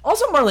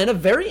 Also,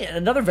 Marlena,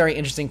 another very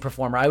interesting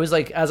performer. I was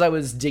like, as I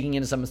was digging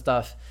into some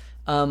stuff,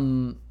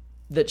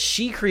 that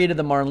she created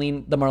the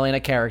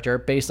Marlena character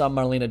based on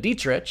Marlena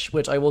Dietrich,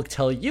 which I will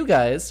tell you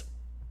guys,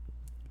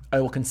 I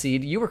will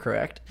concede you were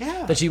correct.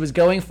 Yeah. That she was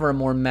going for a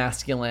more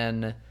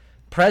masculine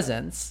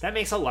presence. That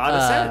makes a lot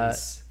of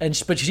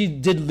sense. But she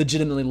did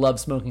legitimately love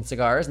smoking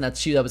cigars, and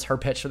that was her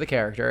pitch for the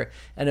character.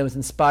 And it was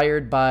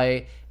inspired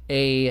by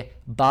a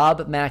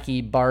Bob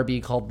Mackie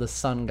Barbie called the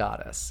Sun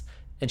Goddess.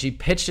 And she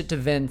pitched it to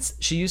Vince.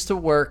 She used to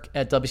work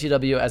at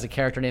WCW as a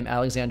character named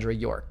Alexandra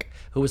York,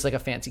 who was like a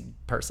fancy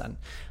person.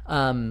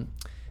 But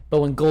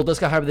when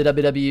Goldust got hired by the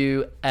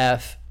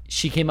WWF,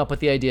 she came up with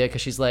the idea because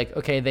she's like,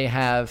 okay, they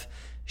have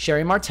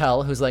Sherry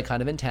Martel, who's like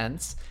kind of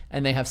intense,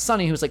 and they have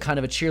Sunny, who's like kind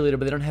of a cheerleader,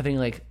 but they don't have any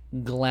like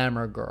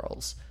glamour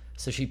girls.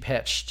 So she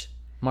pitched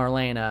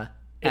Marlena.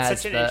 It's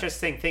as such an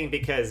interesting thing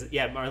because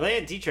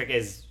Marlena Dietrich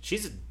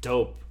she's a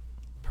dope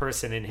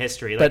person in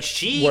history. Like but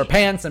she wore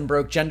pants and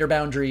broke gender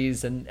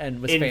boundaries and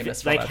was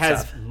famous for like that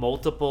has stuff.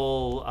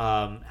 multiple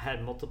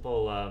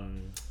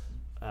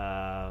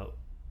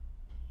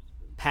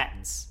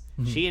patents.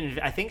 Mm-hmm.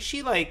 I think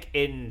she like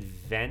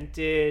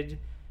invented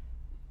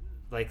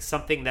like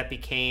something that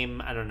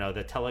became, I don't know,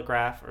 the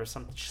telegraph or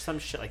some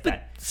shit like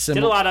that. Did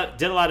a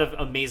lot of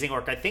amazing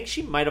work. I think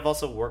she might have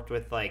also worked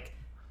with like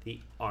the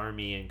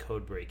army and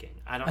code breaking.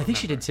 I think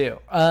she did too.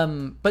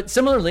 But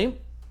similarly,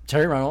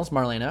 Terry Runnels,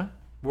 Marlena,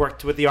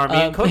 worked with the army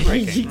and code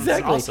breaking.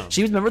 Exactly. Awesome.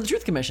 She was a member of the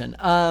Truth Commission.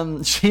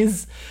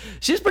 She's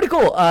pretty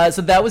cool.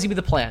 So that was gonna be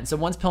the plan. So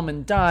once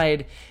Pillman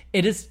died,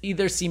 it is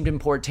either seemed in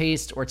poor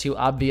taste or too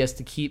obvious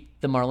to keep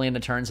the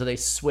Marlena turn, so they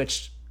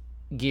switched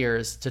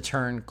gears to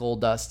turn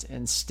Goldust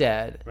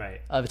instead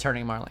of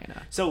turning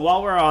Marlena. So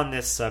while we're on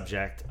this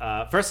subject,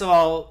 first of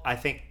all, I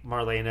think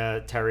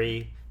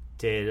Terry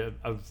did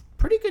a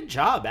pretty good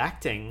job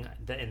acting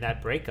in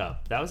that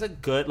breakup. That was a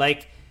good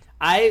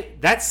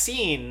that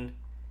scene.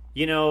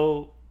 You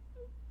know,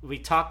 we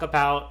talk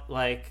about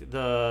like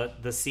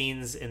the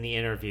scenes in the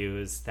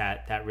interviews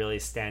that really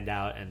stand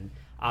out, and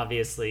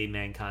obviously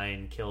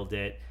Mankind killed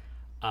it.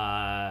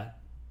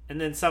 And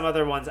then some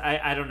other ones,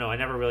 I don't know. I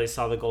never really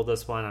saw the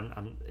Goldust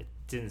one. It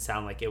didn't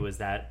sound like it was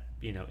that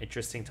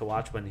interesting to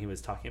watch when he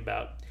was talking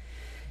about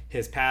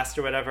his past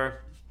or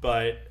whatever.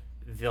 But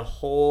the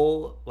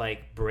whole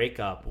like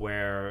breakup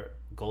where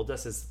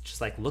Goldust is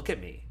just like, look at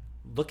me,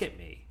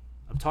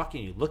 I'm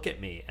talking to you, look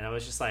at me. And I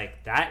was just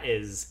like, that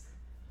is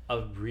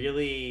a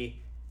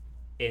really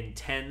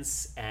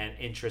intense and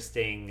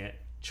interesting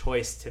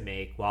choice to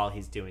make while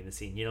he's doing the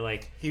scene.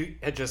 Like he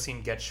had just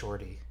seen Get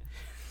Shorty.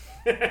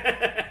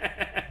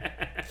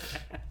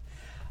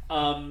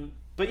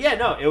 But yeah,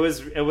 no, it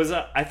was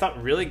I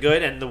thought really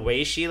good, and the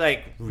way she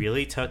like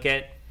really took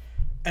it.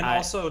 And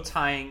also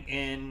tying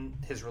in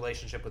his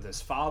relationship with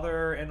his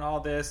father and all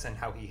this, and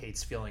how he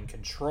hates feeling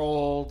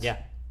controlled.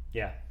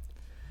 Yeah.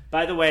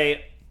 By the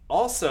way,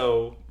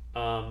 also,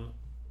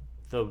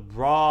 the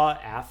Raw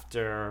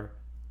after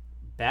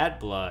Bad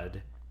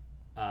Blood,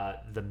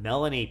 the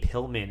Melanie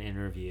Pillman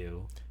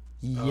interview.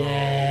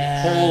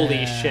 Yeah.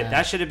 Holy shit.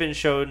 That should have been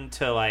shown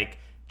to, like,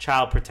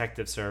 Child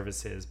Protective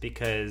Services,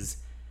 because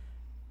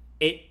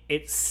it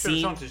Should have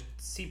shown to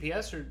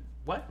CPS or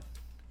what?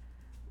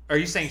 Are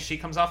you saying she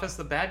comes off as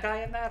the bad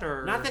guy in that,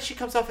 or Not that she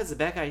comes off as the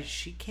bad guy.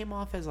 She came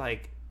off as,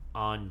 like,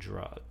 on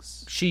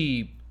drugs.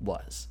 She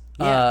was.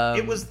 Yeah,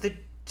 it was the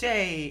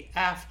day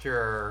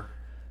after.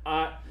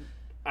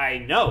 I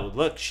know.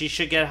 Look, she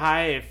should get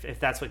high if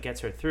that's what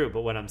gets her through.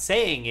 But what I'm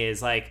saying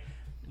is, like,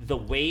 the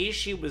way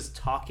she was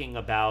talking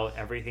about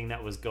everything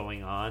that was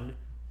going on,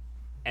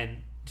 and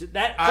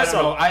that I don't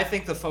know. I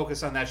think the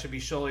focus on that should be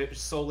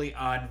solely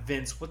on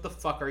Vince. What the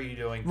fuck are you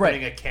doing? Right.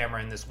 Putting a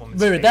camera in this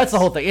woman's Right, face. that's the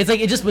whole thing. It's like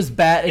it just was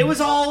bad. It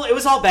was all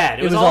bad.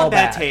 It was all all in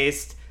bad bad.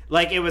 taste.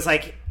 Like, it was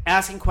like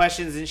asking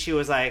questions, and she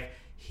was like,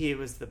 he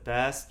was the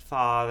best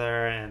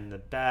father and the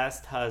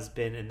best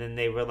husband, and then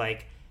they were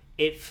like,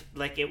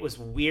 it was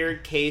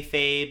weird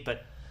kayfabe,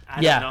 but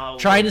I don't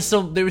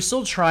know. They were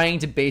still trying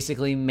to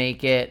basically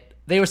make it.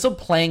 They were still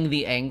playing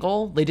the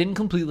angle. They didn't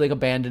completely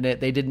abandon it.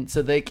 They didn't.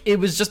 So it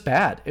was just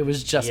bad. It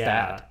was just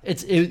bad.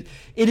 It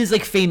is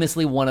like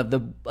famously one of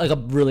the a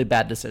really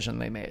bad decision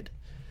they made.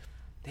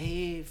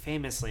 They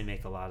famously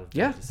make a lot of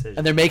bad decisions,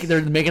 and they're making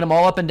them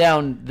all up and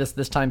down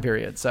this time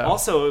period. So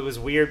also, it was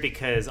weird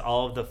because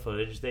all of the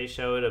footage they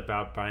showed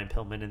about Brian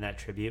Pillman in that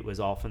tribute was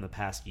all from the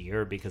past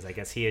year, because I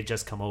guess he had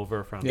just come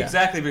over from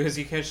Exactly, because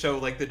you can't show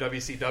like the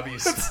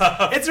WCW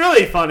stuff. It's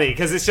really funny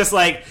because it's just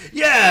like,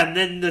 yeah, and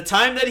then the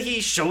time that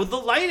he showed the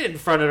light in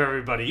front of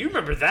everybody, you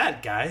remember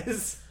that,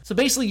 guys? So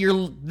basically,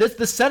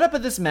 the setup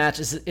of this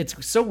match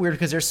it's so weird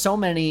because there's so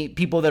many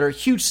people that are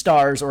huge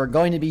stars or are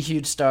going to be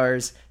huge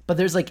stars, but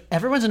there's like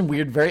everyone's in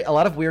a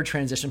lot of weird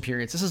transition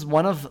periods. This is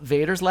one of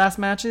Vader's last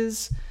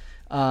matches.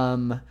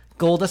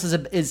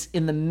 Goldust is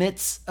in the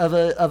midst of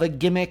a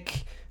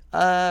gimmick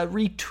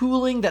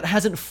retooling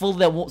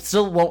that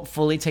still won't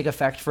fully take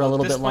effect for a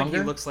little bit longer.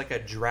 He looks like a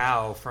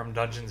drow from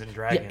Dungeons and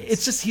Dragons. Yeah,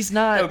 it's just he's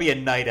not. That would be a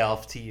night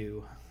elf to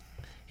you.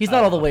 He's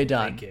not all the way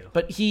done. Thank you.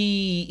 But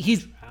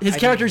his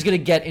character is going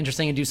to get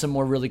interesting and do some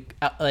more really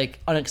like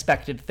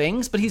unexpected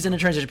things. But he's in a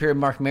transition period.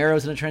 Mark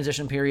Marrow's in a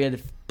transition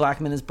period.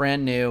 Blackman is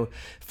brand new.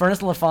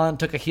 Furnace LaFont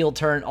took a heel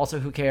turn. Also,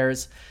 who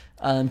cares?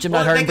 Jim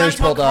Neidhart and British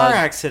Bulldog. Car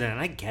accident.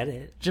 I get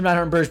it. Jim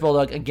Neidhart and British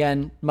Bulldog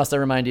again. Must I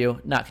remind you?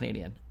 Not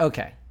Canadian.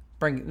 Okay.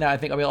 Now I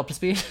think are we all up to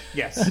speed?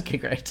 Yes. Okay,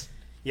 great.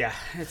 Yeah,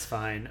 it's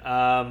fine.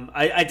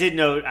 I did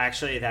note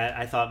actually that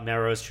I thought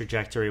Marrow's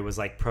trajectory was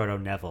like Proto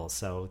Neville,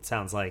 so it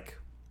sounds like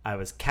I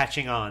was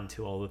catching on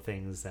to all the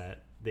things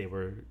that they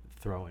were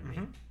throwing me.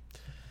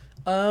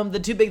 The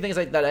two big things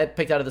that I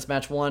picked out of this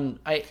match. One,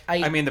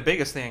 I mean, the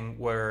biggest thing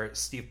were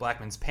Steve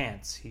Blackman's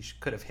pants. He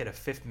could have hit a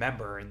fifth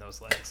member in those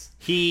legs.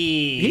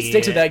 He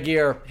sticks with that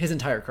gear his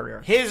entire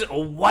career. His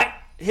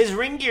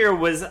ring gear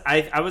was,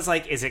 I was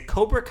like, is it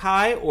Cobra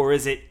Kai or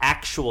is it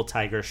actual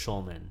Tiger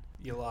Schulman?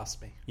 You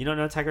lost me. You don't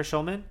know Tiger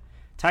Schulman?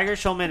 Tiger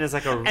Schulman is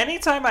like a...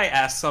 Anytime I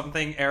ask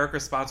something, Eric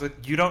responds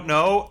with, you don't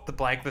know the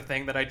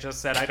thing that I just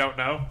said I don't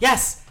know?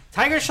 Yes!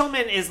 Tiger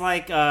Schulman is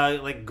like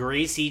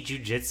Gracie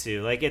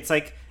Jiu-Jitsu. Like, it's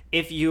like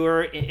if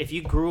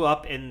you grew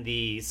up in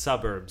the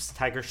suburbs,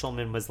 Tiger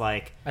Schulman was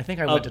like I think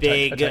I went a to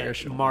big Tiger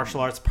Schulman. martial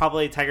arts,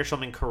 probably Tiger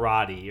Schulman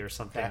karate or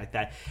something like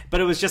that.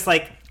 But it was just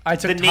like I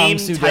took the Tom name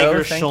Sudo,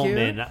 Tiger thank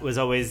Schulman was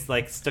always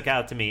like stuck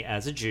out to me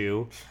as a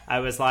Jew. I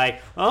was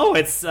like, oh,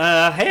 it's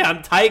hey,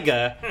 I'm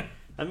Tiger.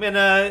 I'm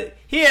gonna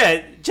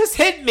just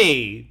hit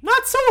me,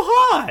 not so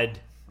hard.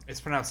 It's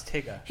pronounced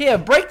Tiga. Here,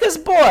 break this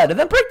board and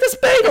then break this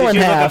bagel in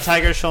Did you look up half.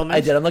 Tiger Schulman? I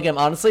did. I'm looking at him,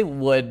 honestly,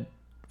 wood.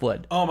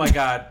 Oh my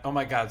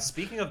god.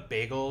 Speaking of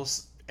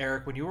bagels,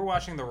 Eric, when you were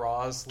watching the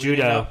Raws,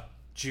 Judo.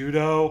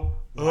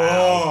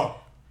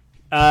 Wow.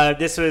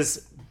 This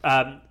was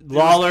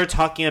Lawler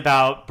talking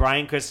about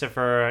Brian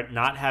Christopher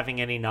not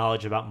having any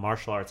knowledge about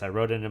martial arts. I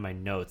wrote it in my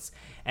notes,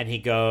 and he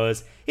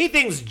goes, he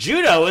thinks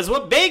judo is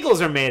what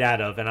bagels are made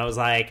out of, and I was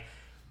like,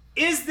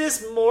 is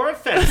this more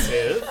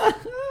offensive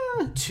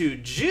to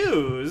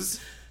Jews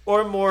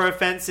or more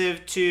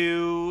offensive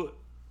to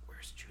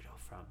where's judo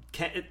from?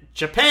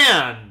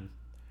 Japan.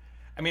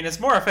 I mean, it's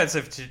more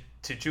offensive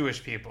to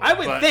Jewish people. I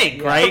would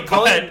think, right?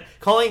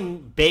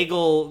 Calling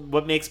bagel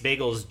what makes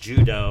bagels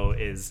judo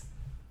is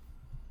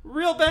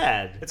real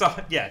bad. It's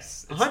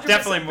yes, it's 100%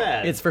 definitely more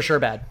bad. It's for sure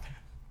bad.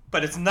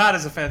 But it's not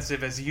as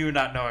offensive as you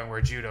not knowing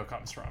where judo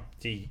comes from.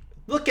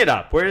 Look it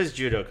up. Where does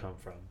judo come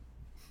from?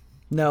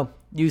 No,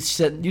 you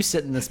sit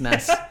in this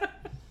mess.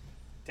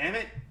 Damn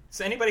it.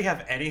 Does anybody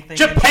have anything?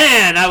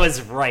 Japan! I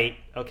was right.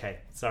 Okay,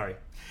 sorry.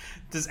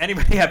 Does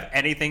anybody have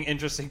anything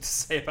interesting to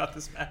say about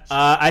this match?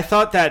 I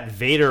thought that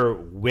Vader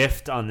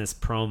whiffed on this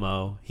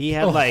promo. He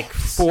had like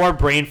 4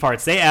 brain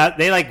farts.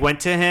 They like went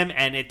to him,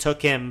 and it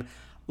took him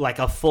like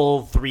a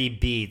full 3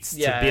 beats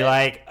to be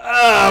like,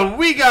 "Oh,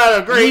 we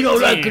got a great We don't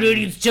team." like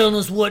Canadians telling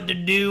us what to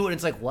do, and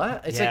it's like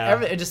what?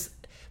 It's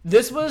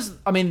this was.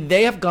 I mean,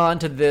 they have gone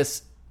to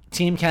this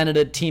Team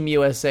Canada, Team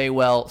USA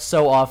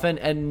so often,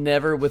 and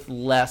never with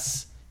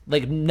less.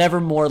 Like,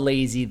 never more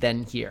lazy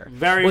than here.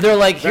 Very, where they're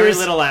like, very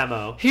little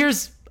ammo.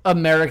 Here's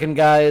American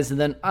guys, and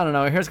then, I don't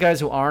know, here's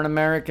guys who aren't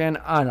American.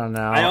 I don't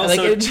know.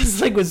 It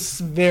just, was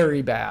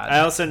very bad.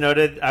 I also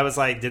noted, I was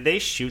like, did they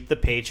shoot the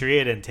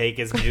Patriot and take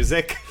his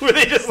music? Were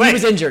they just he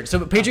was injured.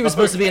 So Patriot was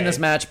supposed to be in this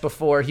match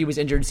before he was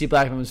injured, and Steve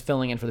Blackman was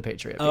filling in for the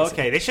Patriot. Oh,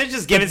 okay. They should have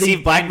just given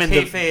Steve Blackman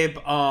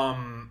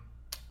kayfabe,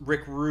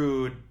 Rick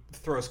Rude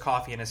throws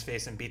coffee in his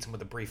face and beats him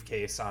with a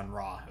briefcase on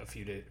Raw a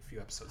few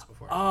episodes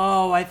before.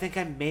 Oh, I think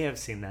I may have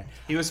seen that.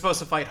 He was supposed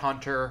to fight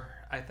Hunter.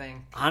 I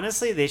think.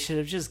 Honestly, they should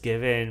have just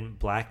given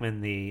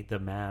Blackman the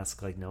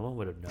mask. Like, no one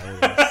would have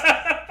noticed.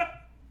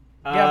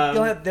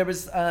 There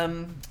was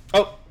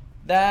Oh,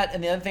 that,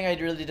 and the other thing I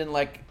really didn't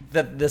like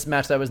that this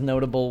match that was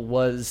notable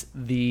was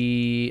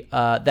the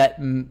that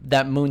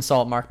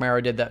moonsault Mark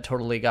Mero did that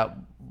totally got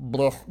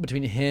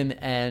between him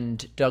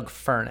and Doug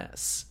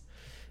Furnas.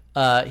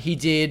 He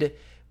did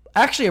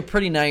actually a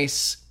pretty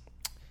nice.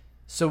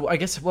 So I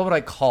guess what would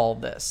I call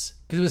this?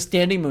 Because it was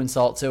standing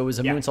moonsault, so it was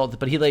a moonsault,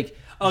 but he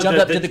jumped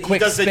up, did the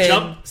quick he does spin. the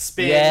jump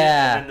spin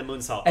and then the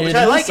moonsault, And which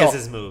the I like moonsault, as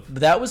his move.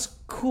 That was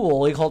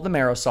cool. He called it the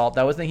Mero salt.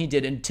 That was the thing he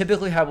did. And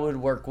typically how it would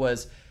work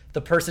was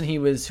the person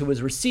who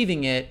was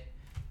receiving it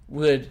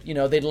would,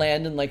 they'd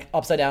land in like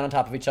upside down on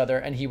top of each other,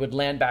 and he would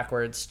land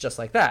backwards just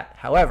like that.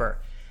 However,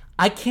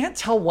 I can't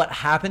tell what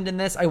happened in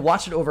this. I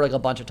watched it over like a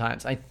bunch of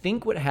times. I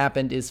think what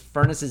happened is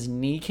Furness's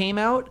knee came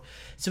out,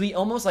 so he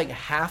almost like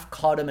half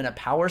caught him in a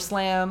power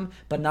slam,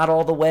 but not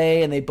all the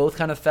way, and they both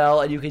kind of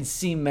fell. And you can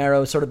see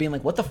Mero sort of being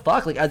like, "What the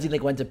fuck?" Like as he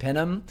like went to pin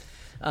him,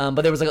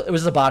 but there was it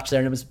was a botch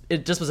there, and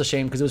it just was a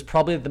shame because it was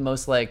probably the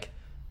most like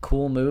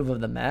cool move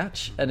of the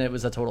match, and it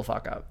was a total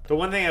fuck up. The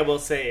one thing I will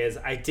say is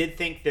I did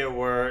think there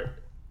were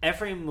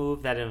every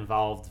move that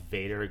involved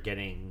Vader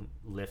getting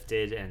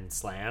lifted and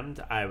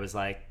slammed, I was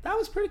like, that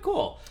was pretty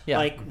cool. Yeah.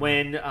 Like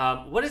when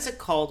what is it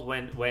called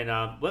when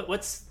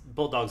what's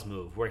Bulldog's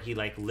move where he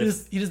like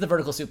lifts? He does the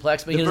vertical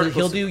suplex, but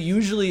he'll do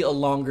usually a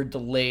longer wasn't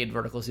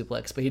going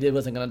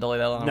to delay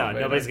that long. No,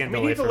 nobody's going to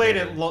he delay. delayed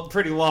it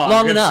pretty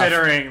long enough,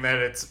 considering that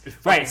it's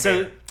right.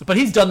 So, but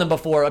he's done them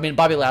before. I mean,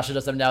 Bobby Lashley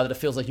does them now. That it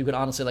feels like you could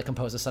honestly like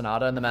compose a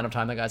sonata in the amount of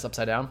time the guy's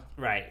upside down.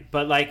 Right,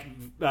 but like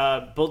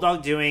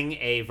Bulldog doing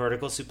a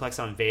vertical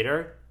suplex on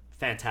Vader.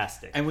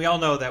 Fantastic. And we all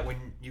know that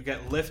when you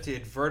get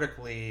lifted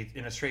vertically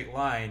in a straight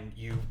line,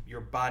 your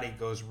body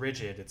goes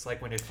rigid. It's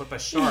like when you flip a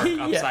shark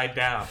upside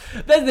down.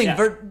 That's the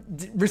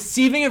thing.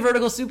 Receiving a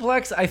vertical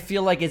suplex, I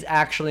feel like is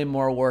actually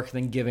more work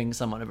than giving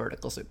someone a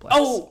vertical suplex.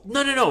 Oh,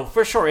 no,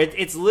 for sure.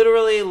 It's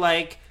literally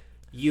like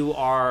you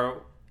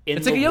are in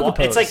it's the like a yoga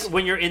pose. It's like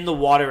when you're in the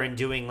water and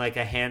doing like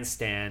a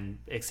handstand,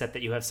 except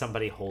that you have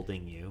somebody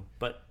holding you.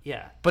 But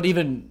yeah. But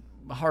even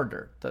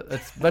harder.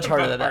 It's much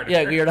harder than that.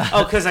 Yeah, you're not.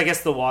 Oh, because I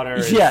guess the water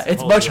is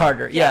it's much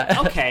harder.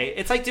 Yeah. Okay.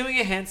 It's like doing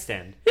a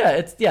handstand.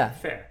 Yeah,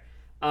 Fair.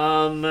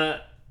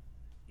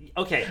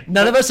 Okay.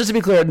 None of us, just to be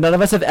clear, none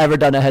of us have ever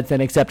done a headstand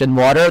except in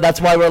water.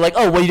 That's why we're like,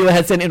 oh, will you do a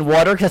headstand in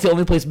water? Because that's the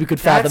only place we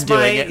could fathom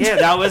doing it. Yeah,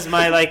 that was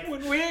my like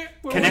when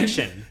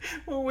connection.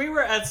 When we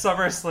were at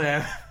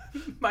SummerSlam,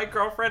 my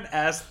girlfriend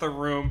asked the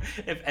room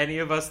if any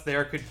of us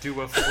there could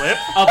do a flip.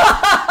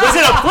 Was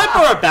it a flip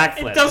or a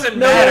backflip? It doesn't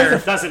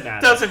matter. Doesn't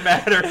matter. Doesn't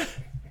matter.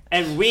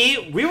 And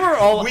we were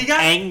all we got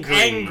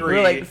angry.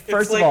 We're like,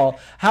 first of all,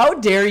 how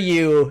dare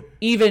you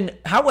even?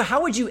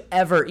 How would you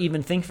ever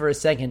even think for a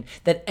second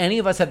that any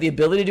of us have the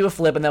ability to do a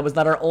flip and that was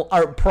not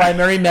our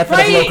primary method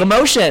of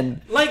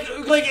locomotion? Like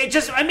it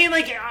just. I mean,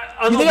 like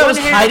on You the think I one was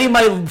hand, hiding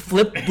my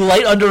flip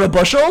light under a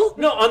bushel?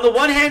 No, on the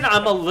one hand,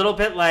 I'm a little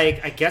bit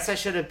like I guess I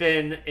should have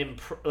been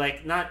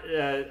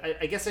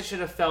I guess I should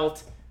have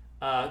felt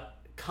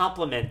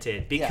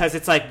complimented because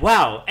it's like,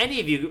 wow,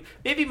 any of you,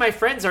 maybe my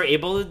friends are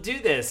able to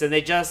do this and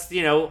they just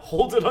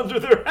hold it under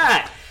their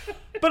hat.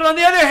 But on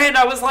the other hand,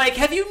 I was like,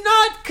 have you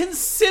not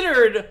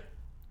considered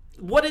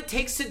what it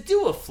takes to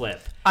do a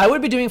flip? I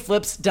would be doing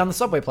flips down the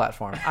subway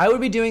platform. I would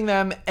be doing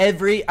them I'd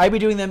be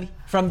doing them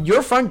from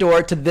your front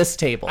door to this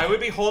table. I would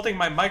be holding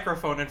my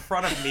microphone in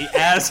front of me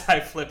as I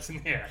flipped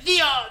in the air.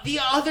 The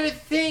other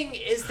thing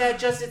is that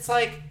just it's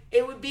like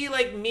it would be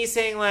like me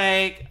saying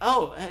like,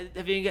 oh,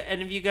 have any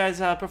of you guys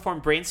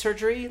performed brain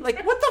surgery?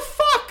 Like, what the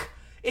fuck?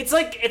 It's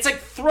like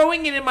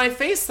throwing it in my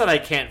face that I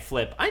can't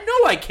flip. I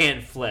know I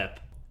can't flip.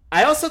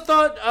 I also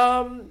thought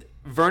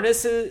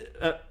Furness's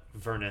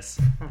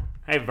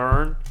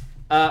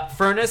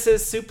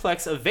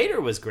suplex of Vader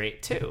was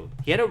great too.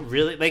 He had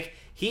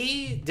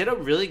he did a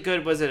really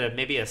good. Was it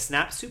maybe a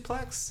snap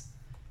suplex?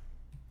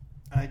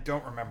 I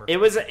don't remember. It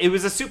was a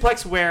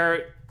suplex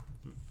where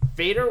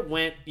Vader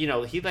went.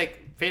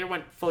 Vader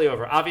went fully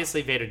over.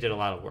 Obviously, Vader did a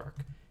lot of work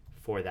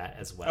for that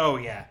as well. Oh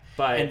yeah,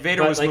 and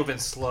Vader was moving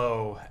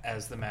slow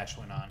as the match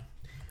went on.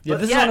 Yeah,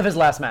 this is one of his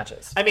last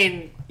matches. I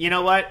mean, you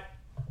know what?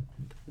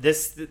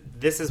 This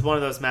is one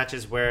of those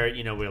matches where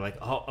we're like,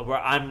 where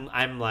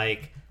I'm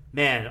like,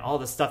 man, all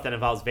the stuff that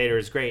involves Vader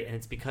is great, and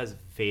it's because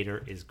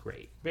Vader is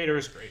great. Vader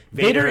is great.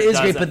 Vader is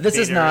great, but this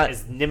is not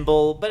is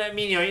nimble. But I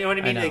mean, you know what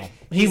I mean. I know. Like,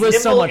 He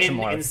was so much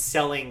more in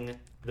selling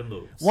the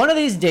moves. One of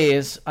these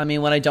days, I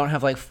mean, when I don't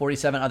have like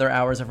 47 other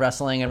hours of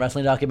wrestling and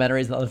wrestling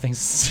documentaries and other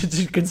things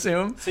to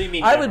consume, So you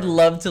mean I never. would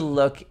love to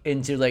look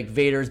into like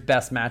Vader's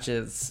best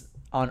matches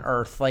on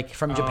Earth, like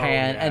from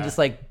Japan, yeah. and just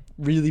like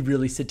really,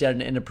 really sit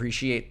down and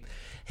appreciate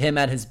him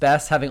at his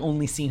best, having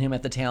only seen him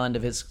at the tail end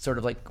of his sort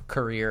of like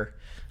career,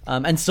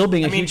 and still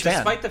being a huge fan.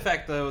 Despite the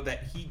fact though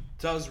that he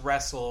does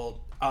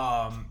wrestle,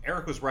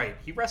 Eric was right.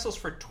 He wrestles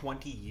for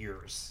 20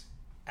 years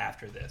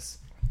after this.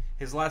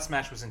 His last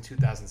match was in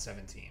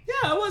 2017. Yeah,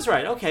 I was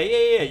right.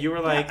 Okay, yeah. You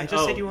were like, I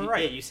just said you were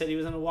right. Yeah, you said he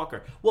was on a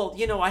walker. Well,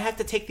 I have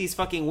to take these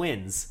fucking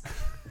wins.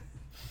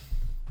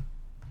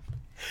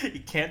 You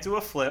can't do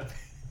a flip,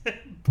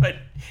 but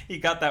you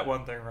got that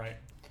one thing right.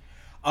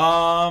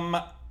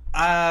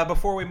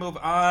 Before we move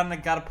on, I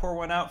gotta pour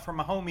one out for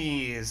my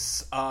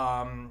homies.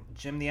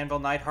 Jim the Anvil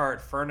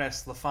Neidhart,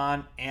 Furnace,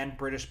 LaFon, and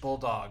British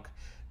Bulldog.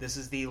 This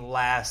is the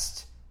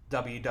last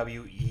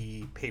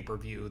WWE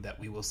pay-per-view that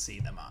we will see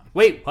them on.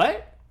 Wait,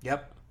 what?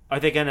 Yep. Are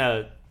they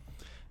gonna?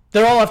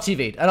 They're all off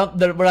TV.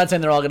 We're not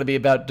saying they're all going to be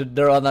about.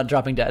 They're all not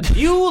dropping dead.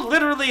 You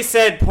literally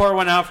said pour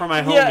one out for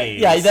my homies.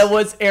 Yeah, that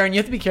was Aaron. You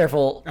have to be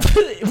careful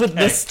with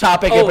this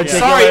topic in Oh, particular.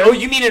 sorry. Oh,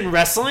 you mean in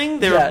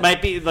wrestling? There Yeah.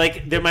 might be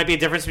a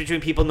difference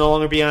between people no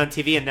longer being on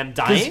TV and them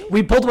dying.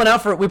 We poured one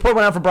out for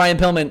Brian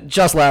Pillman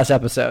just last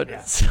episode.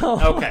 Yeah. So.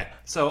 Okay,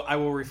 so I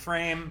will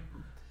reframe.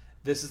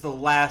 This is the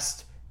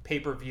last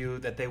pay-per-view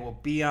that they will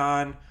be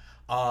on.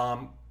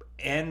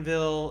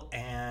 Anvil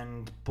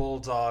and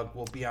Bulldog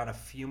will be on a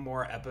few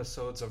more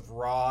episodes of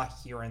Raw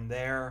here and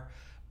there,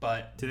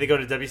 but Did they go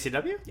to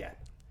WCW? yeah.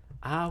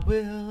 I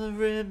will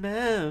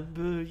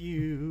remember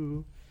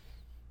you.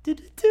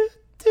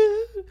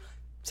 Do-do-do-do.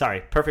 Sorry,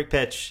 perfect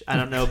pitch. I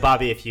don't know,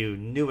 Bobby, if you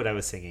knew what I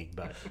was singing,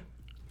 but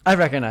I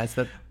recognize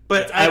that.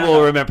 But I don't will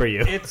know. remember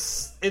you.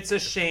 It's a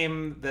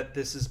shame that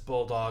this is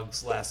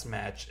Bulldog's last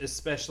match,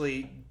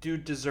 especially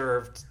dude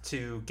deserved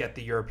to get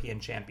the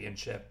European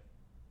Championship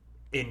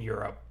in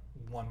Europe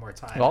one more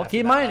time. Well, after keep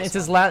in that mind, last it's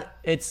his one.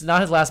 It's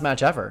not his last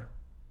match ever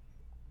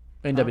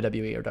in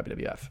WWE or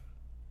WWF.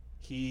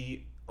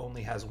 He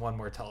only has one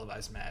more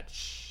televised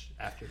match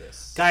after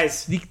this.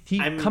 Guys, He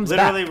I'm comes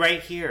literally back.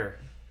 right here.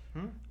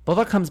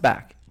 Bulldog comes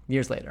back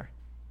years later,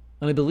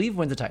 and I believe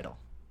wins the title.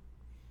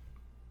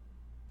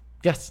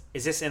 Yes,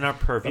 Is this in our I'm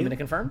purview? going to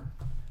confirm.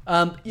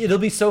 It'll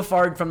be so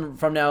far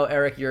from now,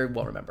 Eric. You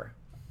won't remember.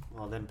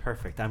 Well, then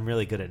perfect. I'm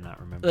really good at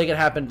not remembering. Like it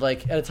happened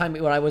like at a time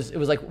when it was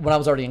like when I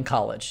was already in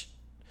college.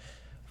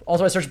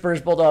 Also, I searched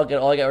British Bulldog, and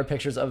all I got were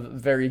pictures of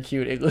very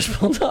cute English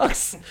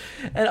bulldogs.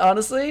 And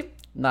honestly,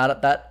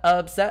 not that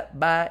upset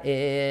by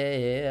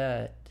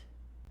it.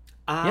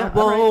 I Yeah, I'm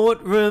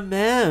won't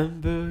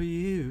remember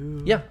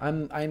you. Yeah,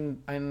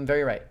 I'm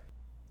very right.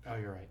 Oh,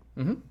 you're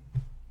right.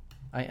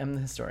 I am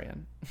the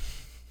historian.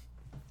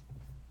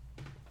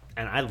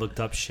 And I looked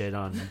up shit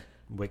on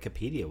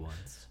Wikipedia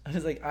once. I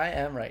was like, I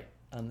am right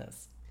on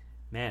this.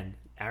 Man,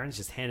 Aaron's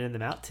just handing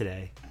them out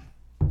today.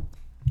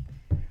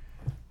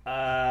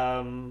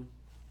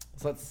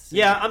 So let's see.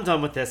 Yeah, I'm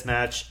done with this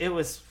match. It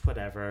was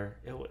whatever.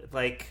 It was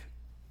like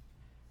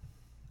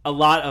a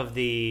lot of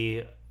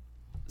the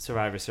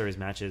Survivor Series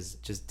matches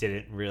just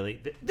didn't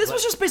really. This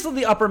was just basically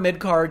the upper mid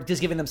card,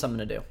 just giving them something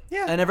to do.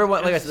 Yeah, and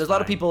everyone, like I it's said, there's a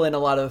lot of fine. people in a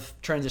lot of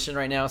transition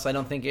right now, so I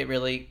don't think it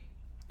really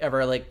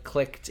ever like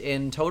clicked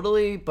in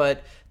totally.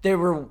 But they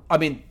were, I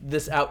mean,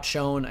 this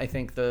outshone, I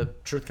think, the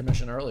Truth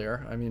Commission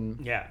earlier. I mean,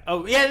 Yeah.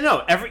 Oh yeah.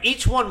 No.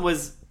 Each one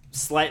was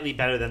slightly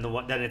better than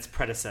than its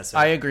predecessor.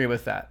 I agree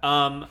with that.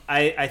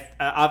 I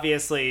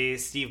obviously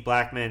Steve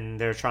Blackman.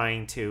 They're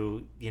trying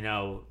to,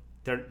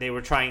 they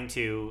were trying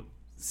to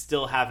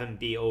still have him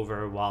be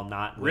over while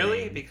not Really?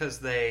 winning. Because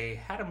they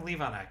had him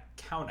leave on a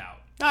count out.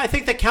 No, I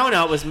think the count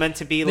out was meant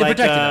to be They like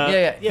protected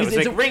him. Yeah. it was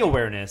It's like a- ring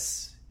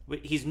awareness.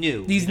 He's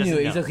new. He's He doesn't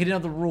new. know. He didn't know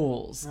the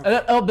rules.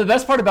 The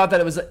best part about that,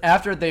 it was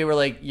after they were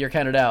like, "You're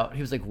counted out."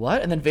 He was like,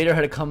 "What?" And then Vader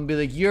had to come and be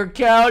like, "You're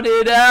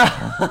counted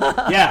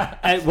out." Yeah,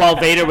 and while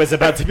Vader was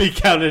about to be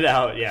counted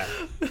out. Yeah.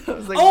 I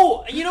was like,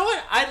 Oh, you know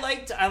what? I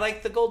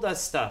liked the Goldust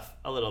stuff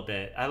a little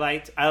bit. I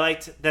liked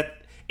that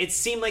it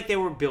seemed like they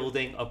were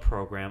building a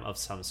program of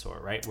some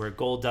sort, right? Where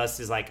Goldust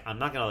is like, I'm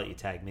not gonna let you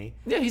tag me.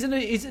 yeah, he's in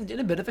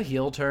a bit of a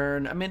heel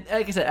turn. I mean,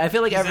 like I said, I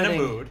feel like He's in a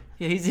everything. mood.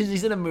 Yeah,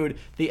 he's in a mood.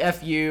 The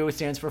FU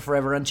stands for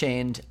Forever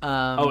Unchained.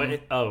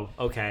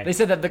 Okay. They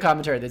said that in the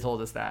commentary. They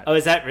told us that. Oh,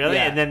 is that really?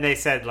 Yeah. And then they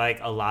said like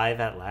alive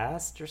at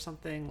last or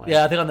something. Like,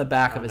 Yeah, I think on the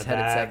back of on his the head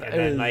back, it said that.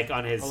 and then like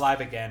on his Alive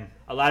again.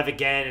 alive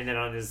again, and then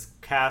on his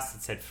cast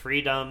it said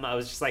freedom. I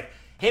was just like,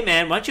 hey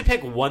man, why don't you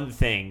pick one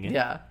thing?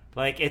 Yeah.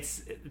 Like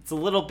it's a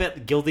little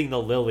bit gilding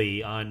the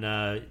lily on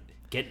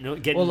getting.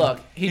 Well, look,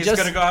 He's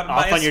gonna go out and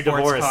off buy on a your sports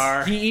divorce.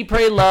 car. He eat,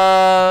 pray,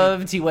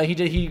 loved.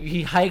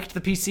 He hiked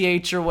the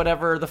PCH or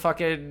whatever the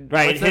fucking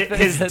Right, what's that thing?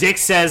 his dick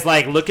says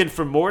like looking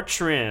for more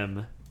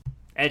trim.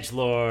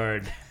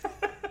 Edgelord.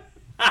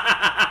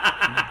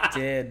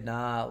 Did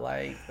not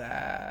like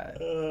that.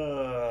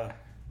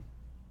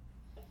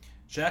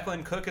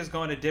 Jacqueline Cook is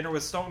going to dinner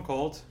with Stone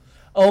Cold.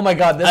 Oh my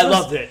god, I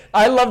loved it.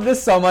 I loved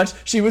this so much.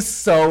 She was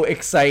so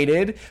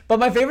excited. But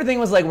my favorite thing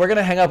was like, we're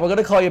gonna hang up. We're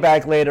gonna call you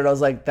back later. And I was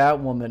like, that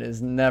woman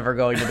is never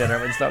going to dinner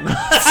with Stone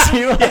Cold.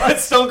 She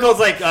was- Stone Cold's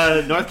like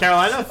North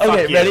Carolina. Fuck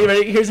Okay, you.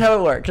 ready? Here's how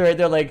it worked. Right,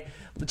 they're like,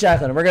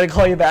 Jacqueline, we're gonna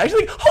call you back. She's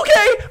like,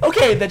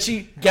 okay. Then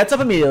she gets up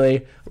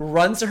immediately,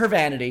 runs to her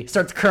vanity,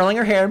 starts curling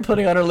her hair and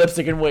putting on her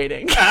lipstick and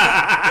waiting.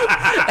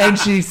 And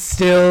she's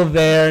still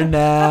there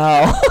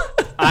now.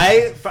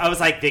 I was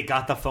like, they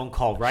got the phone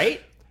call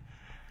right.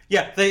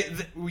 Yeah,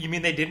 you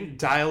mean they didn't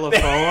dial a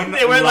phone?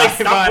 They were like,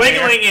 live stop on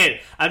air? wiggling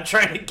it. I'm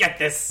trying to get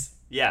this.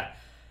 Yeah.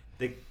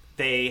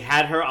 They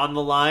had her on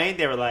the line.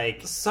 They were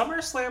like,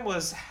 SummerSlam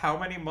was how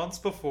many months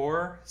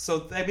before?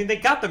 So I mean, they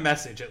got the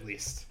message at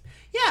least.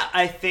 Yeah,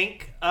 I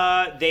think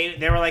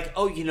they were like,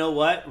 oh, you know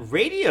what?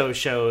 Radio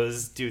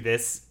shows do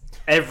this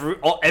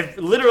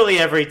literally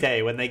every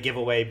day when they give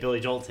away Billy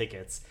Joel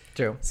tickets.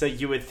 True. So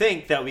you would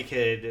think that we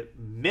could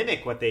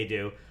mimic what they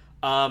do.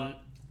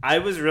 I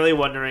was really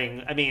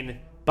wondering. I mean,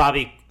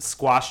 Bobby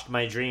squashed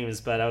my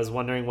dreams, but I was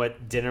wondering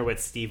what dinner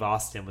with Steve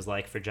Austin was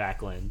like for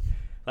Jacqueline.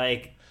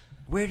 Like,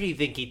 where do you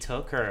think he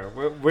took her?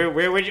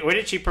 Where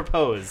did she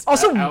propose?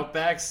 Also,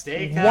 Outback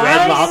Steakhouse. why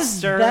Red is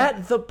Lobster?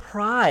 that the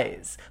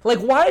prize? Like,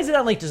 why is it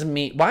on like just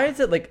meet? Why is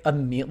it like a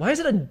meal? Why is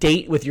it a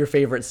date with your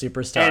favorite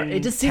superstar? And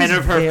It just seems 10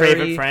 of her very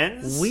favorite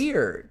friends?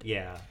 Weird.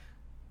 Yeah.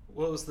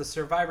 What was the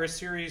Survivor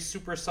Series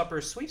Super Supper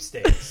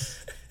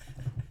Sweepstakes?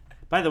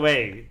 By the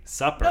way,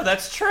 supper. No,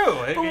 that's true.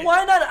 But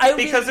why not?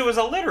 Because it was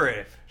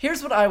alliterative.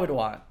 Here's what I would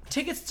want: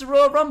 tickets to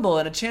Royal Rumble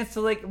and a chance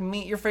to like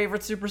meet your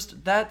favorite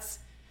superstar. That's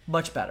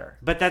much better.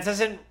 But that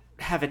doesn't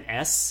have an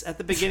S at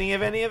the beginning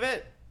of any of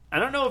it. I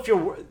don't know if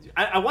you're.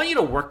 I want you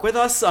to work with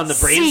us on the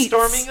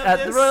brainstorming Seats of at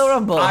this. the Royal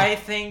Rumble. I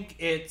think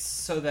it's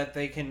so that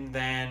they can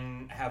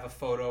then have a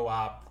photo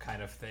op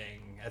kind of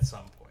thing at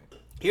some point.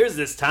 Here's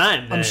this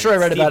time. I'm that sure I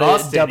read Steve about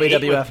Austin it in ate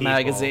with WWF people.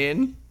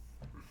 magazine.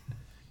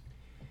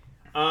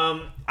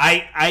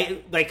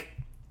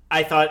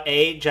 I thought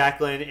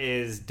Jacqueline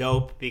is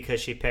dope because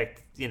she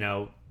picked,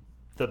 the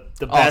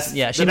best. Awesome.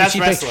 Yeah, the best she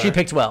wrestler.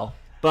 picked well.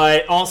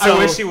 But also, I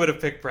wish he would have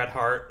picked Bret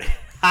Hart.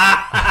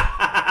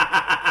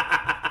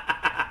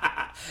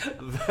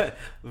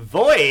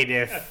 Void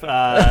if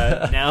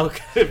now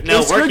Screw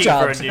working for a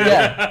jobs. new.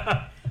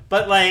 Yeah.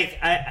 But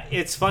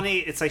it's funny.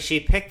 It's like she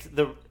picked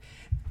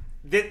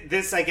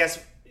this. I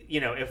guess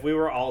if we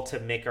were all to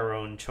make our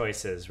own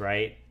choices,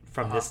 right,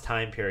 from this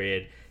time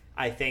period,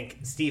 I think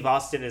Steve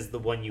Austin is the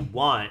one you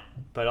want.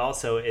 But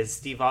also,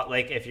 is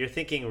if you're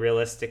thinking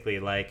realistically,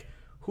 like,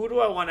 who do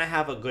I want to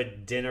have a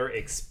good dinner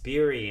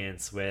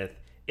experience with?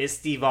 Is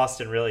Steve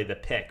Austin really the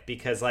pick?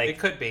 Because It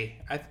could be.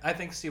 I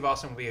think Steve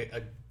Austin would be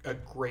a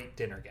great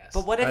dinner guest.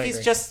 but what if I he's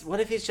agree. what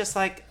if he's just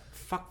like,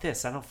 fuck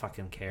this, I don't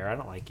fucking care, I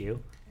don't like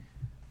you.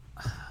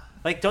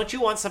 Like, don't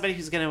you want somebody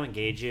who's going to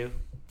engage you?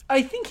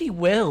 I think he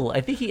will.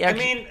 I think he I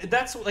actually. mean,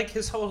 that's like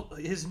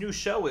his new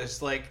show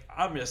is like,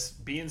 I'm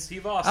just being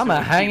Steve Austin. I'm gonna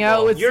with hang people.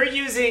 out with- You're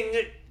using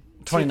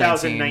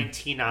 2019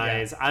 2019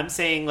 eyes. I'm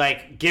saying,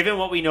 like, given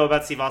what we know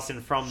about Steve Austin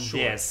from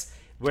this,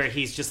 where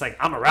he's just like,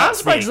 I'm a I'm rat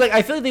surprised. snake. Like,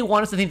 I feel like they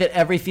want us to think that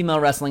every female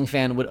wrestling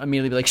fan would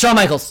immediately be like, Shawn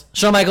Michaels,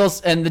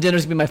 and the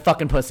dinner's gonna be my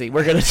fucking pussy.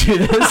 We're gonna do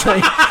this.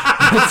 Like,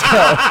 let's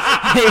go.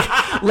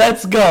 Like,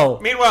 let's go.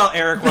 Meanwhile,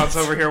 Eric wants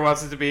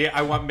it to be,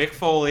 I want Mick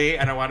Foley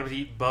and I want him to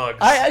eat bugs.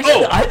 I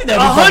think that'd be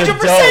fucking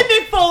 100% dope.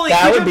 Mick Foley.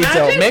 That Could would you be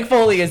imagine? dope. Mick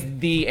Foley is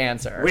the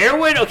answer. Where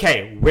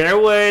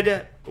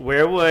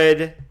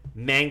would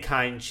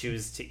Mankind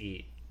choose to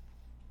eat?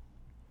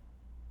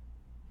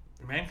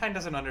 Mankind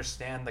doesn't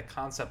understand the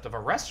concept of a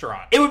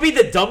restaurant. It would be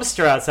the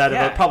dumpster outside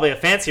Yeah. of probably a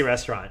fancy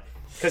restaurant.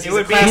 Because It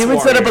would be- He would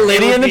set up a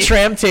Lady in the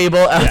Tramp table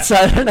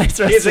outside a nice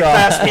He's a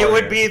class restaurant. It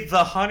would be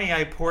the honey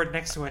I poured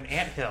next to an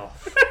anthill.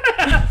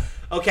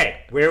 Okay,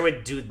 where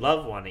would Dude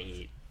Love want to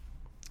eat?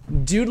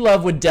 Dude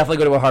Love would definitely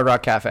go to a Hard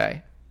Rock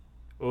Cafe.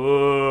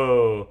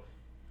 Ooh.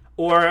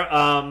 Or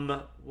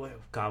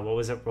what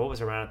was it? What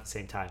was around at the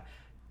same time?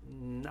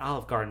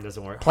 Olive Garden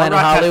doesn't work. Planet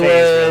Hard Rock Cafe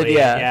is Hollywood, really,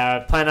 yeah.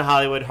 Planet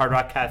Hollywood, Hard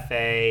Rock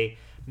Cafe,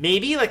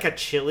 maybe like a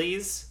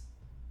Chili's.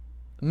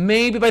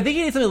 Maybe, but I think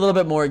he needs something a little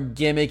bit more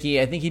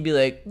gimmicky. I think he'd be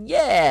like,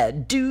 yeah,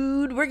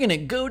 dude, we're going to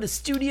go to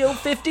Studio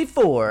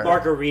 54.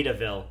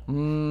 Margaritaville.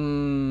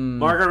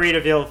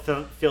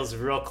 Margaritaville feels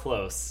real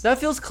close. That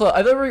feels close.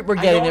 I thought we're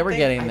getting there. We're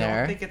getting I there.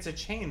 don't think it's a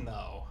chain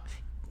though.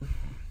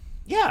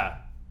 Yeah.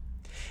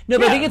 No,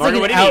 but I think it's like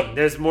What an do you mean? out.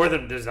 There's more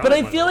than there's. But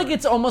I feel like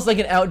it's almost like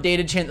an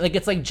outdated chain. Like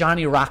it's like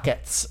Johnny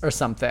Rockets or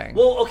something.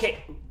 Well,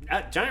 okay.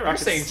 Johnny You're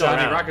Rockets saying is still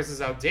Johnny around. Rockets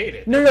is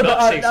outdated. no, The but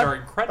milkshakes are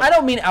incredible. I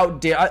don't mean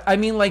outdated. I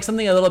mean like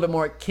something a little bit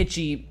more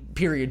kitschy,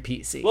 period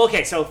piecey. Well,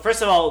 okay. So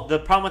first of all, the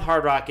problem with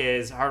Hard Rock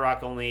is Hard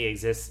Rock only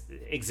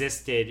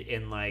existed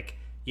in like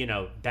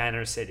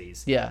banner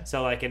cities. Yeah.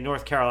 So like in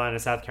North Carolina,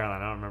 South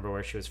Carolina, I don't remember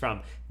where she was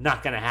from.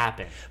 Not gonna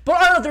happen. but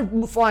I don't know if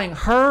they're flying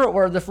her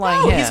or they're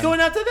flying him. He's going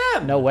out to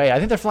them. No way. I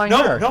think they're flying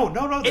No. her.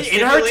 The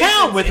In her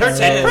town with her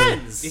 10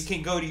 friends. It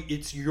can go to.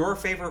 It's your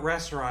favorite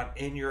restaurant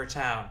in your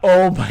town.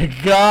 Oh my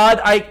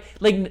god!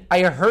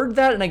 I heard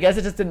that, and I guess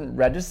it just didn't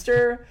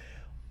register.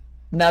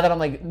 Now that I'm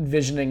like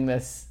envisioning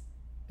this,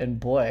 and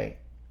boy,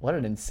 what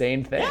an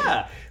insane thing!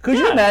 Yeah, Could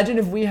you yeah. imagine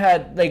if we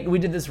had we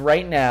did this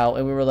right now,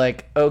 and we were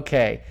like,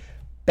 okay,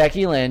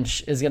 Becky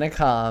Lynch is gonna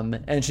come,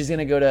 and she's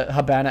gonna go to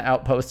Habana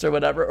Outpost or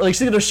whatever, or like she's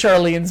gonna go to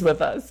Charlene's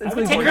with us. It's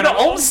Take like, her to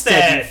Olmsted,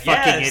 you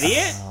fucking Yes.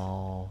 idiot.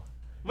 oh.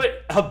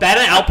 But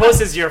Habana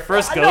Outpost is your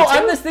first go-to? No,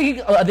 I'm just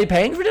thinking. Are they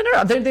paying for dinner?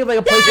 I'm thinking of like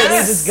a place where we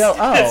Yes! just go.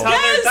 Oh, It's on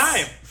Yes! their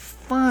dime.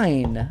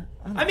 fine.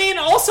 I mean,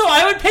 also,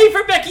 I would pay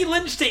for Becky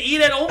Lynch to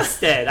eat at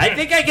Olmsted. I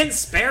think I can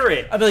spare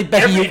it. I'd be like,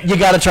 Becky, you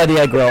gotta try the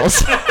egg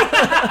rolls.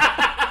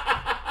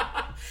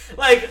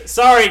 Like,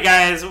 sorry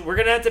guys, we're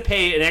gonna have to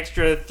pay an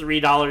extra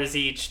 $3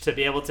 each to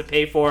be able to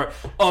pay for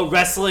a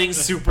wrestling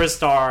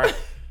superstar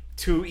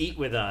to eat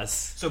with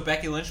us. So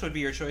Becky Lynch would be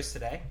your choice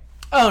today?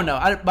 Oh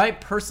no, my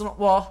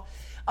personal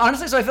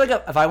honestly. So I feel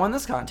like if I won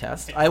this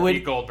contest, I would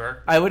Beat Goldberg.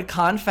 I would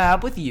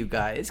confab with you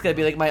guys. Cause I'd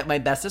be like my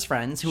bestest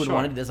friends who would Sure.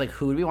 want to do this. Like,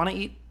 who would we want to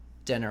eat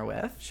dinner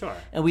with? Sure.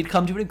 And we'd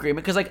come to an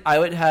agreement because like I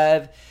would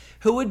have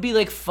who would be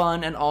like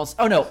fun and also.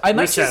 Oh no, I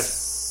might Rusev.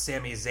 just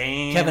Sami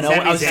Zayn. Kevin Sami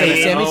Owens. I would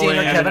say Zayn, Sami Zayn or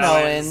Owens. Kevin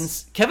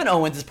Owens. Kevin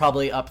Owens is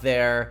probably up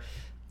there.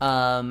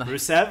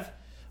 Rusev,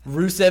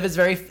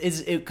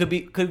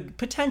 Rusev could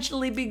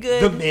potentially be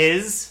good. The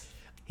Miz.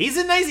 He's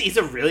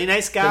a really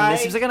nice guy.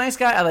 This seems like a nice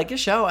guy. I like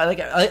his show. I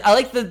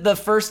like the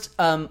first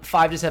 5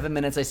 to 7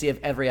 minutes I see of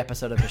every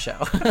episode of the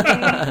show,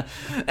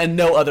 and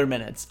no other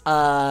minutes.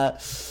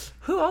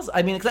 Who else?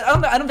 I mean, 'cause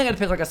I don't think I'd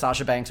pick like a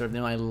Sasha Banks or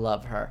anything. I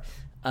love her.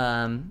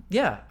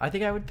 Yeah, I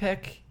think I would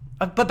pick.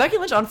 But Becky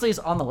Lynch honestly is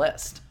on the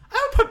list.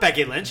 I would put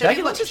Becky Lynch.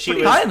 Becky Lynch is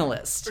pretty high on the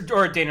list.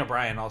 Or Daniel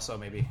Bryan also,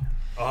 maybe.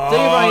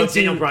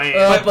 Daniel Bryan.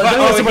 But don't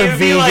go somewhere he'd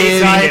be like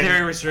vegan.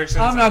 dietary restrictions.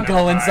 I'm not no,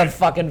 going fine. some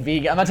fucking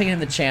vegan. I'm not taking him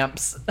to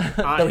Champs.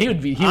 Though he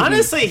would be.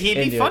 Honestly, he'd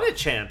be into fun it. at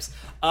Champs.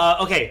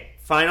 Okay,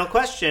 final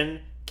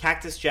question.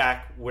 Cactus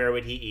Jack, where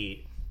would he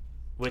eat?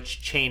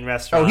 Which chain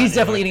restaurant? Oh, he's in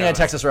definitely North eating at Carolina?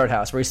 Texas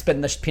Roadhouse, where he's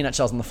spitting the peanut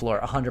shells on the floor.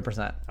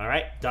 100%. All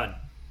right, done.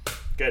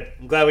 Good.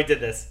 I'm glad we did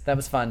this. That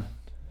was fun.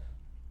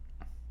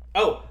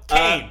 Oh,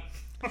 Kane.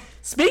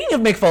 Speaking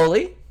of Mick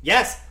Foley,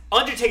 yes,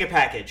 Undertaker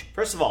package.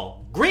 First of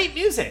all, great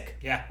music.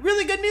 Yeah.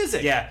 Really good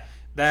music. Yeah,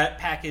 that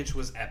package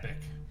was epic.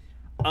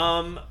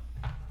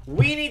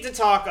 We need to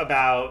talk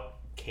about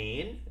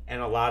Kane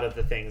and a lot of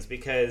the things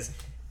because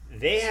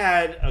they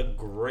had a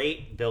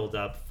great build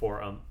up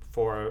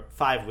for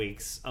 5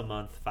 weeks, a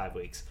month, 5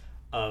 weeks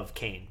of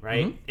Kane,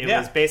 right? It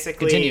Yeah. was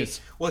basically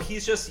continues. Well,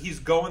 he's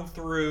going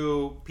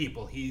through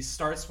people. He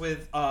starts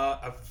with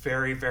a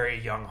very, very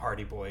young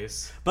Hardy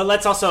Boys. But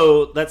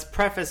let's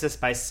preface this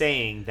by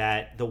saying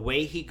that the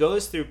way he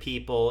goes through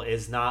people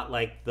is not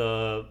like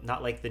the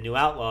New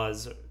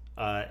Outlaws,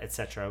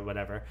 etc.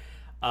 Whatever.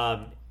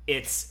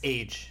 It's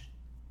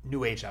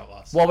New Age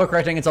Outlaws. While we're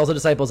correcting, it's also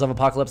Disciples of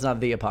Apocalypse, not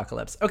the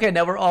Apocalypse. Okay,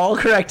 now we're all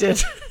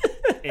corrected.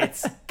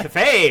 it's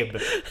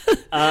kayfabe.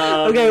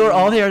 Okay, we're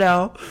all here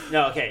now.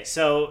 No, okay.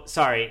 So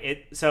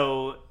sorry.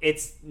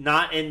 It's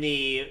not in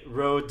the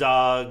Road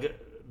Dogg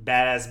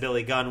Badass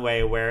Billy Gunn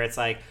way where it's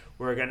like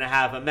we're gonna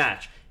have a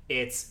match.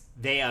 It's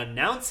they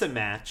announce a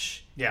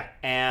match. Yeah.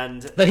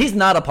 And That he's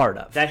not a part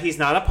of. that he's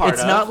not a part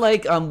It's of. not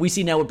like we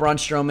see now with Braun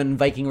Strowman and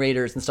Viking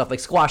Raiders and stuff, like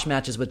squash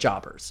matches with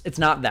jobbers. It's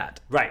not that.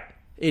 right.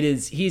 It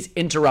is, he's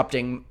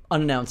interrupting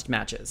unannounced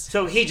matches.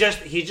 So he just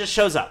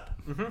shows up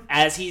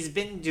as he's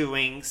been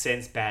doing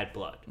since Bad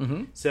Blood.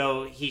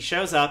 So he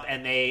shows up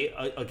and they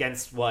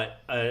against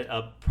what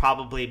a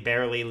probably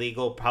barely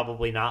legal,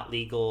 probably not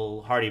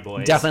legal Hardy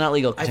Boys. Definitely not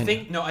legal. I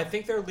Continue.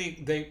 think they're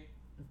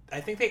I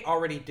think they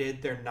already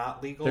did. They're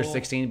not legal. They're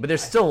 16, but they're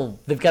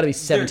still, they've got to be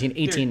 17,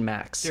 18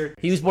 max.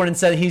 He was born in,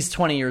 he's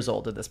 20 years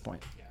old at this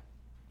point.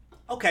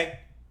 Okay,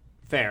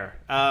 fair.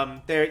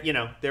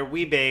 They're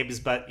wee babes,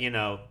 but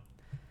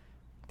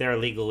they're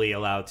legally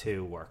allowed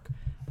to work.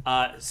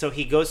 So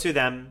he goes through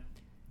them.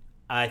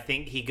 I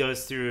think he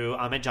goes through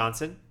Ahmed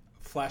Johnson.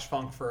 Flash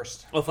Funk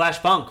first. Oh, Flash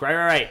Funk.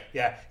 Right.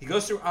 Yeah, he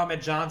goes through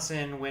Ahmed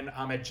Johnson when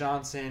Ahmed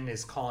Johnson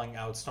is calling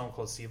out Stone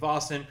Cold Steve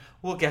Austin.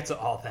 We'll get to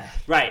all that.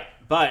 Right.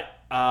 But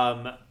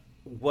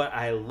what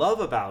I love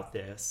about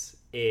this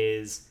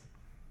is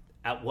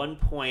at one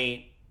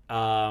point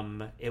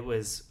it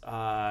was Dude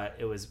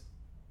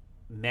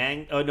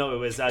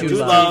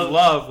Love.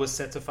 Love was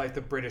set to fight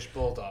the British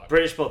Bulldog.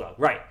 British Bulldog.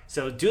 Right.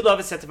 So Dude Love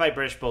is set to fight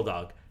British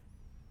Bulldog.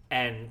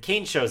 And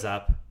Kane shows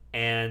up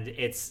and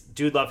it's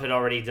Dude Love had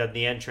already done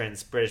the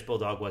entrance. British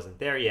Bulldog wasn't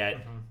there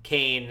yet.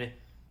 Kane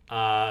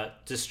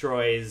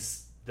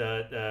destroys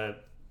the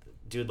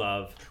Dude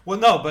Love. Well,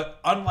 no, but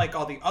unlike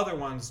all the other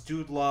ones,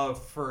 Dude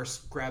Love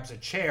first grabs a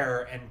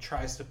chair and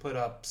tries to put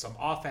up some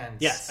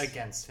offense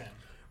against him.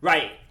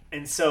 Right.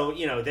 And so,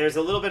 there's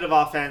a little bit of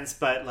offense,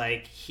 but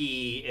like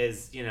he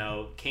is,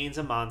 Kane's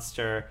a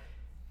monster.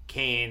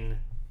 Kane,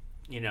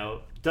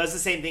 does the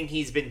same thing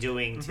he's been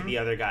doing to the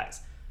other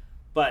guys.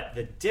 But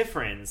the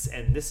difference,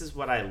 and this is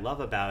what I love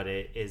about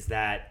it, is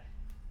that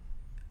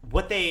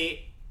what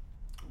I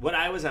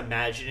was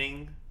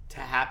imagining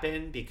to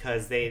happen,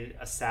 because they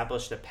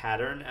established a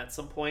pattern at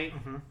some point,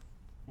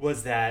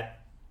 was that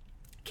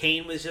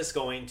Kane was just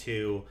going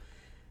to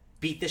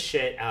beat the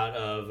shit out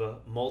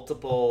of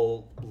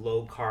multiple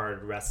low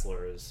card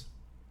wrestlers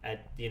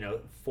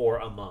for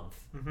a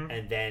month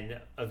and then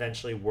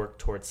eventually work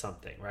towards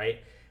something,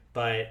 right?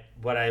 But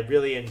what I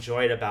really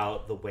enjoyed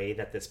about the way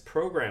that this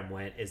program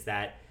went is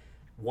that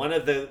one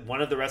of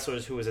the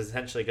wrestlers who was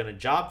essentially going to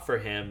job for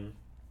him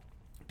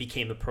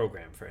became the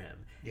program for him.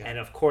 Yeah. And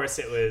of course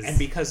it was... And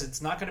because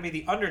it's not going to be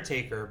The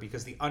Undertaker,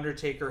 because The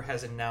Undertaker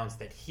has announced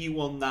that he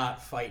will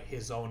not fight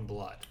his own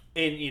blood.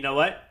 And you know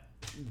what?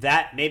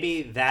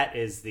 Maybe that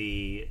is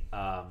the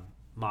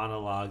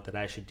monologue that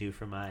I should do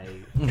for my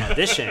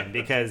audition,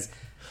 because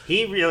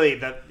he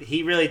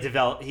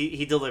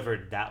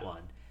delivered that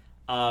one.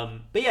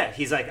 But yeah,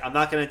 he's like, I'm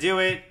not going to do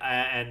it,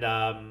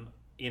 and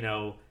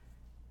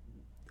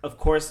of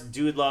course,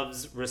 Dude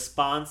Love's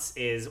response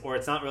is, or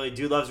it's not really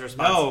Dude Love's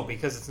response. No,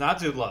 because it's not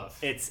Dude Love.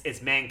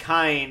 It's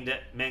Mankind.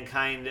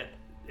 Mankind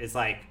is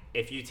like,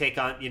 if you take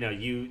on,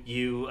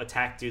 you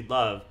attack Dude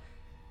Love,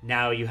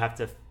 now you have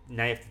to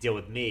deal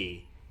with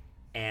me.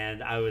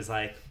 And I was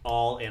like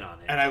all in on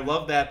it. And I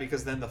love that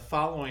because then the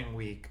following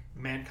week,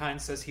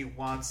 Mankind says he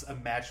wants a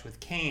match with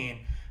Kane.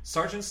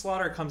 Sergeant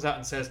Slaughter comes out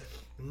and says,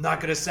 I'm not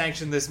going to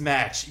sanction this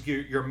match.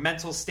 Your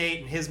mental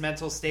state and his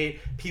mental state,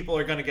 people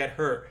are going to get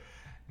hurt.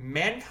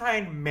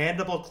 Mankind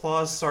mandible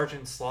claws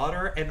Sergeant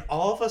Slaughter, and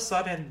all of a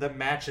sudden the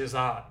match is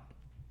on.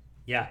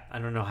 Yeah, I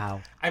don't know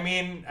how. I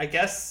mean, I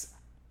guess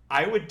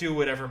I would do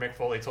whatever Mick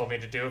Foley told me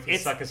to do if he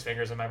stuck his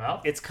fingers in my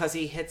mouth. It's because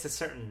he hits a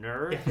certain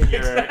nerve in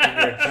your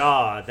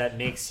jaw that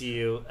makes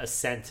you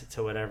assent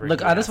to whatever.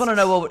 Look, I just want to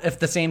know if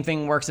the same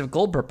thing works if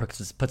Goldberg puts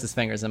his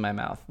fingers in my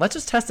mouth. Let's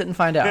just test it and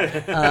find out.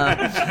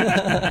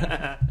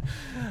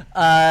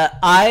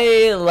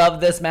 I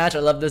love this match. I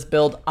love this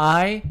build.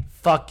 I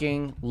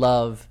fucking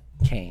love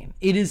Kane.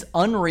 It is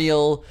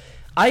unreal.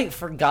 I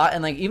forgot,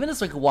 and even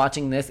just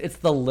watching this, it's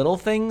the little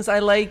things I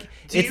like.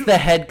 The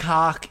head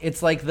cock.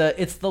 It's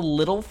the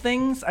little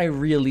things I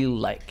really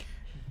like.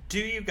 Do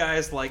you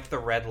guys like the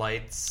red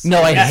lights?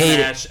 No, I hate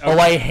it. Okay. Oh,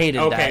 I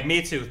hated that. Okay,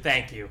 me too.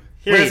 Thank you.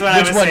 Here's what I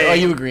which was one saying. are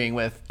you agreeing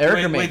with?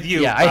 Eric or me? With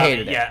you. Yeah, I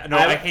hated it. Yeah, no,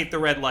 I hate the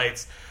red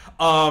lights.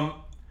 I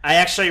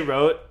actually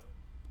wrote,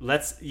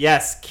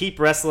 keep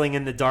wrestling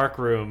in the dark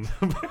room.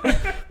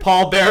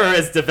 Paul Bearer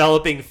is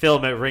developing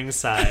film at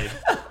ringside.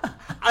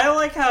 I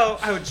like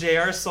how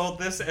JR sold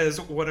this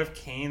as one of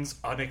Kane's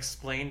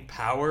unexplained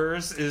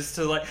powers is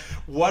to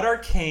what are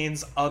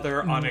Kane's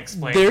other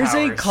unexplained powers?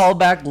 There's a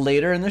callback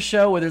later in the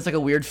show where there's a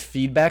weird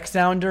feedback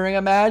sound during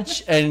a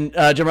match, and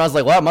Jim Ross is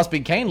like, well, it must be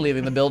Kane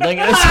leaving the building.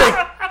 And it's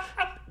like,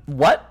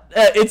 what?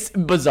 It's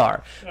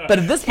bizarre. But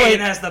at this point, Kane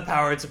has the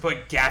power to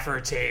put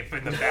gaffer tape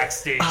in the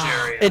backstage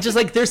area. it's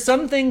just there's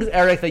some things,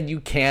 Eric, that you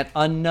can't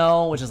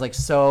unknow, which is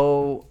it's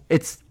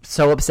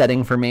so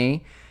upsetting for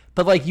me.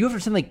 But you have to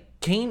understand,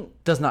 Kane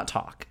does not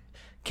talk.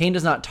 Kane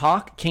does not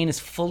talk. Kane is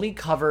fully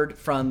covered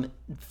from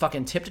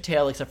fucking tip to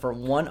tail except for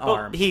one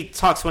arm. He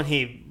talks when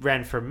he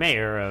ran for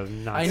mayor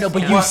of I know,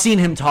 but you've seen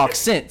him talk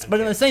since.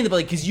 But I'm saying that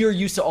because you're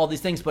used to all these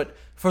things. But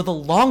for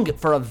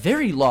a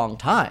very long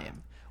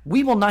time,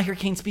 we will not hear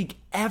Kane speak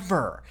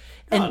ever.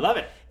 And, I love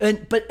it.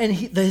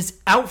 His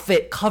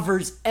outfit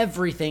covers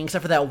everything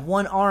except for that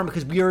one arm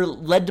because we are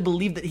led to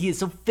believe that he is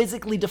so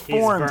physically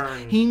deformed.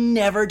 He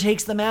never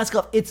takes the mask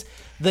off. It's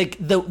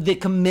the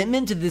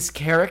commitment to this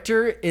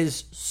character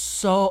is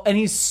so, and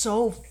he's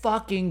so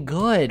fucking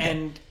good.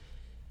 And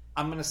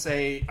I'm gonna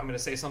say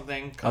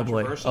something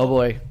controversial. Oh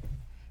boy.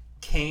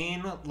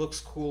 Kane looks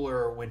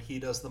cooler when he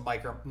does the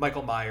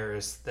Michael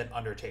Myers than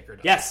Undertaker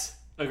does. Yes.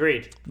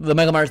 Agreed. The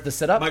Michael Myers, the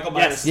sit-up? Michael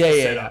Myers,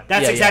 yeah.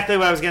 That's exactly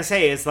what I was gonna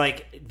say. Is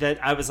that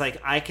I was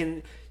I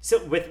can. So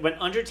when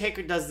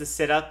Undertaker does the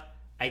sit-up,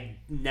 I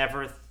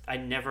never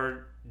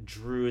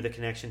drew the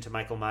connection to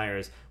Michael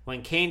Myers.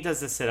 When Kane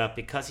does the sit-up,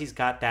 because he's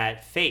got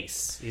that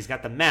face, he's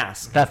got the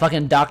mask, that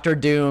fucking Doctor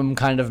Doom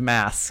kind of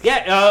mask.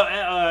 Yeah,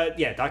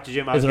 Dr.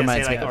 Doom. I was gonna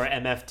say or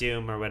MF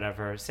Doom or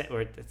whatever,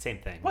 or the same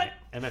thing. What?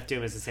 MF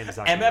Doom is the same as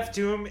Dr. MF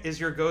Doom is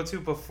your go-to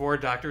before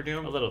Doctor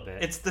Doom? A little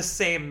bit. It's the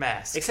same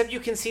mask. Except you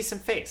can see some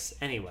face.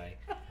 Anyway.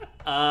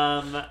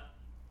 Yeah,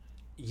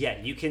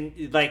 you can,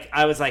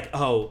 I was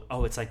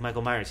oh, it's like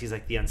Michael Myers. He's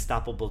the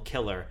unstoppable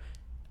killer.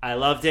 I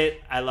loved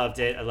it.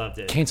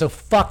 Kane's so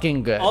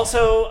fucking good.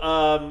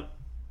 Also,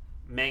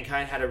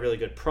 Mankind had a really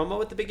good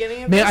promo at the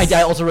beginning of Man, this.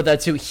 I also wrote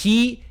that too.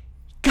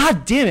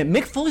 God damn it,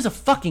 Mick Foley's a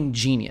fucking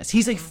genius.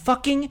 He's a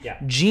fucking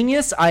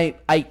genius.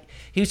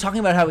 He was talking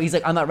about how he's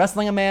I'm not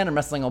wrestling a man, I'm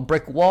wrestling a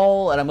brick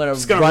wall, and I'm gonna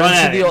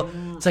run into the old.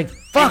 It's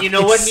fuck. And you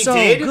know what he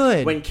did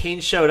good. when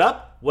Kane showed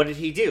up? What did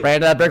he do? Right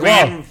into that brick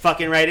Ran wall.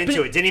 fucking right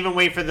into it. Didn't even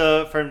wait for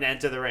him to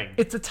enter the ring.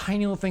 It's the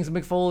tiny little things of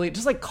Mick Foley.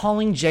 Just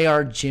calling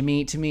JR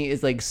Jimmy to me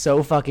is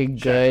so fucking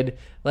good.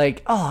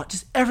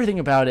 Just everything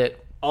about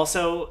it.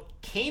 Also,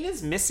 Kane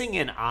is missing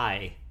an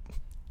eye.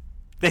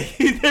 They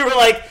were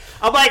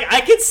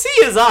I could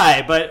see his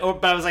eye, but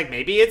I was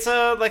maybe it's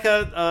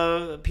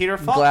a Peter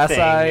Falk glass thing.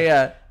 eye,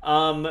 yeah.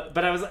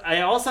 But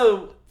I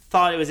also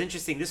thought it was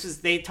interesting.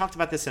 They talked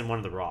about this in one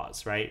of the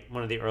Raws, right?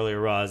 One of the earlier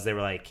Raws. They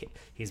were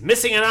he's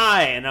missing an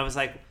eye, and I was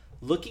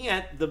looking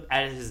at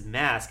his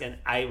mask, and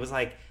I was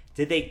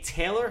did they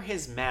tailor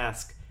his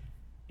mask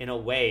in a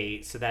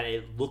way so that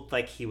it looked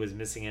like he was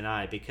missing an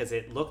eye? Because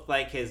it looked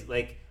like his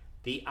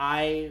the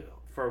eye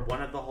for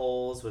one of the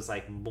holes was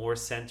more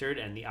centered,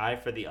 and the eye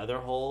for the other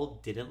hole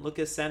didn't look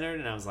as centered,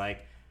 and I was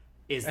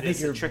is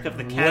this a trick of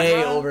the camera?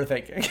 Way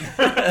overthinking.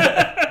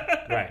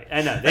 Right,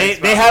 I know.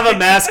 They have a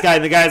mask guy,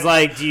 and the guy's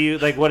do you,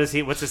 what is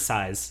he, what's his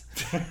size?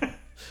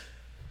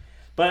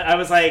 But I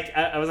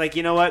was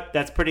you know what?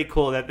 That's pretty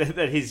cool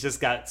that he's just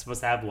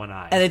supposed to have one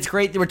eye. And it's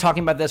great that we're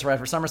talking about this right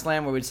for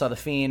SummerSlam, where we saw The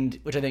Fiend,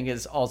 which I think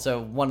is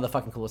also one of the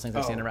fucking coolest things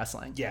I've seen in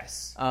wrestling.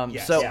 Yes.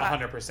 Yes. So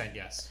 100%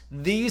 yes.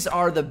 These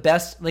are the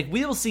best. We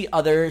will see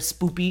other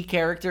spoopy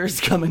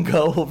characters come and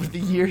go over the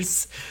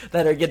years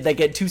that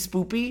get too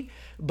spoopy.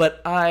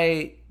 But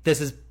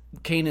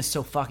Kane is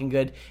so fucking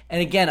good.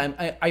 And again,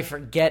 I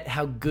forget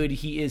how good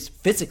he is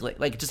physically,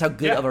 like just how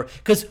good Yeah. of a.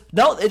 Because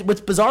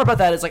what's bizarre about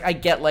that is like I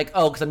get like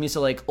because I'm used to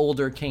like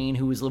older Kane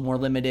who is a little more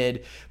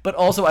limited, but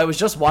also I was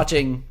just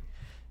watching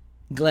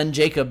Glenn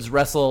Jacobs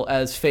wrestle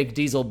as fake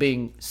Diesel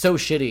being so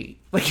shitty,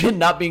 like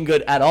not being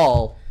good at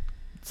all.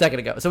 A second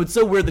ago, so it's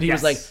so weird that he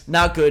was like Yes.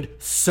 not good,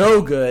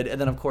 so good, and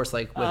then of course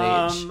like with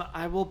age.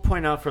 I will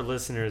point out for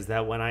listeners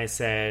that when I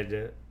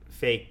said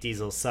fake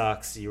Diesel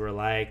sucks, you were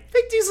like,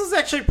 fake Diesel's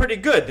actually pretty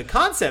good. The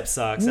concept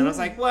sucks. And I was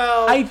like,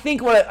 well... I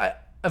think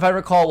if I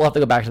recall, we'll have to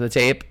go back to the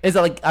tape. Is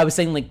that like I was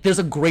saying, like there's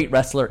a great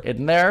wrestler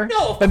in there,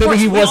 no, of but maybe course,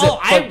 he wasn't.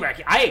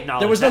 I acknowledge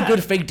there was that. no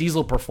good fake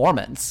Diesel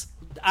performance.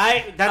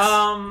 That's...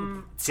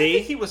 I see?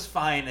 think he was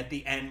fine at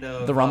the end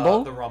of The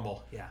Rumble? The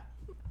Rumble, yeah.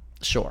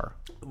 Sure.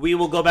 We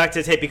will go back to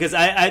the tape because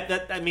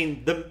I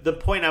mean the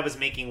point I was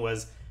making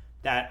was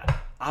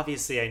that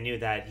obviously I knew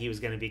that he was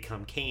going to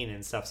become Kane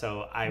and stuff.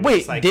 So I was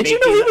Wait, like, did you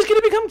fake know he Diesel- was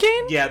going to become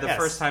Kane? Yeah, the Yes.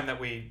 first time that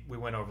we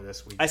went over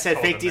this, I said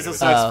told fake him that Diesel it was-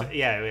 sucks.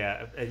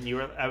 Yeah, and you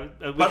were.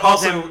 We But called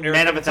also, him Eric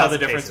Man of a can tell the Thousand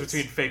difference Faces.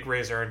 between fake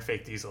Razor and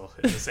fake Diesel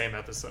in the same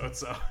episode.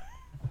 So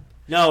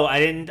No, I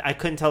didn't. I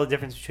couldn't tell the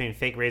difference between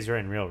fake Razor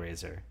and real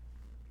Razor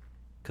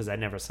because I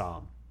never saw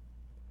him.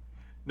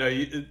 no,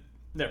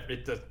 never.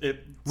 It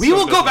We so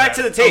will go doesn't back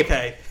to matter. the tape.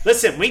 Okay.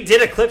 Listen, we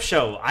did a clip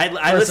show. I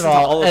First listened of to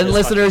all, all of and this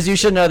listeners, you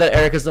should know that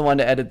Eric is the one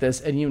to edit this,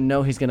 and you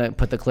know he's going to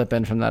put the clip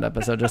in from that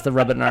episode just to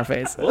rub it in our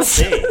faces. We'll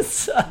see.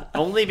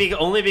 only because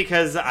Only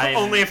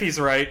if he's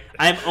right.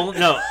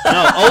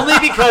 only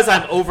because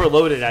I'm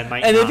overloaded. I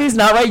might. And not. if he's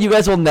not right, you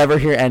guys will never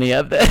hear any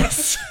of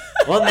this.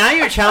 Well, now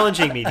you're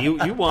challenging me.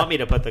 You want me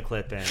to put the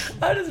clip in?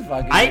 I just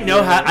fucking. I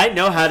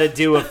know how to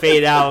do a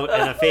fade out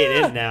and a fade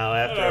in now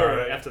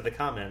after the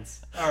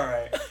comments. All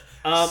right.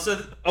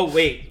 Oh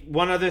wait,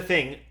 one other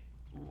thing.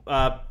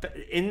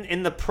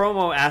 In the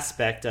promo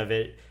aspect of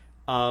it,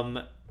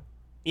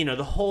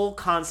 the whole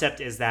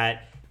concept is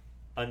that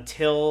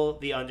until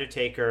the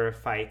Undertaker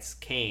fights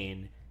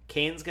Kane,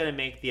 Kane's gonna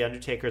make the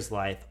Undertaker's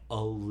life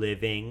a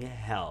living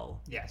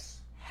hell. Yes.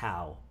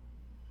 How?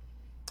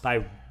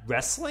 By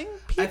wrestling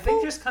people? I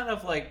think just kind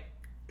of like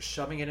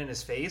shoving it in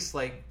his face.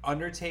 Like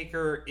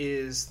Undertaker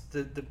is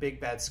the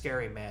big bad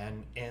scary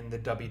man in the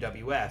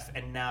WWF,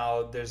 and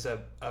now there's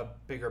a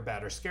bigger,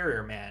 badder,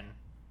 scarier man.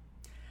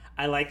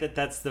 I like that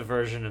that's the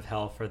version of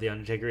hell for the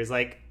Undertaker. He's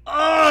like,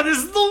 oh, this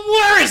is the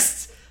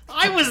worst!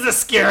 I was the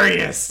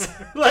scariest!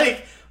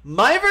 Like,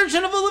 my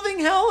version of a living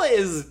hell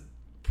is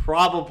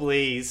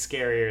probably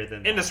scarier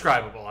than that.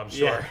 Indescribable, I'm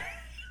sure. Yeah.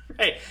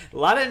 Right. A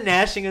lot of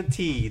gnashing of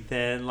teeth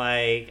and,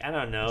 like, I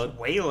don't know.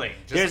 Wailing.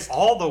 Just There's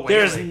all the wailing.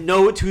 There's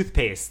no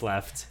toothpaste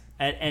left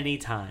at any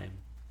time.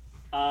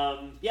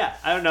 Yeah,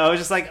 I don't know. I was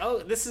just like, oh,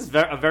 this is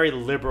a very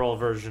liberal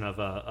version of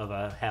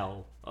a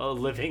hell. A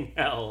living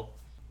hell.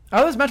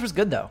 Oh, this match was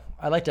good though.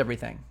 I liked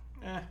everything.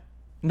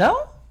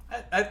 No,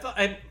 I thought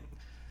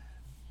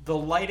the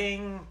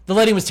lighting the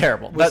lighting was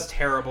terrible. was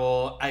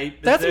terrible. They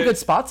had some good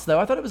spots though.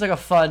 I thought it was like a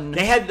fun.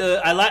 They had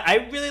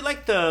I really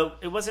liked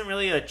it wasn't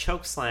really a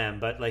choke slam,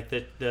 but like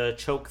the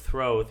choke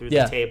throw through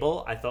Yeah. the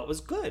table, I thought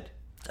was good.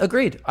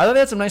 Agreed. I thought they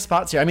had some nice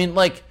spots here. I mean,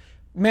 like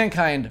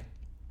Mankind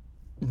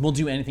will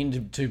do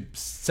anything to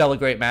sell a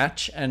great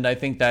match, and I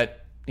think that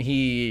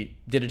he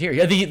did it here.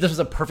 I think this was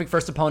a perfect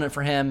first opponent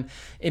for him.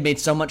 It made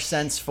so much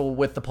sense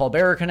with the Paul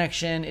Bearer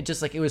connection. It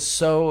just like it was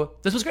so.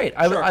 This was great.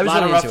 I was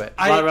really into it.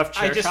 A lot of rough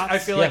chair shots. I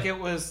feel Yeah. like it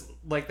was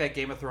like that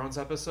Game of Thrones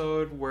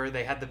episode where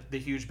they had the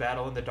huge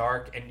battle in the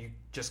dark and you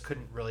just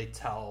couldn't really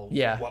tell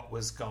what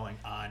was going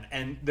on.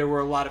 And there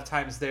were a lot of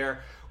times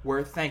there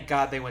where thank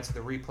God they went to the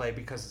replay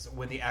because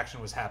when the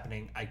action was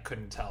happening, I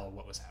couldn't tell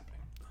what was happening.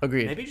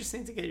 Agreed. Maybe you just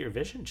need to get your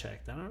vision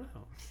checked. I don't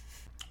know.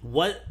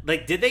 What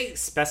did they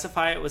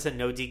specify it was a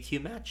no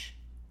DQ match?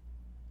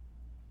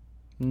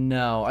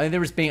 No, I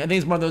think I think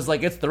it's one of those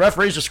like it's the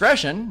referee's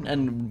discretion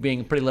and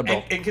being pretty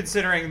liberal. And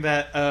considering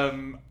that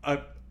a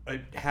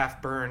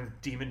half-burned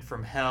demon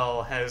from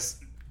hell has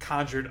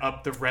conjured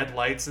up the red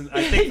lights, and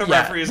I think the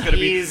Yeah. referee is going to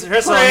be He's-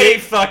 first of all, pretty he-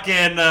 fucking.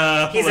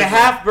 He's a liberal.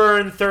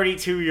 half-burned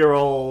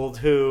 32-year-old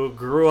who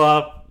grew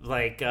up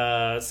like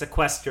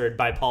sequestered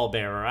by Paul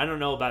Bearer. I don't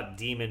know about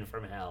demon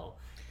from hell.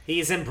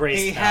 He's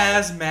embraced. He hell.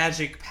 has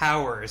magic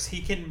powers.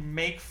 He can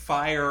make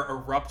fire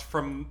erupt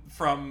from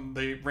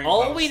the ring.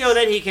 All posts. we know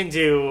that he can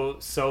do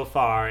so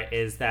far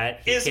is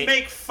that he Is can,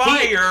 make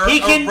fire He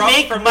can erupt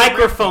make from the ring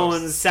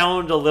microphones posts.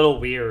 sound a little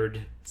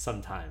weird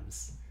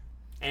sometimes,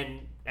 and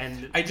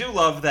I do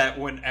love that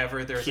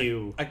whenever there's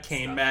Cue a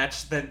Kane stuff.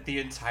 match, then the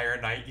entire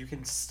night you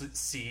can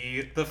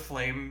see the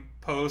flame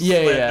posts Yeah,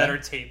 yeah. that are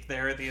taped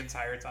there the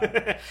entire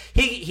time.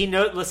 he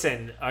know.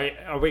 Listen,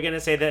 are we gonna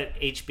say that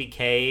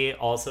HBK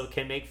also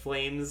can make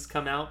flames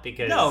come out?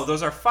 Because No,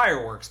 those are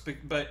fireworks,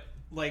 but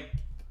like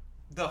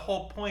the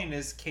whole point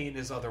is Kane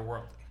is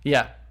otherworldly.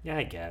 Yeah. yeah,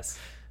 I guess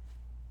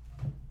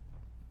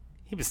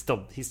he's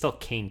still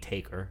Kane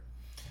Taker.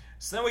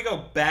 So then we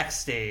go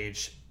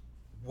backstage.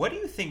 What do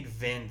you think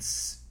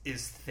Vince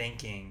is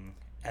thinking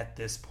at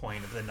this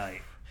point of the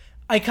night?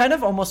 I kind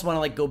of almost want to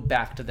like go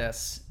back to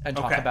this and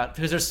talk about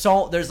because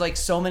there's like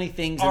so many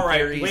things. All right,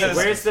 theories.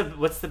 Wait,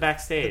 what's the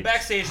backstage? The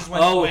backstage is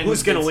when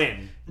who's gonna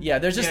win? Yeah,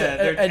 there's just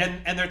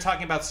and they're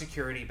talking about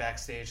security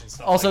backstage and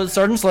stuff. also like that.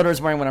 Sergeant Slaughter is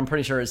wearing what I'm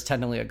pretty sure is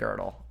technically a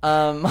girdle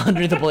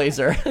underneath the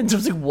blazer. And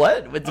just like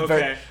what?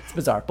 It's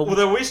bizarre. But Well,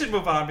 then we should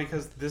move on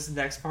because this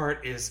next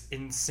part is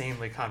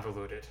insanely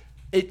convoluted.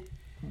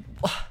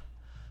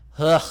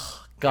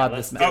 God,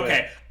 let's this do man.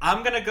 Okay,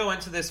 I'm going to go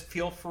into this.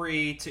 Feel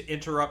free to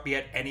interrupt me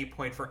at any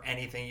point for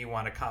anything you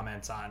want to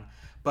comment on.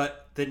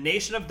 But the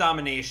Nation of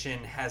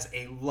Domination has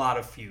a lot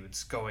of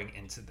feuds going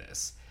into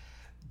this.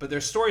 But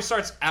their story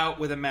starts out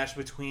with a match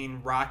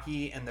between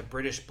Rocky and the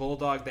British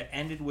Bulldog that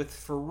ended with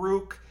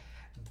Farouk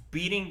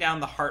beating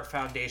down the Hart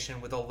Foundation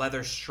with a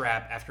leather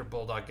strap after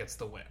Bulldog gets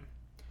the win.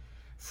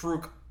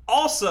 Farouk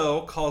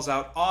also calls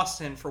out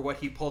Austin for what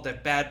he pulled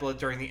at Bad Blood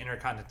during the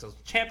Intercontinental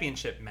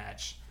Championship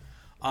match.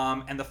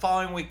 And the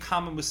following week,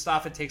 Kama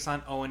Mustafa takes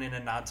on Owen in a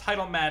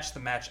non-title match. The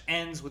match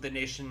ends with the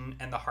Nation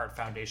and the Hart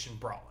Foundation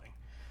brawling.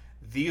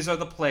 These are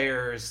the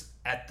players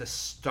at the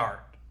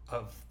start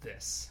of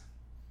this.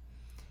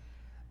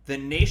 The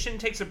Nation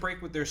takes a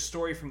break with their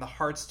story from the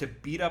Harts to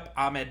beat up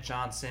Ahmed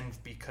Johnson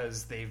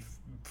because they've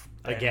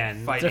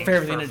been fighting It's a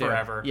fair thing to do.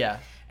 forever. Yeah.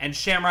 And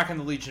Shamrock and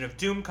the Legion of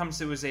Doom comes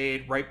to his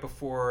aid right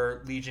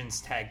before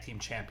Legion's Tag Team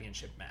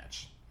Championship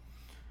match.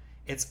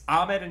 It's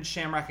Ahmed and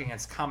Shamrock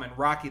against Kama and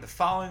Rocky the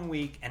following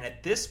week, and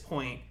at this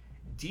point,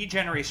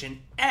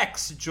 D-Generation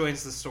X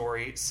joins the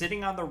story,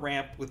 sitting on the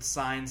ramp with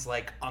signs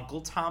like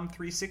Uncle Tom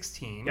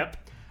 316,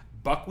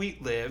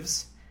 Buckwheat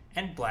Lives,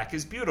 and Black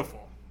is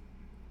Beautiful.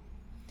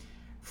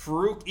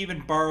 Farouk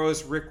even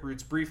borrows Rick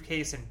Rude's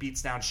briefcase and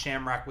beats down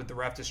Shamrock with the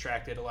ref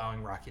distracted,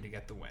 allowing Rocky to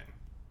get the win.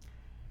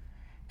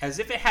 As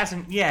if it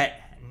hasn't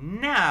yet,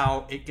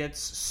 now it gets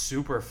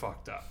super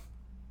fucked up.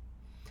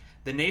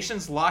 The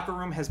Nation's locker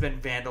room has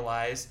been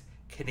vandalized,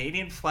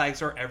 Canadian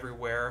flags are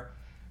everywhere,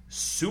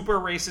 super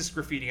racist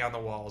graffiti on the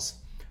walls,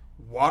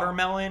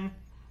 watermelon,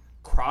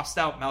 crossed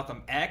out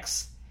Malcolm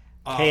X,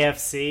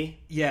 KFC.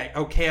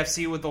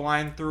 KFC with the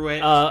line through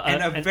it,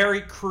 and a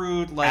very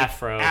crude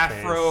like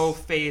afro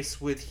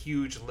face with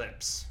huge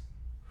lips.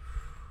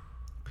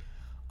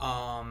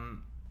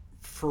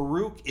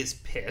 Farouk is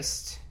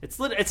pissed.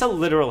 It's a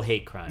literal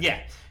hate crime.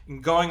 Yeah,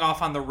 going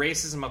off on the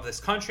racism of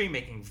this country,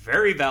 making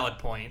very valid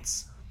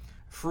points.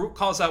 Farouk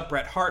calls out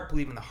Bret Hart,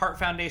 believing the Hart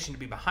Foundation to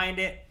be behind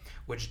it,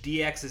 which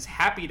DX is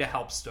happy to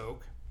help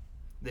stoke.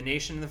 The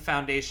Nation and the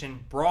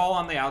Foundation brawl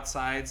on the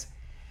outsides,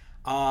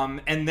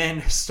 and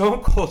then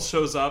Stone Cold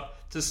shows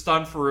up to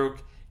stun Farouk,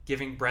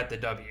 giving Bret the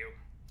W.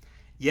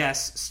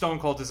 Yes, Stone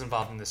Cold is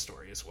involved in this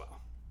story as well.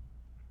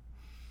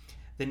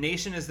 The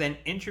Nation is then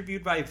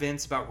interviewed by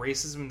Vince about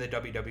racism in the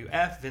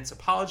WWF. Vince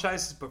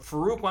apologizes, but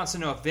Farouk wants to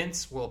know if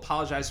Vince will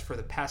apologize for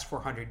the past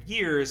 400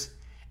 years,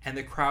 and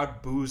the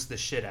crowd boos the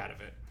shit out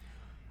of it.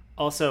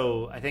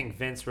 Also, I think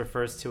Vince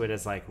refers to it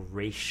as like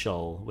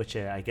racial, which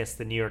I guess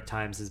the New York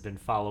Times has been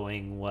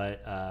following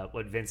what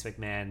Vince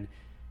McMahon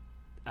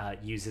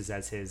uses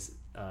as his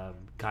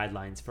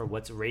guidelines for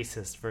what's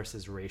racist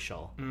versus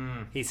racial.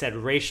 He said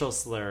racial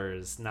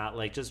slurs, not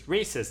like just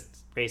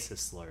racist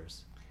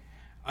slurs.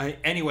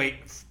 Anyway,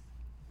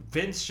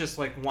 Vince just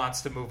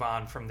wants to move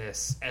on from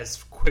this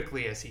as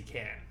quickly as he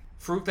can.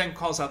 Farouk then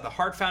calls out the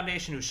Hart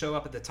Foundation, who show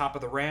up at the top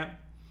of the ramp.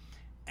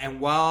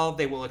 And while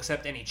they will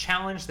accept any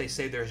challenge, they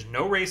say there's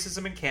no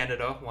racism in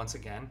Canada, once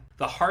again.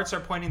 The Harts are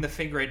pointing the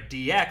finger at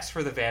DX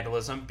for the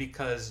vandalism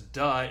because,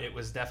 it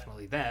was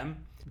definitely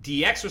them.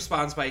 DX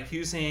responds by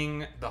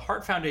accusing the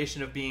Hart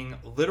Foundation of being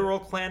literal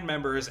Klan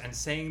members and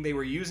saying they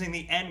were using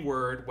the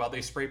N-word while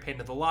they spray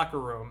painted the locker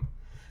room.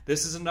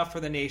 This is enough for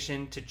the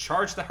Nation to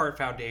charge the Hart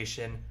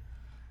Foundation.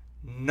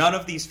 None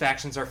of these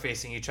factions are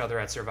facing each other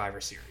at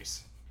Survivor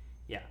Series.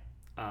 Yeah.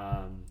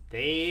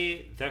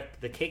 The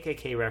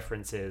KKK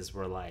references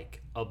were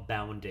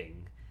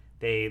abounding.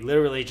 They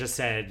literally just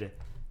said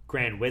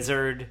Grand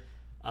Wizard.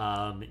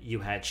 You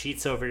had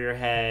sheets over your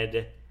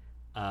head.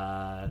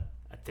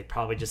 They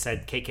probably just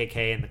said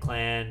KKK and the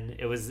Klan.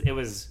 It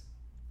was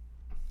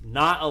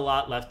not a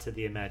lot left to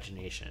the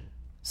imagination.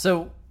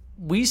 So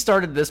we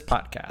started this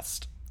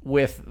podcast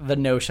with the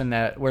notion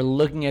that we're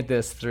looking at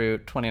this through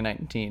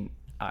 2019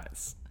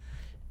 eyes.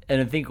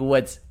 And I think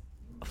what's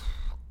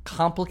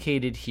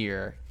complicated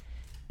here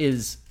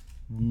is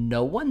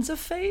no one's a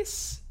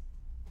face.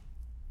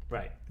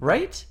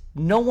 Right?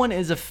 No one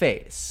is a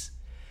face.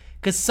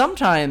 Because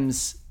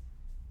sometimes,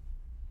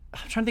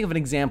 I'm trying to think of an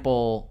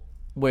example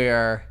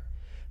where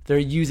they're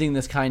using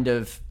this kind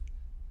of,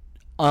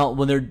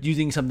 when they're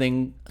using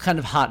something kind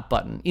of hot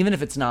button, even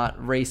if it's not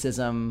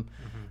racism,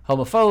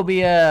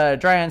 homophobia,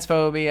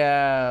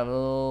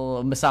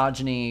 transphobia,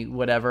 misogyny,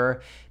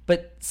 whatever.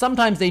 But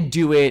sometimes they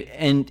do it,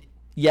 and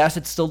yes,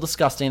 it's still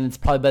disgusting. It's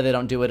probably better they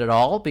don't do it at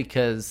all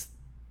because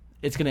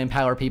it's going to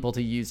empower people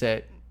to use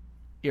it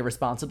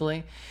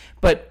irresponsibly.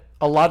 But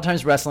a lot of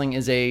times wrestling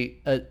is a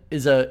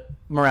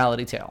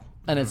morality tale.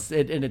 And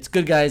it's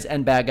good guys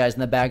and bad guys,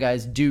 and the bad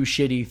guys do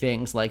shitty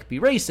things like be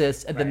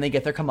racist, and then they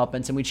get their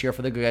comeuppance, and we cheer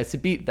for the good guys to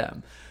beat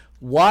them.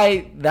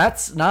 Why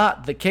that's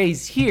not the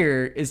case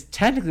here is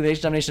technically the Nation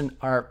of Domination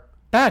are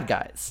bad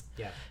guys.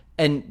 Yeah.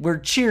 And we're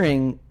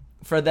cheering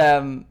for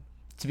them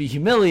to be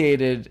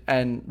humiliated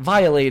and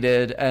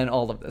violated and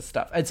all of this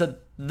stuff. And so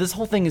this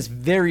whole thing is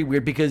very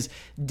weird because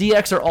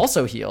DX are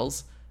also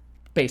heels,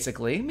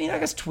 basically. I mean, I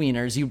guess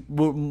tweeners you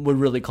would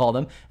really call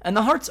them. And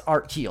the Hearts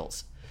are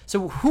heels.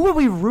 So who are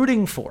we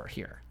rooting for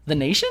here? The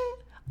Nation?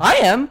 I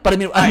am, but I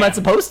mean, I'm not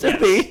supposed to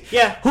be.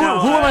 Yeah. Who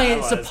am I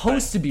was,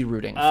 supposed to be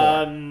rooting for?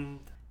 I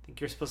think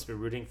you're supposed to be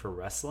rooting for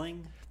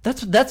wrestling.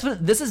 That's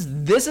what this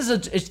is. This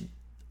is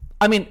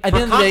I mean, at the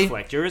end of the day,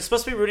 Conflict. You're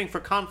supposed to be rooting for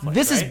conflict.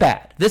 this is right?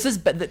 bad. This is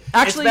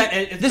actually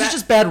this is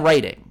just bad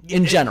writing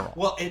in general.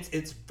 Well,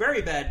 it's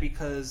very bad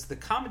because the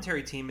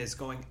commentary team is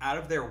going out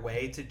of their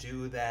way to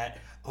do that.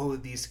 Oh,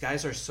 these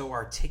guys are so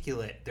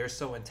articulate. They're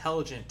so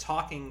intelligent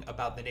talking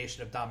about the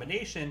Nation of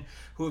Domination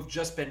who have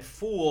just been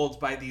fooled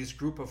by these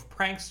group of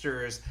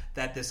pranksters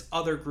that this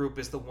other group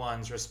is the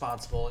ones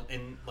responsible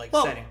in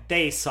setting.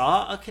 They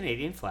saw a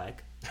Canadian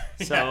flag.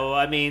 So, Yeah.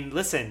 I mean,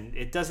 listen,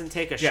 it doesn't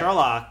take a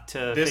Sherlock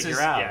to figure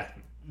out. Yeah,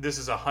 this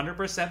is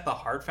 100% the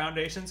Hart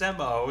Foundation's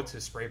MO to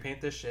spray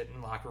paint this shit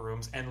in locker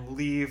rooms and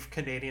leave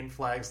Canadian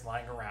flags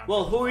lying around.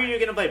 Well, who are you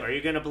going to blame? Are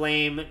you going to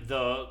blame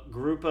the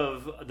group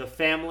of the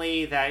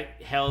family that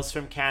hails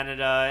from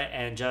Canada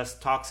and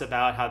just talks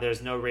about how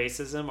there's no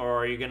racism, or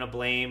are you going to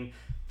blame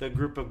the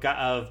group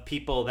of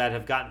people that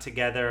have gotten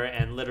together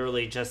and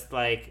literally just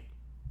like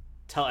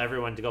tell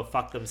everyone to go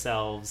fuck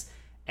themselves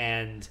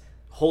and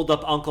hold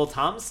up Uncle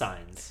Tom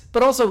signs?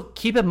 But also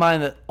keep in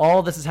mind that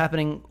all this is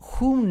happening.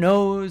 Who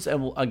knows?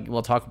 And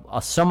we'll talk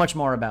so much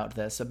more about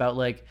this. About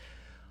like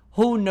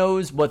who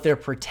knows what they're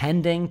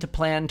pretending to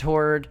plan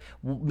toward?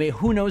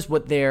 Who knows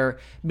what they're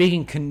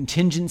making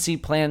contingency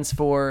plans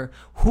for?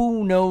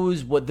 Who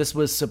knows what this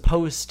was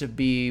supposed to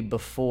be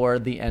before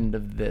the end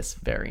of this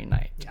very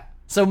night? Yeah.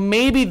 So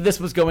maybe this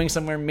was going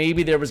somewhere.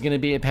 Maybe there was going to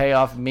be a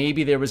payoff.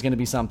 Maybe there was going to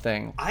be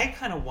something. I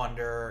kind of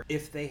wonder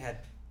if they had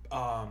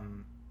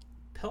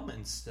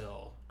Pillman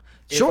still.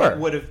 If Sure. it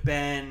would have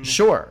been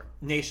Sure.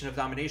 Nation of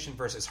Domination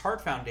versus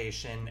Hart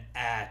Foundation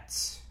at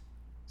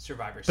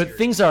Survivor But Series.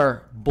 things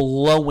are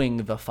blowing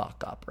the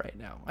fuck up right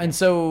now. And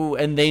so,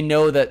 and they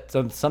know that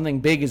something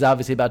big is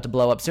obviously about to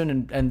blow up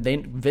soon, and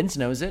Vince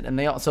knows it, and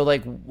they also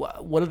like,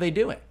 what are they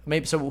doing?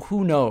 Maybe, so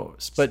who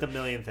knows? But Just a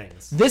million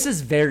things. this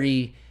is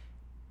very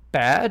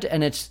bad,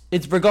 and it's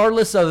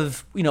regardless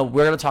of, we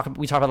talk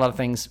about a lot of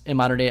things in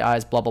modern day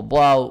eyes, blah, blah,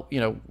 blah.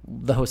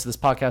 The hosts of this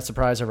podcast,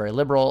 surprise, are very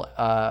liberal,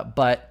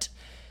 but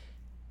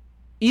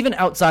even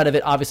outside of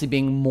it obviously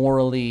being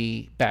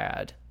morally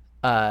bad,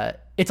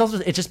 it's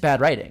just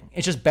bad writing.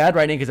 It's just bad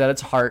writing because at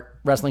its heart,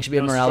 wrestling should be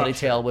a morality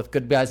structure. tale with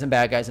good guys and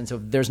bad guys. And so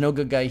if there's no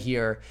good guy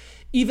here,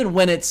 even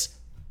when it's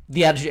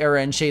the Attitude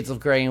Era and Shades of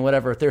Grey and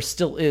whatever, there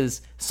still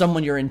is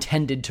someone you're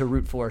intended to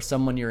root for,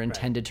 someone you're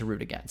intended to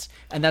root against.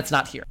 And that's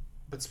not here.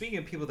 But speaking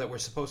of people that we're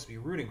supposed to be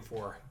rooting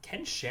for,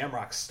 Ken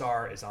Shamrock's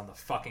star is on the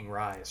fucking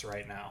rise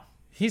right now.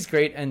 He's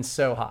great and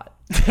so hot.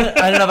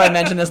 I don't know if I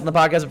mentioned this in the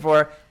podcast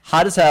before.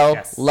 Hot as hell.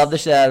 Yes. Love the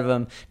shit out of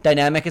him.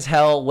 Dynamic as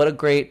hell.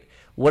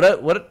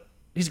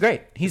 He's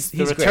great. He's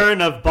The great.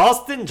 return of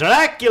Boston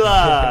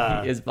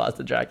Dracula. He is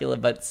Boston Dracula,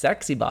 but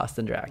sexy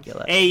Boston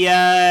Dracula.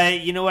 Hey,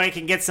 you know where I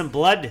can get some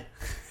blood?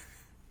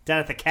 Down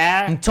at the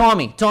car?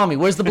 Tommy,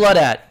 where's the blood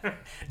at?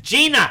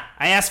 Gina,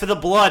 I asked for the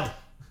blood.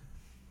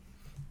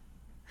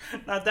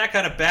 Not that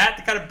kind of bat.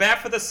 The kind of bat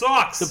for the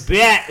socks. The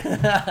bet.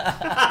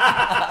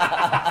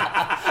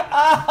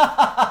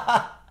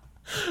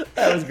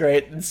 That was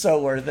great. It's so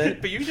worth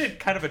it. But you did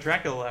kind of a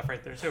Dracula laugh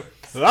right there too.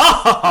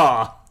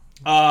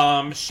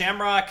 Oh!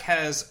 Shamrock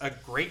has a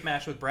great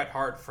match with Bret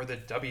Hart for the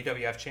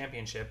WWF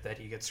Championship that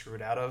he gets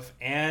screwed out of,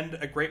 and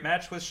a great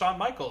match with Shawn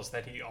Michaels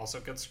that he also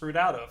gets screwed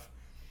out of.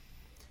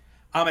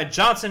 Ahmed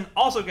Johnson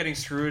also getting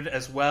screwed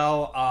as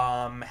well.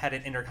 Had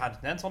an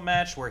Intercontinental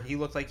match where he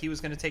looked like he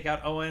was going to take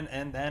out Owen,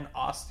 and then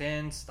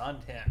Austin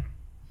stunned him.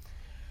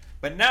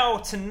 But now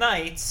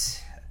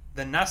tonight,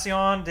 the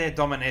Nation de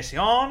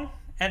Domination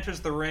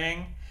enters the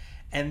ring,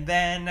 and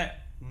then,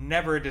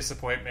 never a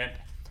disappointment,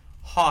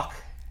 Hawk.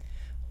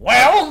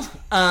 Well,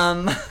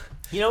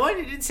 You know what?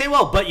 It didn't say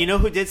well, but you know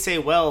who did say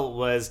well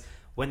was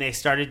when they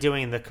started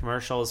doing the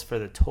commercials for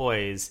the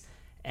toys,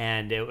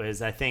 and it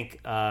was, I think,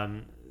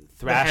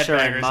 Thrasher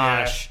and Headbangers,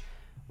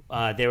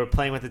 Mosh. They were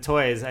playing with the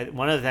toys.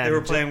 One of them. They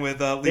were playing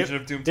with Legion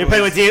of Doom. They're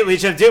playing with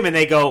Legion of Doom, and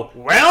they go,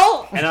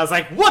 well? And I was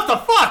like, what the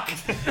fuck?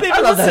 They've been I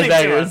love the listening to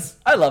Headbangers. us.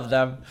 I love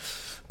them.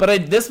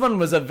 But this one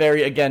was a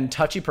very, again,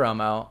 touchy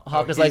promo.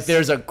 Hawk was like,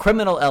 there's a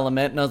criminal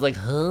element, and I was like,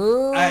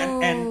 huh?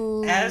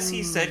 And as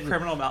he said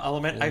criminal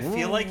element, I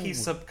feel like he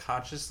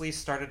subconsciously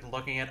started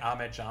looking at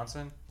Ahmed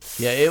Johnson.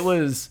 Yeah, it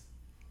was.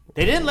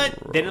 They didn't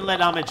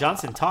let Ahmed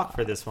Johnson talk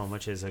for this one,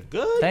 which is a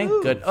good Thank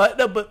move. good.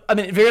 No, but I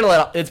mean, if you're gonna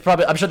let, it's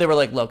probably. I'm sure they were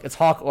like, look, it's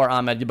Hawk or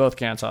Ahmed. You both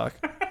can't talk.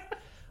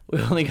 We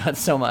only got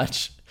so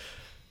much.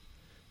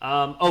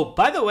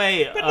 By the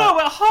way, But no,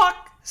 but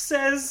Hawk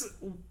says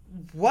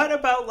what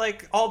about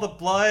like all the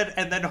blood,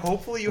 and then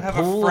hopefully you have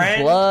a pool of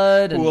friend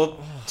blood who and- will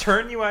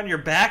turn you on your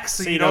back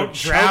so you don't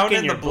choke drown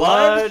in your the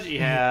blood?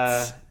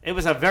 Yeah. It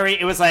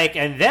was like,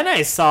 and then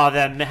I saw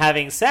them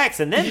having sex,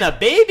 and then the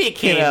baby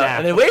came You know, out.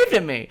 and they waved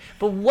at me.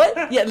 But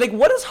what? Yeah, like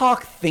what does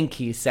Hawk think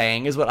he's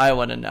saying is what I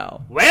want to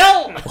know.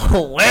 Well,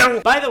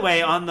 Well, by the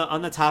way, on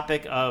the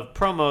topic of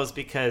promos,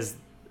 because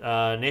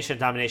Nation of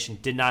Domination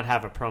did not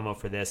have a promo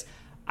for this,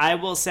 I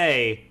will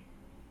say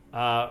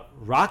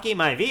Rocky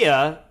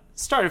Maivia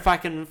started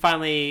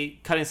finally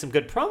cutting some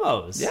good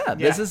promos. yeah,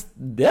 this is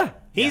yeah.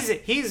 He's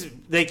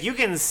like, you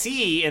can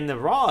see in the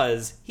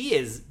Raws, he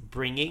is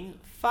bringing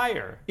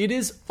fire. It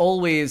is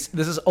always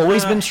this has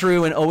always been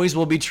true and always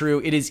will be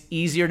true. It is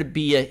easier to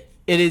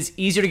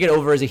get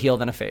over as a heel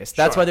than a face.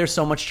 That's Sure. why there's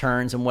so much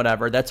turns and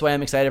whatever. That's why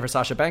I'm excited for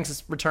Sasha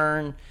Banks'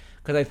 return,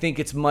 because I think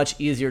it's much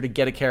easier to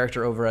get a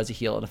character over as a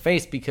heel and a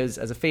face, because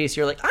as a face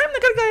you're like, I'm the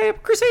good guy,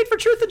 crusade for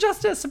truth and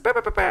justice, and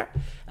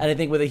I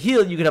think with a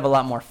heel you could have a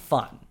lot more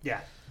fun.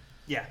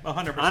 Yeah,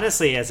 100%.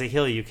 Honestly, as a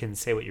heel, you can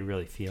say what you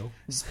really feel.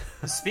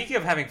 Speaking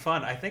of having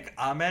fun, I think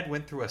Ahmed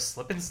went through a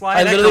slip and slide I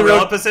at literally gorilla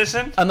wrote-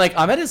 position. I'm like,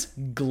 Ahmed is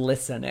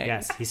glistening.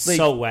 Yes, he's Like,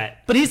 so wet.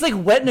 But he's like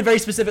wet in a very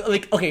specific.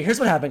 Like, okay, here's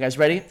what happened, guys.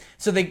 Ready?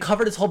 So they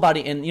covered his whole body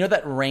in, you know,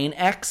 that rain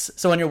X.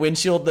 So on your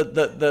windshield,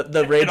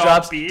 the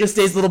raindrops beads? just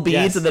stays little beads,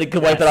 Yes, and then it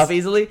could wipe it yes. off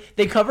easily.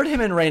 They covered him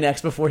in rain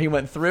X before he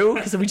went through,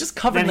 because we just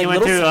covered Then like he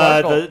went little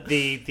through sparkle.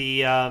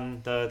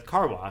 the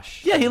car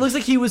wash. Yeah, he looks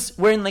like he was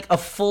wearing like a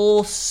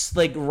full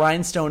like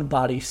rhinestone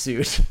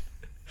bodysuit.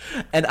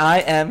 And I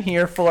am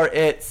here for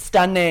it.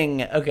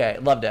 Stunning. Okay,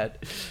 loved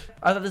it.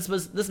 I thought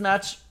this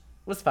match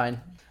was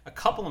fine. A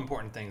couple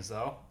important things,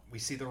 though. We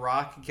see The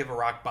Rock give a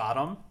rock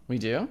bottom. We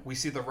do. We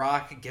see The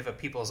Rock give a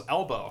people's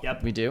elbow.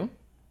 Yep. We do.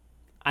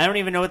 I don't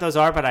even know what those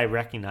are, but I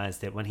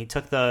recognized it when he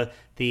took the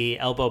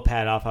elbow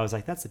pad off. I was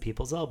like, "That's the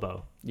people's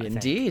elbow." I think.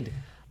 Indeed.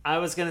 I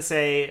was gonna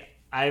say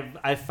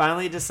I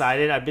finally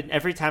decided.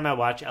 Every time I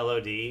watch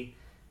LOD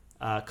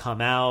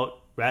come out,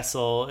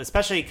 wrestle,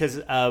 especially because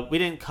we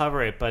didn't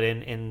cover it, but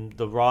in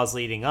the Raws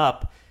leading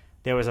up,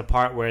 there was a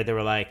part where they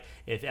were like,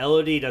 if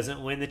LOD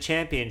doesn't win the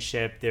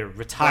championship, they're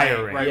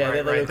retiring. Right, Yeah, they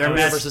have like a Their career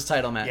match- versus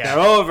title match. Yeah.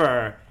 They're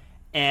over.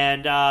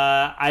 And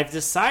I've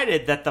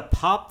decided that the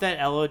pop that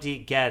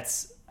LOD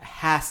gets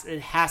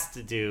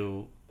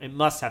it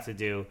must have to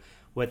do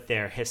with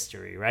their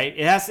history, right?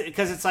 It has to,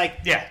 because it's like,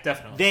 Yeah,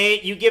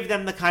 definitely. you give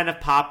them the kind of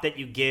pop that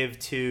you give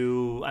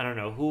to, I don't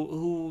know,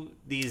 who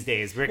these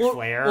days, Ric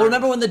Flair. Well,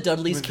 remember when the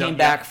Dudleys With came the-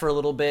 back yeah. for a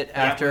little bit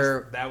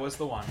after that was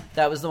the one.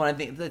 that was the one. I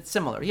think that's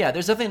similar. Yeah,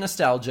 there's definitely a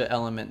nostalgia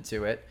element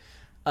to it.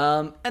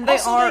 And they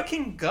Also, are they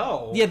can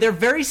go. yeah, they're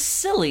very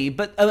silly,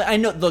 but I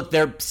know. Look,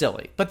 they're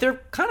silly, but they're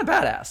kind of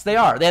badass. They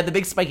are. They have the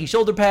big spiky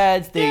shoulder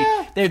pads.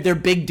 They're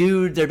big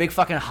dudes. They're big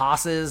fucking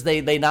hosses.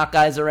 They knock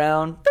guys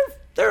around.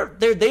 They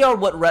are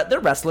they're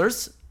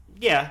wrestlers.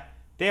 Yeah,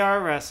 they are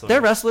wrestlers.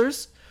 They're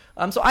wrestlers.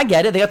 So I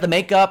get it. They got the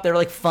makeup. They're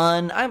like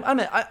fun.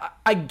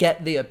 I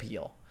get the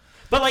appeal.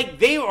 But like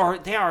they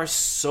are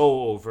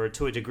so over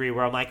to a degree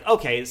where I'm like,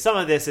 okay, some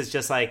of this is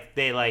just like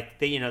they like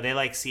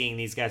seeing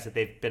these guys that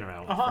they've been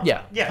around with. Uh-huh.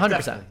 Yeah, Yeah,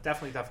 100%.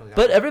 Definitely.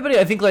 But everybody,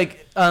 I think,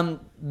 like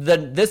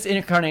this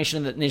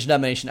incarnation of the Nation of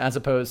Domination, as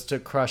opposed to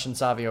Crush and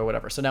Savio or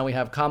whatever. So now we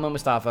have Kama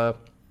Mustafa,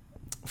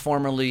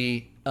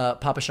 formerly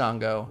Papa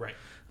Shango, Right.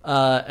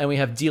 And we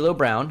have D'Lo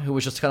Brown, who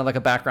was just kind of like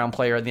a background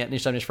player in the Nation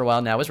of Domination for a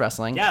while. Now is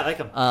wrestling. Yeah, I like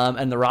him.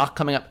 And The Rock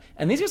coming up,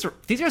 and these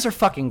guys are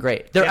fucking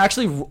great. They're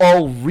actually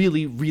all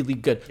really, really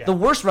good. The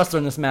worst wrestler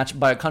in this match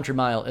by a country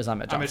mile is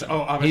Ahmed Johnson.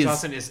 Ahmed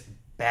Johnson is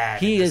bad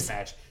he in this is-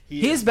 match.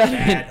 he is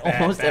bad in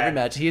almost every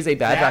match. He is a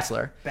bad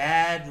wrestler.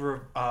 Bad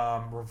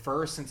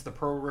reverse into the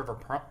Pearl River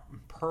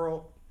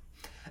Pearl.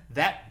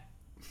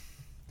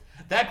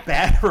 That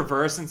bad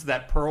reverse into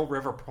that Pearl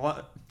River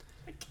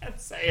I can't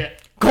say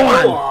it.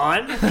 Go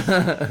on.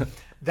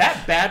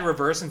 That bad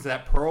reverse into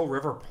that Pearl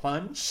River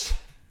plunge.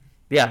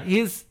 Yeah,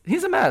 he's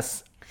a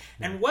mess.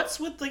 And what's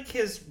with like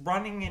his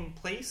running in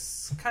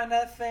place kind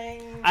of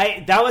thing?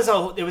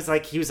 It was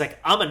like he was like,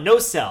 I'm a no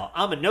sell.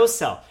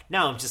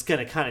 Now I'm just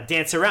gonna kind of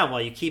dance around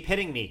while you keep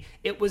hitting me.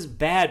 It was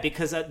bad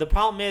because the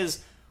problem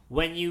is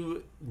when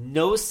you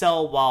no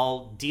sell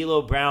while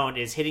D'Lo Brown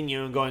is hitting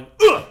you and going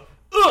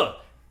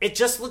it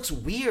just looks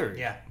weird.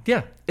 Yeah.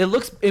 Yeah,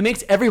 it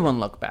makes everyone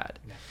look bad.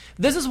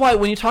 This is why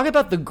when you talk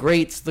about the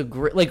greats,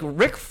 like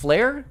Ric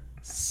Flair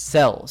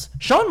sells,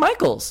 Shawn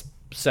Michaels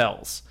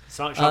sells,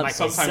 Shawn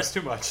Michaels Sometimes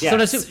too much. Yeah.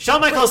 Sometimes too-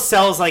 Shawn Michaels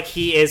sells like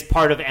he is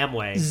part of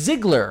Amway.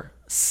 Ziggler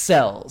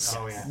sells.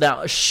 Oh, yeah.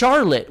 Now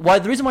Charlotte,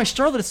 the reason why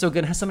Charlotte is so good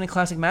and has so many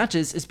classic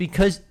matches is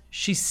because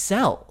she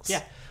sells.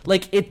 Yeah.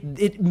 Like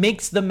it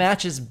makes the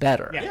matches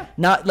better. Yeah.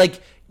 Not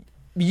like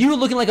you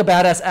looking like a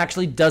badass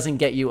actually doesn't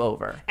get you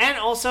over. And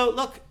also,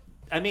 look,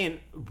 I mean,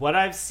 what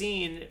I've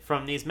seen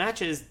from these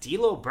matches,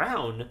 D'Lo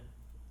Brown,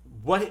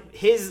 what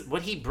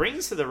he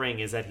brings to the ring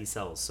is that he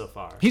sells so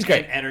far. He's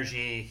great.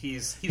 Energy.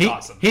 He's He-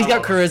 awesome. He's I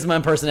got love him. charisma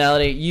and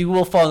personality. You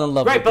will fall in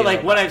love with Right, but D'Lo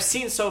like what I've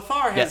seen so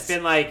far has Yes.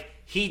 been like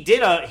he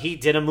did a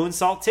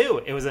moonsault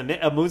too. It was a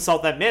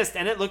moonsault that missed,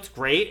 and it looked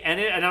great,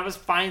 and I was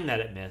fine that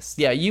it missed.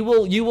 Yeah, you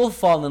will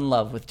fall in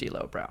love with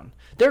D'Lo Brown.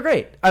 They're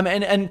great.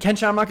 And Ken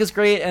Shamrock is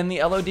great, and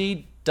the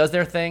LOD does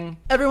their thing.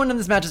 Everyone in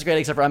this match is great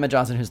except for Emma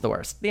Johnson, who's the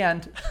worst. The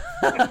end.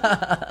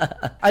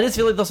 I just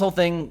feel like this whole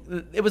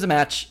thing, it was a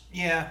match.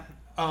 Yeah.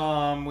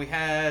 We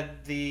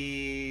had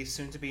the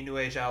soon-to-be New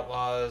Age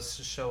Outlaws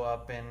show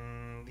up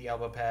in the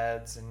elbow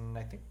pads, and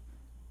I think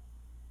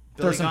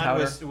Billy Gunn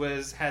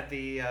had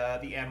the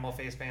animal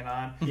face paint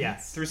on.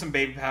 Yes. Threw some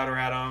baby powder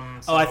at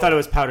him. So. Oh, I thought it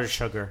was powdered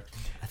sugar.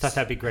 I thought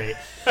that'd be great.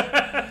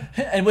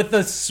 And with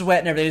the sweat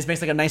and everything, it just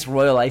makes like a nice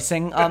royal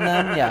icing on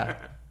them. Yeah.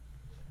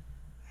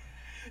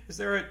 Is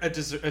there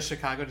a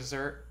Chicago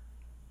dessert?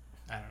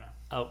 I don't know.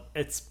 Oh,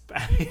 it's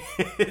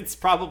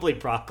probably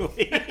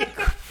broccoli.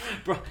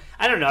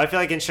 I don't know. I feel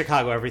like in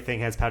Chicago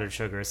everything has powdered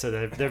sugar, so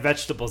they're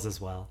vegetables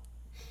as well.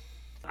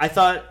 I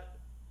thought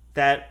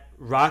that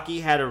Rocky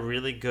had a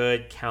really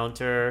good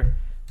counter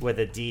with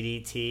a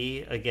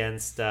DDT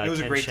against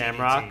Ken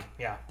Shamrock. DDT.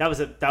 Yeah, I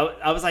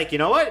was like, you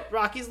know what?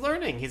 Rocky's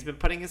learning. He's been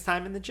putting his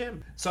time in the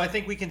gym. So I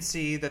think we can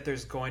see that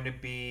there's going to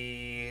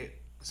be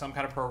some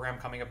kind of program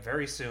coming up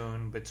very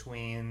soon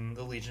between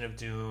the Legion of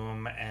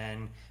Doom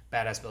and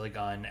Badass Billy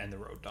Gunn and the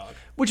Road Dogg.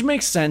 Which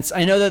makes sense.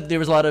 I know that there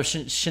was a lot of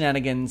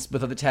shenanigans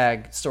with other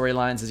tag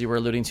storylines, as you were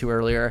alluding to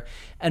earlier.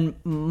 And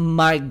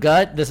my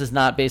gut, this is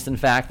not based in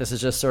fact, this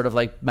is just sort of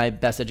like my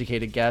best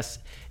educated guess,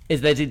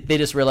 is that they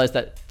just realized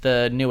that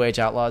the New Age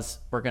Outlaws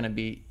were going to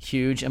be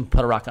huge and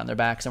put a rock on their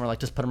backs. And we're like,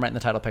 just put them right in the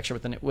title picture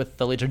with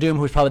the Legion of Doom,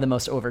 who's probably the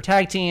most over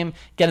tag team.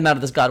 Get them out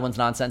of this Godwin's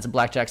nonsense and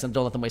Blackjacks, and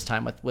don't let them waste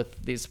time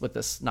with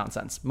this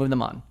nonsense. Move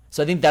them on.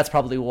 So I think that's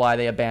probably why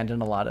they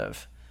abandoned a lot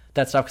of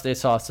that stuff, because they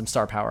saw some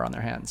star power on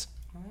their hands.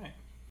 All right.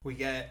 We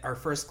get our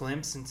first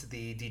glimpse into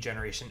the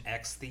D-Generation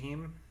X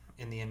theme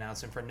in the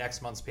announcement for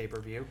next month's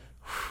pay-per-view.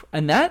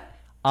 And that,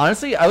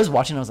 honestly, I was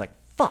watching and I was like,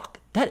 fuck,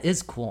 that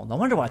is cool. No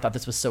wonder why I thought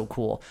this was so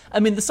cool. I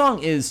mean, the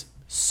song is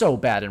so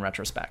bad in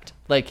retrospect.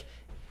 Like,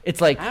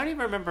 it's like... I don't even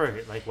remember,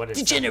 like, what it's...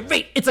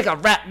 Degenerate! It's like a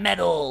rap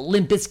metal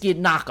Limp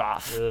Bizkit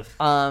knockoff.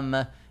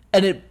 Ugh.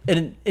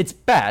 And it's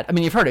bad. I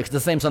mean, you've heard it, 'cause it's the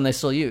same song they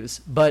still use.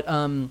 But,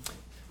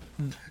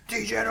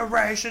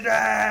 D-Generation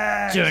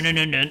X!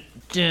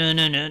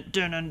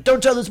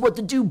 Don't tell us what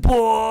to do,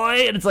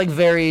 boy! And it's like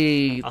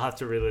very... I'll have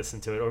to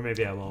re-listen to it, or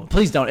maybe I won't.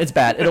 Please don't. It's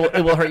bad.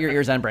 It will hurt your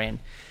ears and brain.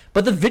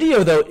 But the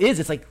video, though,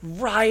 it's like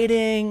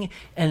rioting,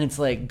 and it's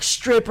like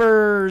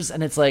strippers,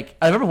 and it's like,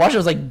 I remember watching it, I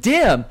was like,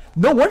 damn,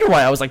 no wonder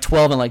why I was like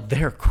 12 and like,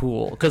 they're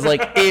cool. Because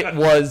like, it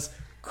was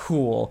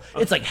cool.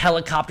 It's like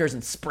helicopters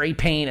and spray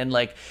paint and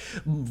like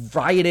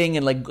rioting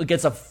and like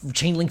against a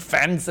chain link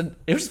fence, and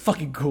it was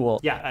fucking cool.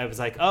 Yeah, I was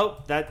like,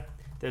 oh,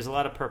 there's a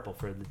lot of purple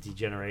for the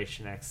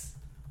D-Generation X,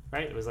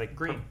 right? It was like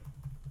green.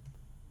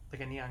 Like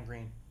a neon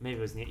green. Maybe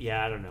it was,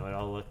 I don't know. It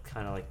all looked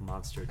kind of like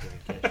Monster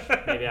Drink-ish.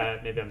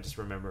 maybe I'm just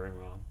remembering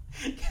wrong.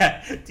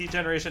 Yeah,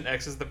 D-Generation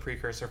X is the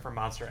precursor for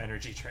Monster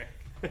Energy Drink.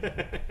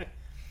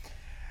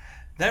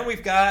 Then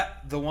we've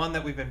got the one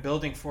that we've been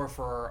building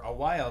for a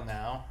while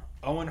now.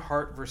 Owen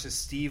Hart versus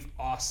Steve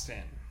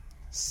Austin.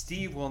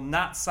 Steve will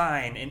not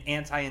sign an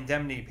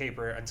anti-indemnity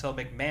paper until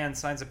McMahon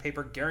signs a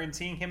paper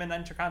guaranteeing him an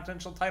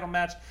Intercontinental title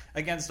match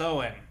against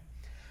Owen.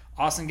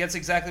 Austin gets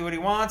exactly what he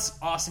wants.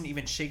 Austin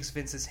even shakes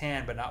Vince's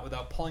hand, but not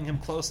without pulling him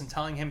close and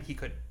telling him he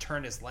could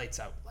turn his lights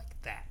out like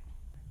that.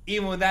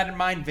 Even with that in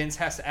mind, Vince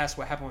has to ask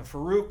what happened with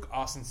Farouk.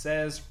 Austin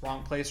says,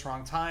 wrong place,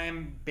 wrong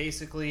time.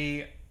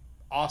 Basically,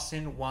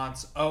 Austin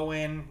wants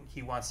Owen.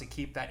 He wants to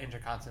keep that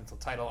Intercontinental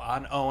title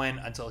on Owen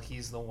until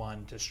he's the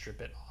one to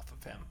strip it off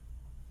of him.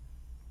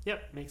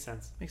 Yep, makes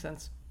sense. Makes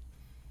sense.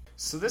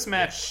 So this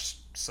match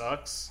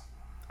sucks.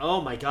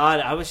 Oh my god,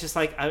 I was just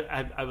like,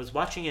 I was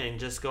watching it and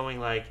just going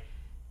like,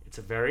 it's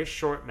a very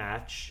short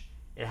match.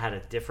 It had a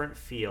different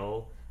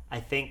feel. I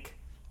think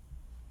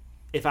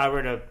if I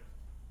were to,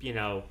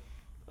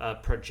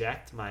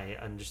 project my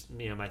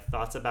my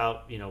thoughts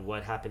about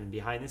what happened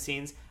behind the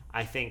scenes,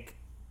 I think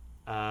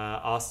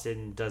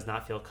Austin does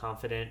not feel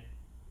confident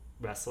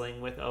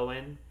wrestling with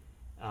Owen.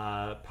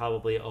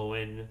 Probably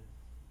Owen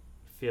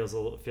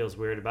feels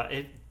weird about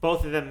it.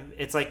 Both of them,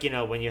 it's like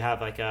when you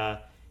have like an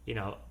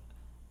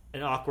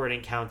awkward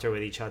encounter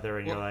with each other,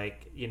 and you're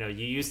like, you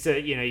used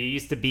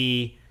to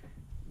be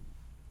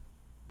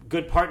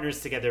good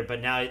partners together,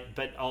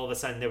 but all of a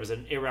sudden there was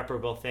an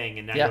irreparable thing,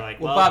 and now you're like,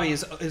 well, Bobby,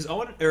 is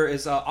Owen or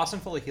is Austin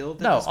fully healed?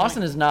 No,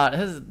 Austin is not.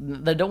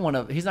 They don't want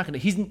to. He's not going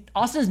to.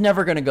 Austin is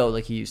never going to go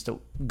like he used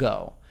to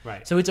go.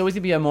 Right. So it's always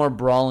going to be a more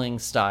brawling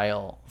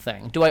style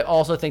thing. Do I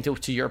also think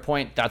to your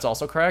point that's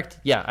also correct?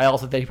 Yeah, I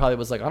also think he probably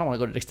was like, I don't want to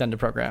go to an extended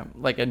program,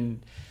 like,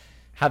 and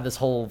have this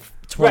whole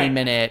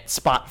 20-minute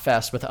spot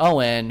fest with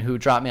Owen, who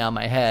dropped me on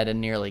my head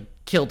and nearly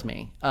killed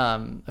me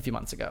a few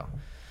months ago.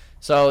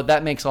 So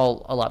that makes that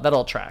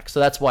all tracks. So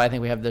that's why I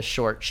think we have this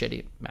short,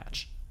 shitty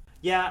match.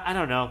 Yeah, I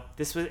don't know.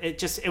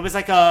 It was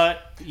like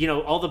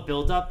all the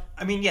build up.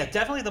 I mean, yeah,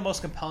 definitely the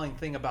most compelling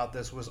thing about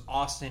this was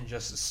Austin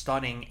just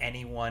stunning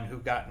anyone who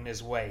got in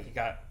his way. He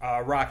got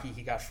Rocky,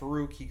 he got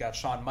Farouk, he got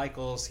Shawn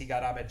Michaels, he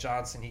got Ahmed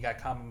Johnson, he got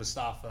Kama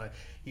Mustafa.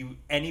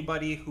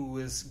 Anybody who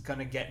was going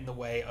to get in the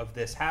way of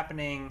this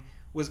happening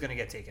was going to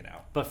get taken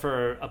out. But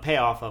for a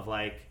payoff of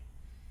like,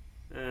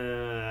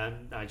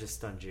 I just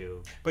stunned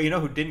you. But you know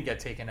who didn't get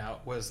taken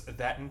out was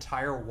that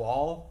entire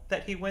wall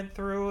that he went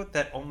through,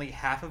 that only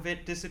half of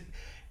it disappeared.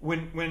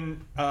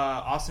 When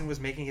Austin was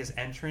making his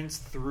entrance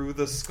through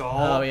the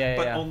skull,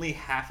 but only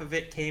half of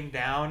it came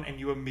down, and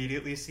you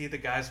immediately see the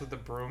guys with the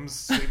brooms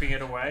sweeping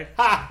it away.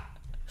 Ha!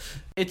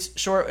 It's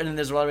short, and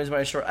there's a lot of reasons why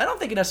it's short. I don't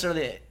think it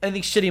necessarily... I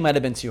think shitty might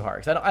have been too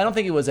hard. I don't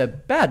think it was a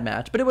bad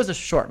match, but it was a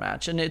short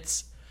match, and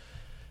it's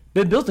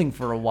been building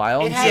for a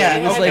while.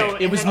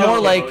 It was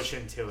more like...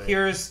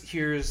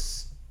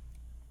 Here's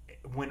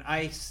when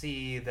I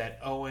see that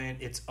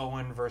it's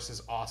Owen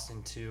versus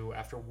Austin 2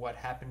 after what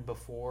happened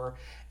before,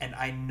 and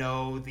I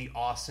know the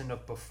Austin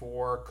of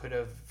before could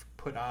have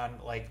put on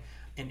like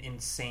an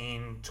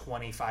insane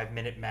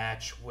 25-minute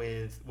match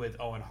with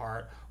Owen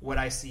Hart. What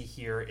I see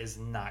here is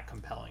not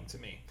compelling to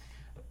me.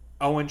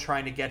 Owen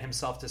trying to get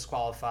himself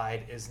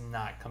disqualified is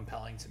not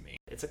compelling to me.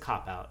 It's a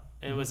cop-out.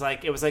 It was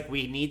like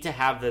we need to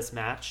have this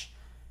match,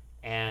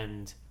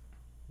 and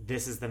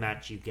this is the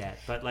match you get.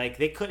 But like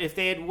they could, if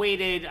they had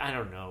waited, I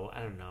don't know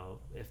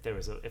if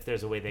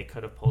there's a way they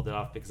could have pulled it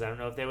off, because I don't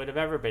know if they would have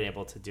ever been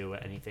able to do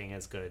anything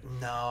as good.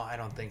 No, I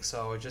don't think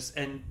so. Just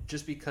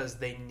because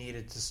they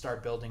needed to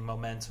start building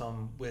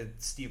momentum with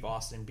Steve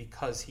Austin,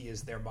 because he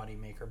is their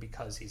moneymaker,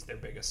 because he's their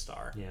biggest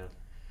star. Yeah.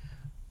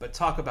 But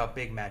talk about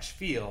big match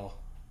feel.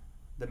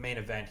 The main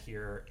event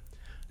here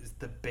is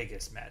the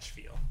biggest match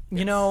feel.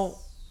 You know,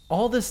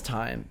 all this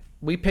time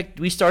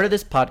we started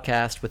this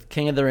podcast with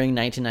King of the Ring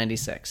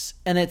 1996,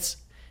 and it's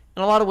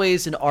in a lot of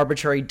ways an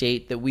arbitrary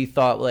date that we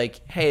thought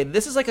like, hey,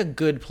 this is like a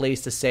good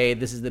place to say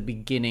this is the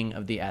beginning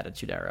of the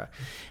Attitude Era.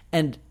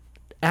 And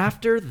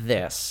after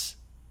this,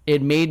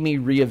 it made me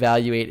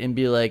reevaluate and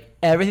be like,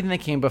 everything that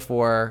came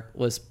before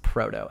was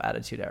proto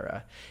Attitude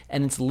Era,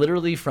 and it's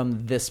literally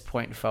from this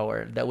point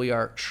forward that we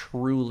are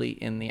truly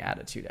in the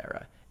Attitude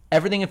Era.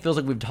 Everything it feels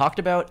like we've talked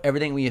about,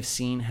 everything we have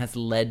seen has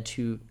led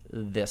to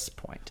this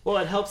point. Well,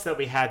 it helps that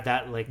we had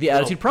that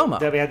Attitude promo.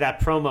 That we had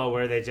that promo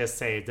where they just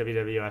say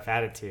WWF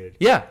Attitude.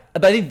 Yeah,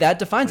 but I think that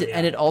defines it,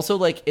 and it also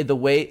the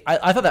way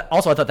I thought that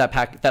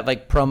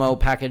promo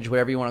package,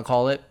 whatever you want to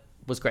call it,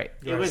 was great.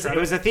 It was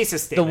a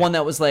thesis statement. The one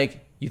that was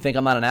like, you think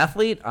I'm not an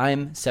athlete?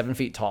 I'm 7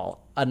 feet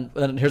tall. And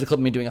here's a clip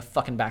of me doing a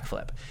fucking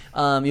backflip.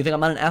 You think I'm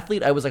not an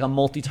athlete? I was like a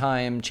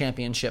multi-time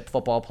championship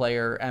football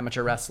player,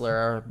 amateur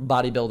wrestler,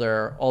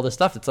 bodybuilder, all this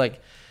stuff. It's like,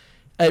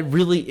 it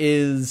really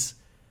is,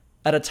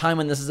 at a time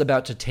when this is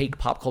about to take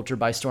pop culture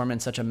by storm in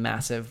such a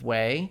massive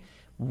way,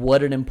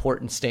 what an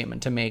important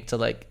statement to make to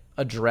like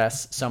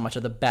address so much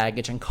of the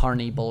baggage and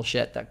carny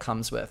bullshit that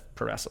comes with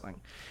pro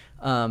wrestling.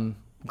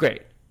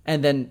 Great.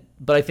 And then,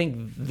 but I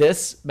think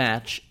this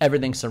match,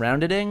 everything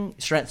surrounding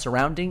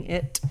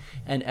it,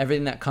 and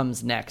everything that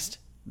comes next,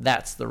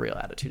 that's the real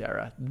Attitude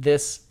Era.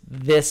 This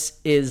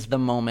is the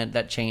moment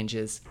that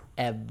changes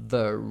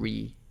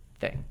everything.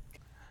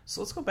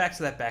 So let's go back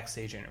to that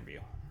backstage interview.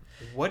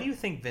 What do you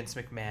think Vince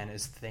McMahon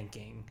is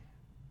thinking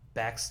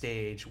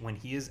backstage when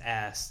he is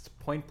asked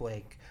point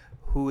blank,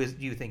 do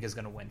you think is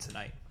going to win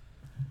tonight?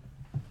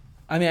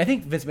 I mean, I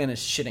think Vince McMahon is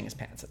shitting his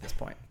pants at this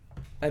point.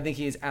 I think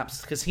he's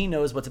because he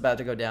knows what's about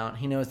to go down.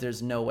 He knows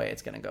there's no way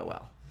it's going to go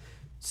well.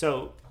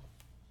 So,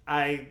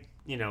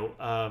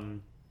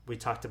 we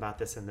talked about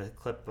this in the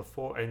clip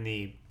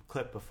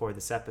before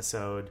this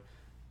episode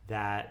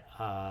that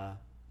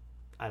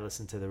I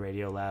listened to the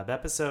Radio Lab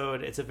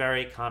episode. It's a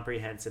very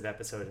comprehensive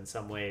episode in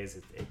some ways.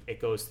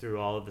 It goes through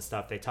all of the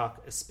stuff. They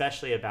talk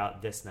especially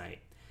about this night.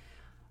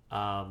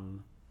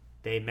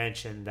 They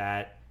mentioned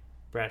that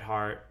Bret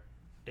Hart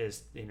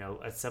is,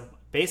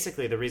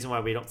 basically the reason why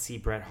we don't see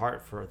Bret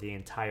Hart for the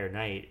entire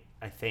night,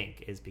 I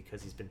think, is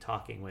because he's been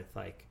talking with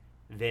like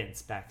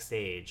Vince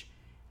backstage,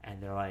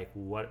 and they're like,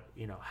 what,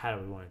 how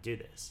do we want to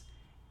do this?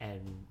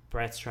 And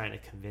Bret's trying to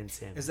convince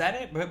him. Is that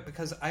it?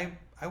 Because I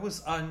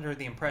was under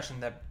the impression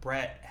that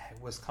Bret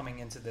was coming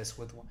into this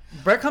with...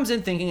 Bret comes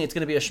in thinking it's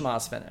going to be a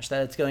schmoz finish,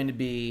 that it's going to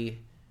be...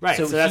 Right,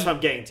 so that's what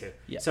I'm getting to.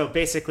 Yeah. So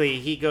basically,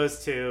 he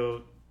goes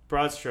to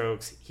broad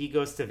strokes, he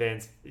goes to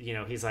Vince,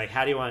 he's like,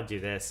 how do you want to do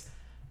this?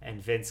 And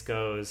Vince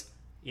goes,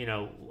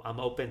 I'm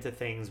open to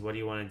things. What do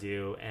you want to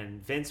do?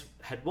 And Vince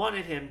had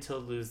wanted him to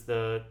lose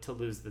the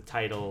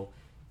title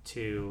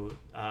to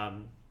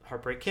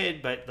Heartbreak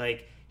Kid, but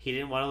like he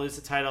didn't want to lose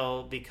the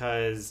title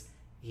because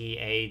he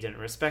didn't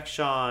respect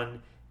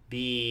Shawn.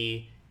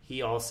 B,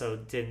 he also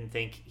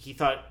he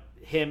thought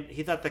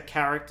the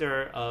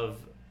character of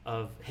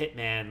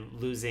Hitman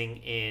losing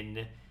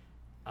in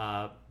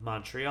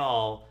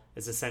Montreal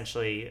is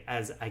essentially,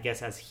 as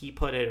he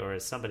put it, or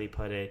as somebody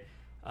put it,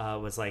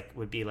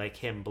 would be like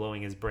him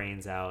blowing his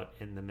brains out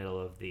in the middle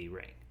of the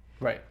ring.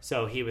 Right.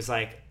 So he was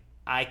like,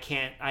 I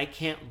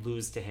can't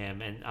lose to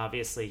him, and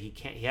obviously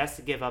he has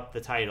to give up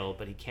the title,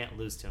 but he can't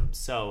lose to him.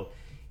 So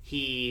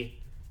he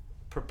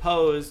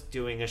proposed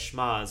doing a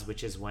schmaz,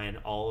 which is when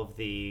all of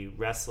the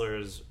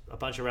wrestlers, a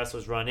bunch of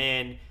wrestlers run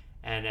in,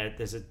 and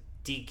there's a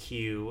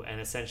DQ,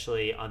 and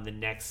essentially on the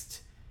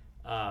next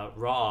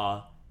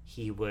Raw,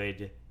 he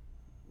would,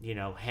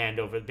 hand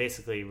over,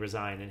 basically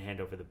resign and hand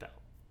over the belt.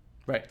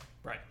 Right.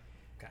 Right.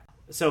 Okay.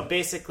 So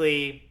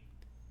basically,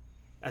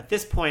 at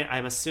this point,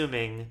 I'm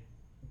assuming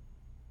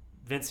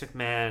Vince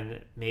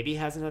McMahon maybe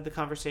hasn't had the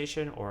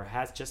conversation or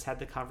has just had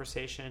the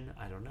conversation.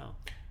 I don't know.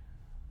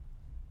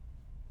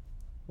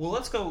 Well,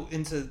 let's go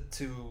into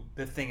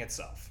the thing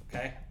itself,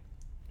 okay?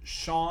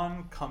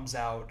 Shawn comes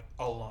out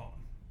alone.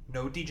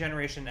 No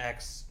D-Generation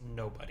X,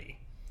 nobody.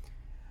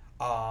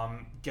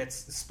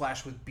 Gets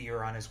splashed with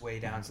beer on his way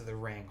down to the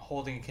ring,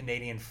 holding a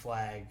Canadian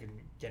flag and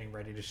getting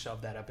ready to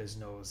shove that up his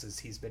nose as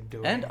he's been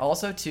doing. And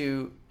also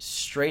to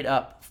straight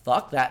up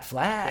fuck that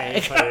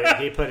flag.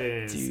 Yeah, he put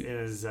it in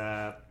his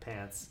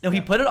pants. No,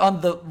 he put it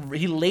on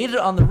he laid it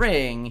on the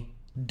ring,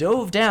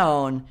 dove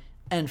down,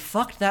 and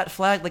fucked that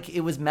flag like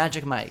it was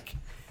Magic Mike.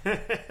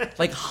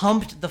 Like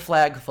humped the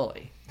flag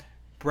fully.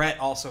 Brett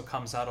also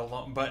comes out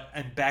alone,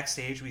 and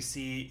backstage we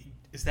see,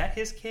 is that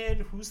his kid?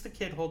 Who's the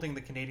kid holding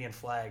the Canadian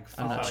flag?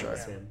 I'm not following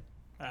sure. him?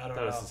 I don't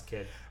That know. was his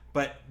kid.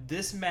 But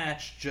this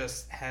match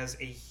just has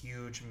a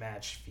huge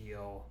match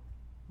feel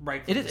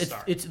right from It the is.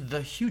 start. It's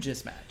the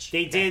hugest match.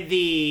 They did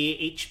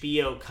the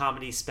HBO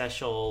comedy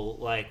special,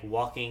 like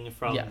walking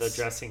from Yes. the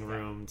dressing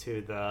room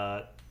to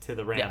the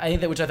ramp. Yeah, I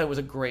think which I thought was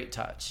a great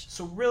touch.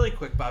 So really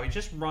quick, Bobby,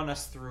 just run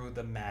us through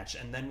the match,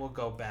 and then we'll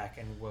go back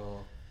and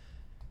we'll...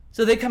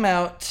 So they come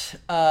out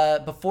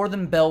before the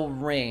bell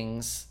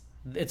rings.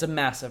 It's a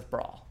massive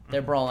brawl.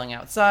 They're brawling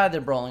outside. They're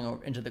brawling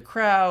over into the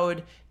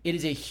crowd. It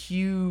is a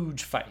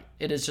huge fight.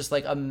 It is just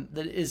like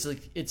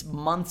it's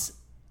months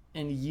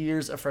and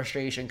years of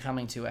frustration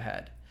coming to a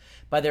head.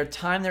 By their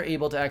time they're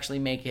able to actually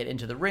make it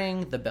into the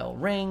ring, the bell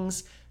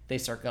rings. They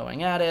start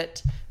going at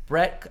it.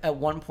 Brett at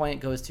one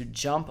point goes to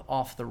jump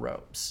off the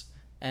ropes,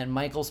 and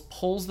Michaels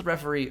pulls the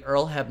referee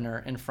Earl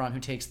Hebner in front, who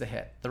takes the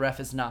hit. The ref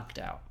is knocked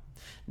out.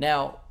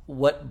 Now,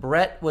 what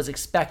Brett was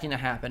expecting to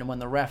happen when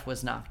the ref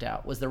was knocked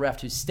out was the ref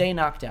to stay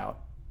knocked out,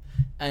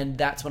 and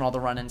that's when all the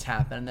run-ins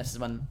happen, and this is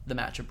when the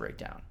match would break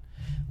down.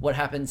 What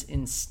happens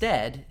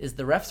instead is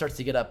the ref starts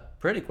to get up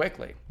pretty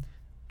quickly.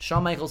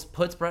 Shawn Michaels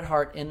puts Bret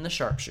Hart in the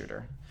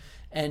sharpshooter,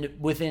 and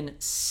within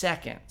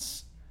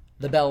seconds,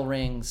 the bell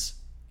rings,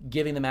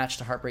 giving the match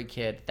to Heartbreak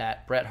Kid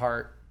that Bret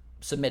Hart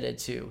submitted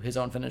to his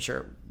own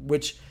finisher,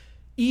 which,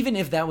 even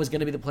if that was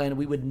going to be the plan,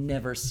 we would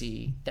never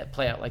see that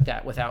play out like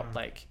that without,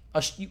 like,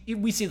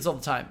 we see this all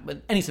the time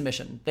with any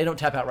submission. They don't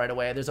tap out right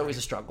away. There's always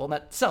a struggle, and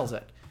that sells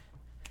it.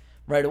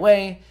 Right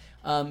away,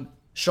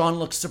 Shawn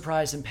looks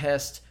surprised and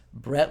pissed.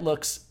 Brett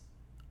looks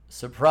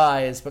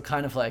surprised, but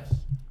kind of like,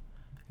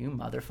 you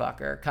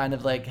motherfucker, kind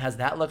of like has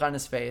that look on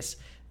his face.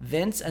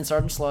 Vince and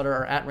Sergeant Slaughter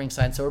are at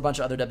ringside, so are a bunch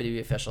of other WWE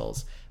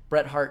officials.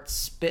 Bret Hart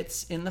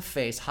spits in the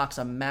face, hawks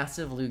a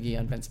massive loogie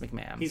on Vince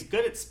McMahon. He's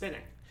good at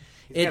spinning.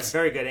 He's got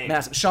very good aim.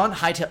 Massive. Shawn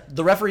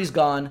the referee's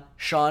gone.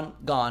 Shawn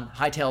gone.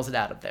 Hightails it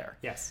out of there.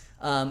 Yes.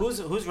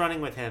 Who's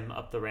running with him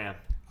up the ramp?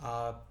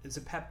 Is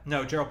it Pep?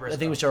 No, Gerald Briscoe. I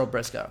think it was Gerald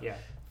Briscoe. Yeah.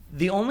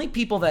 The only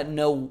people that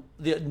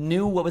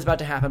knew what was about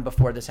to happen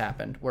before this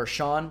happened were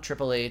Shawn,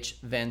 Triple H,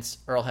 Vince,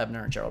 Earl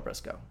Hebner, and Gerald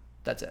Briscoe.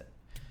 That's it.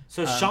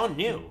 So Shawn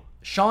knew.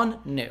 Shawn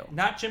knew.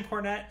 Not Jim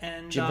Cornette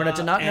and... Jim Cornette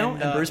did not know,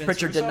 and Bruce Vince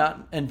Pritchard Russo? did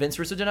not, and Vince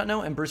Russo did not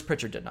know, and Bruce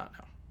Pritchard did not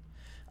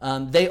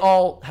know. They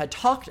all had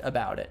talked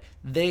about it.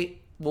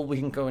 We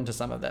can go into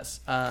some of this.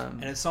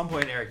 And at some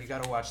point, Eric, you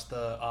got to watch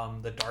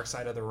the Dark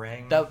Side of the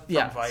Ring That- from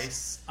yeah.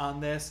 Vice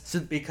on this, So-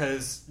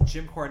 because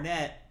Jim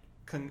Cornette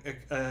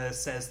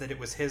says that it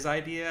was his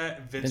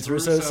idea. Vince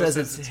Russo says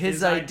it's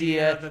his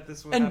idea, that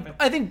this would and happen.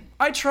 I think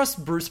I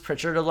trust Bruce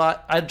Pritchard a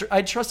lot.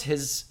 I trust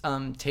his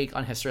take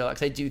on History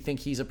X. I do think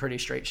he's a pretty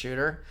straight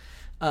shooter,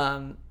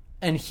 and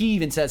he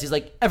even says, he's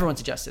like, everyone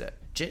suggested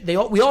it.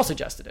 We all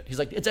suggested it. He's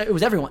like, it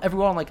was everyone.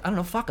 Everyone, I'm like, I don't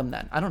know, fuck them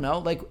then. I don't know.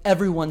 Like,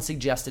 everyone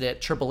suggested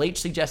it. Triple H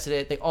suggested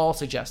it. They all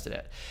suggested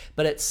it.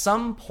 But at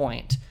some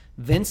point,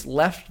 Vince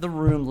left the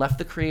room, left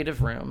the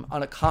creative room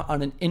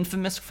on an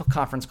infamous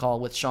conference call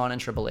with Shawn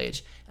and Triple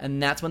H,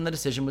 and that's when the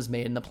decision was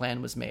made and the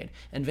plan was made.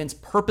 And Vince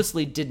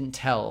purposely didn't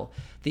tell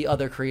the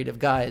other creative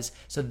guys,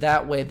 so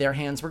that way their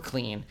hands were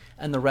clean,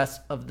 and the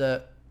rest of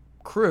the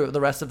crew,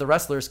 the rest of the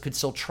wrestlers, could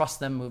still trust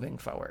them moving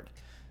forward.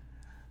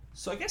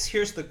 So I guess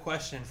here's the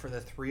question for the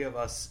three of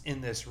us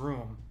in this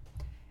room.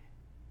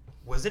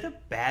 Was it a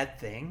bad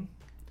thing?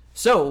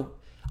 So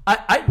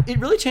it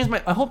really changed my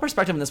whole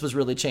perspective on this was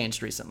really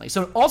changed recently.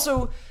 So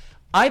also,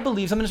 I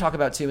believe something to talk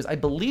about too is I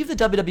believe the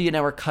WWE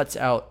Network cuts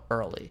out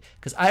early,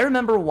 because I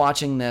remember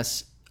watching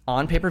this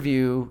on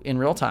pay-per-view in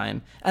real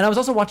time, and I was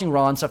also watching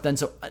Raw and stuff then.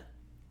 So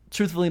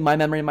truthfully, my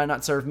memory might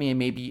not serve me, and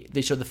maybe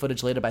they showed the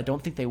footage later, but I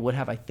don't think they would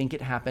have. I think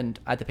it happened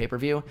at the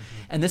pay-per-view.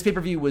 Mm-hmm. And this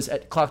pay-per-view was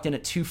clocked in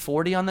at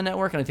 2:40 on the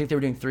network, and I think they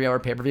were doing 3-hour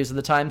pay-per-views at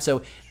the time.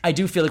 So I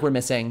do feel like we're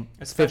missing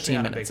Especially 15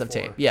 on a minutes big of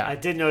tape. four. Yeah. I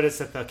did notice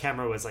that the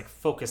camera was like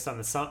focused on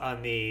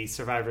the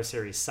Survivor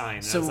Series sign.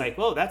 And I So was like,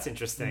 whoa, that's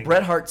interesting.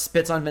 Bret Hart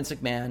spits on Vince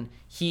McMahon.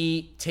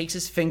 He takes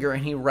his finger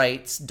and he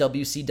writes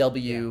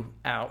WCW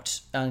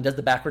out. He does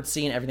the backwards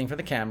C and everything for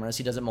the cameras.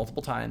 He does it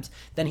multiple times.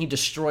 Then he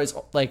destroys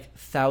like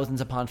thousands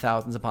upon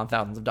thousands upon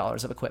thousands of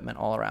dollars of equipment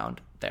all around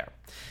there.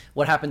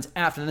 What happens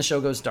after the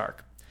show goes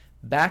dark?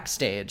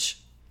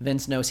 Backstage,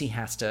 Vince knows he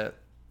has to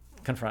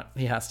confront.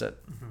 He has to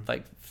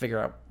like figure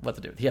out what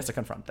to do. He has to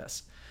confront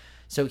this.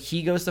 So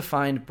he goes to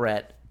find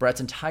Bret.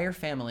 Bret's entire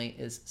family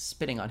is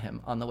spitting on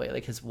him on the way.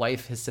 Like his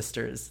wife, his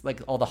sisters,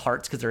 like all the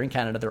Harts, because they're in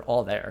Canada, they're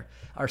all there,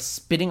 are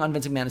spitting on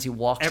Vince McMahon as he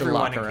walks to the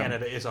Everyone locker in room.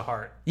 Canada is a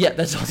Hart. Yeah,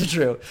 that's also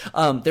true.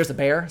 There's a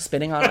bear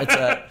spitting on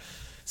it.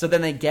 So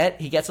then he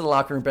gets to the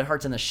locker room. Bret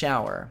Hart's in the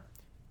shower.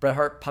 Bret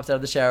Hart pops out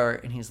of the shower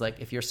and he's like,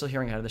 if you're still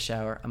hearing out of the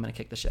shower, I'm going to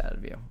kick the shit out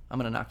of you. I'm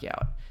going to knock you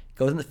out.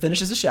 Goes and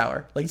finishes the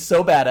shower. Like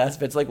so badass.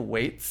 Vince like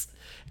waits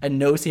and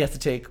knows he has to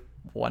take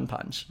one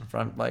punch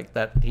from like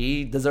that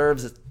he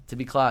deserves it to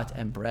be clocked,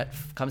 and Bret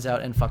comes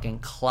out and fucking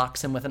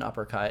clocks him with an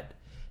uppercut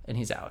and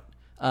he's out.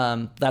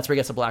 That's where he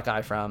gets a black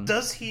eye from.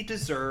 Does he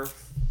deserve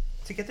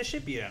to get the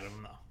shit beat out of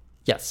him, though?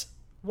 Yes.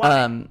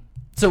 Why?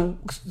 So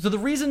the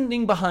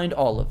reasoning behind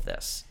all of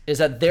this is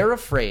that they're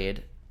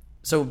afraid.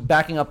 So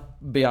backing up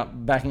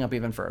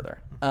even further,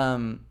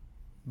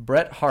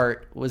 Bret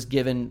Hart was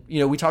given. You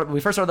know, when we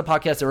first started the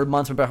podcast, there were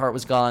months when Bret Hart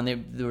was gone.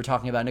 They were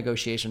talking about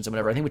negotiations and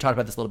whatever. I think we talked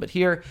about this a little bit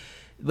here.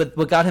 But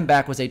what got him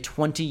back was a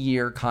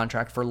 20-year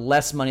contract for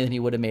less money than he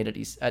would have made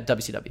at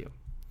WCW.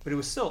 But it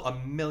was still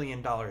 $1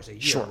 million a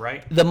year, Sure.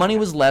 right? The money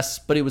was less,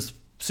 but it was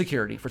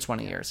security for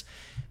 20 years.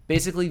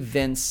 Basically,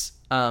 Vince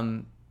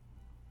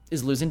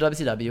is losing to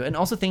WCW and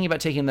also thinking about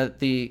taking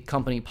the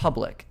company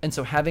public. And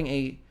so having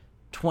a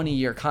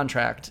 20-year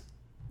contract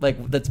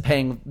like that's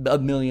paying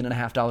 $1.5 million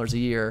a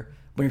year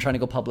when you're trying to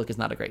go public is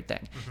not a great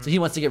thing. Mm-hmm. So he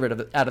wants to get rid of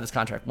it out of this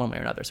contract one way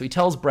or another. So he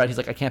tells Bret, he's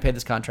like, I can't pay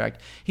this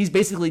contract. He's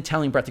basically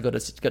telling Bret to go to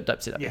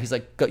WCW. Yeah. He's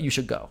like, you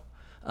should go.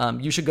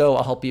 You should go.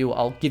 I'll help you.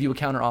 I'll give you a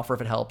counter offer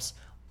if it helps.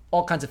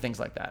 All kinds of things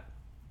like that.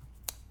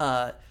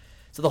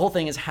 So the whole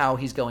thing is how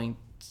he's going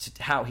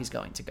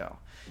to go.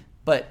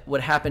 But what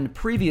happened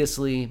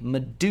previously,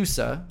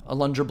 Medusa,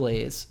 Alundra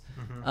Blaze,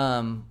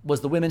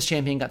 was the women's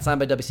champion, got signed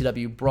by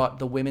WCW, brought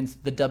the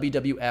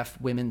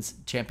WWF Women's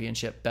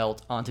Championship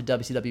belt onto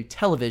WCW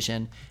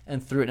television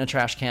and threw it in a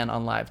trash can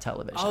on live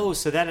television. Oh,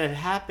 so that had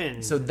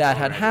happened. So that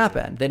had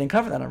happened. They didn't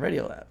cover that on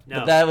Radiolab.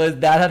 No.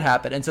 But that had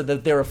happened. And so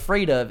that they're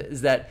afraid of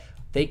is that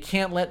they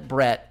can't let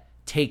Bret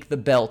take the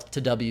belt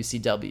to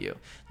WCW.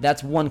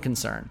 That's one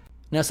concern.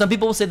 Now, some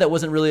people will say that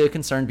wasn't really a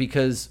concern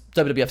because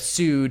WWF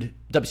sued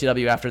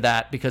WCW after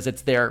that because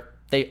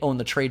they own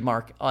the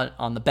trademark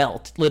on the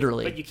belt,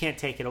 literally. But you can't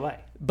take it away.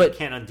 But you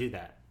can't undo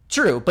that.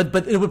 True, but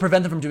it would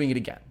prevent them from doing it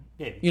again.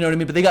 Yeah. You know what I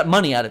mean? But they got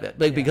money out of it,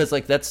 because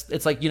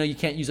it's like you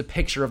can't use a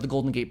picture of the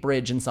Golden Gate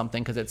Bridge in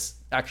something because it's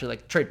actually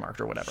like trademarked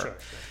or whatever.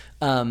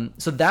 Sure.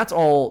 So that's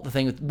all the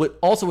thing.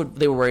 What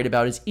they were worried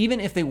about is even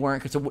if they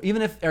weren't, so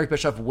even if Eric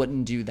Bischoff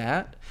wouldn't do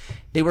that,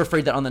 they were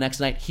afraid that on the next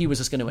night he was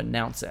just going to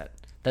announce it,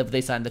 that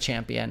they signed the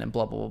champion and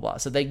blah blah blah blah.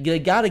 So they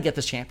got to get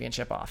this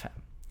championship off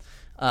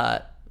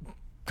him,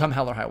 come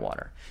hell or high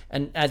water.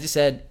 And as you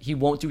said, he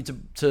won't do it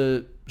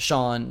to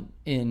Shawn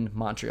in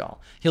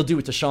Montreal. He'll do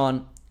it to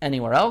Shawn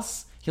anywhere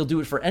else. He'll do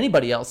it for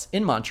anybody else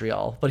in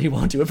Montreal, but he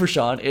won't do it for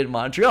Shawn in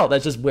Montreal.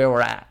 That's just where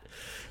we're at.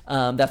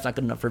 That's not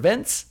good enough for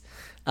Vince.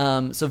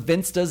 So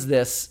Vince does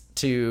this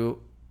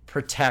to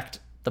protect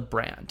the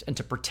brand and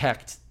to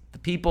protect the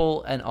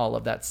people and all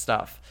of that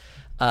stuff.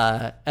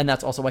 And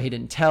that's also why he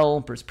didn't tell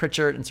Bruce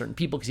Pritchard and certain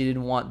people, because he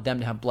didn't want them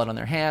to have blood on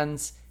their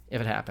hands if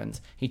it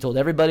happens. He told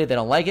everybody if they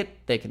don't like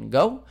it, they can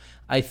go.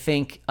 I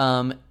think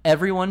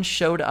everyone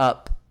showed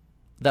up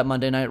that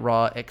Monday Night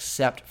Raw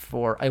except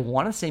for, I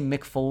want to say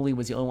Mick Foley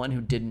was the only one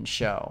who didn't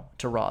show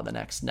to Raw the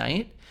next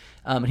night.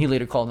 And he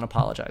later called and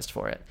apologized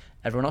for it.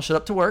 Everyone else showed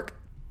up to work.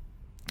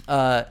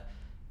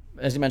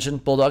 As you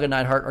mentioned, Bulldog and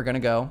Neidhart are going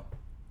to go.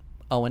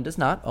 Owen does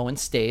not. Owen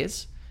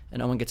stays,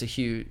 and Owen gets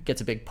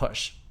a big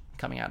push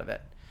coming out of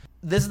it.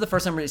 This is the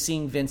first time we're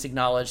seeing Vince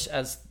acknowledged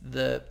as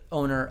the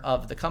owner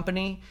of the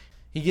company.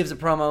 He gives a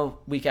promo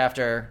week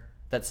after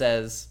that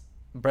says,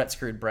 Bret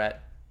screwed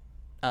Bret.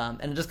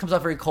 And it just comes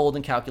off very cold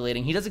and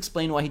calculating. He does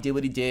explain why he did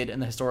what he did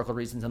and the historical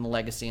reasons and the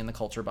legacy and the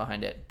culture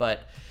behind it.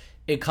 But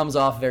it comes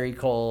off very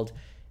cold,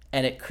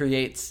 and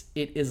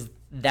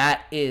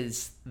that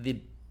is the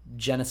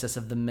genesis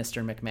of the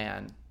Mr.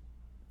 McMahon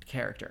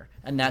character.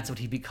 And that's what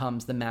he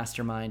becomes, the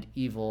mastermind,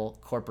 evil,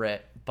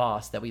 corporate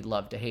boss that we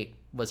love to hate,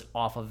 was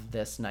off of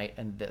this night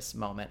and this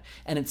moment.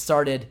 And it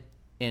started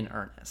in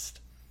earnest.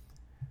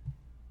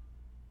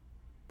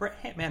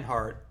 Bret Hitman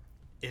Hart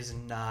is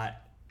not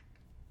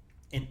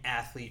an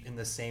athlete in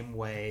the same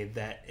way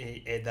that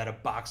a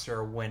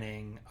boxer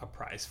winning a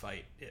prize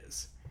fight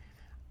is.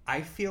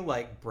 I feel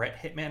like Bret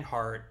Hitman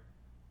Hart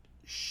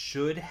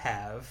should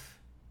have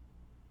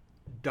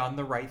done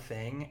the right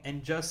thing,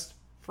 and just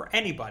for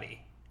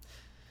anybody,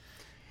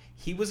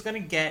 he was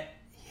going to get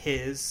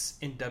his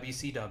in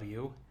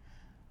WCW.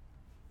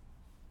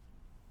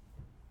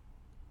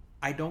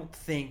 I don't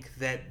think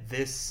that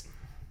this...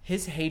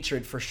 His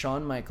hatred for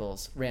Shawn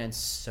Michaels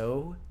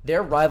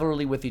their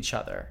rivalry with each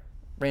other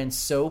ran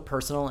so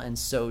personal and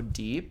so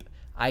deep.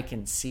 I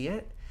can see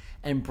it.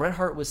 And Bret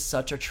Hart was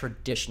such a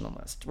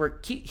traditionalist, where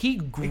he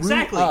grew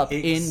up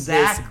in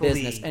this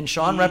business, and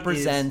Shawn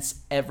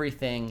represents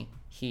everything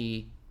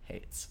he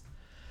hates.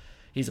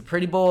 He's a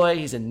pretty boy.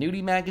 He's in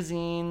nudie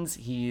magazines.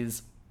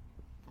 He's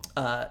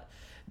a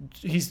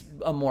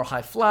more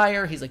high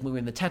flyer. He's like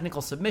moving the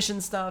technical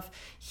submission stuff.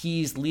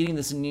 He's leading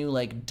this new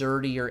like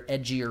dirtier,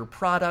 edgier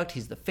product.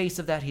 He's the face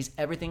of that. He's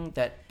everything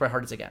that Bret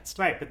Hart is against.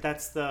 Right, but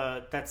that's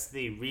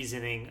the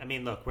reasoning. I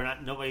mean, look,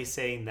 nobody's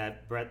saying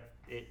that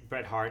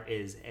Bret Hart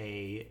is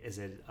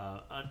an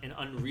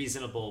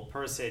unreasonable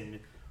person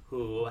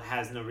who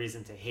has no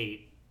reason to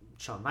hate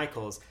Shawn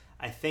Michaels.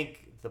 I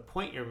think the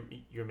point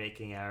you're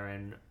making,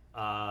 Aaron,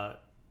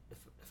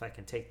 if I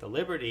can take the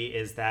liberty,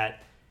 is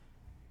that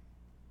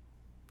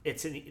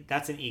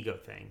that's an ego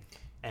thing,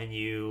 and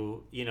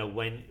you know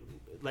when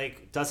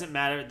like doesn't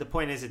matter. The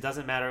point is, it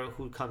doesn't matter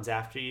who comes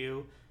after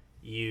you.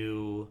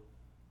 You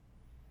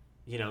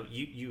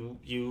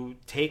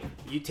take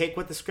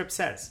what the script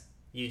says.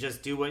 You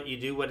just do what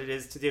it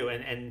is to do,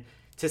 and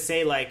to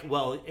say like,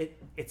 well,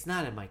 it's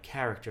not in my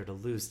character to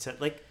lose to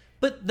like.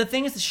 But the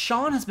thing is,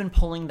 Shawn has been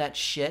pulling that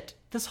shit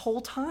this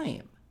whole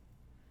time.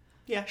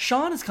 Yeah,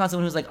 Shawn is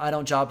constantly who's like, I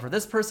don't job for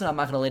this person. I'm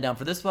not going to lay down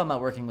for this one. I'm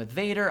not working with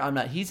Vader. I'm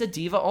not. He's a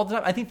diva all the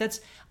time.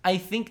 I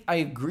think I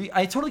agree.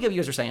 I totally get what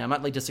you guys are saying. I'm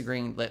not like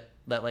disagreeing that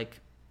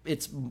like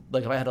it's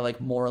like if I had to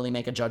like morally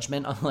make a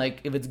judgment on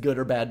like if it's good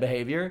or bad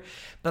behavior.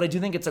 But I do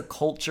think it's a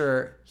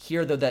culture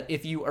here though that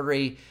if you are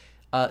a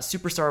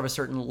superstar of a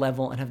certain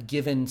level and have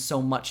given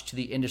so much to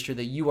the industry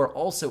that you are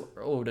also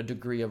owed a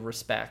degree of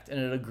respect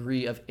and a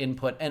degree of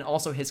input, and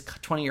also his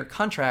 20-year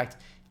contract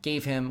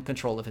gave him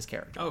control of his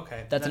character.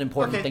 Okay. That's an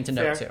important thing to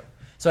note fair. too.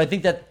 So I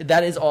think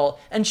that is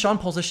all, and Shawn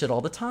pulls his shit all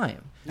the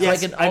time. So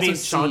yes, I mean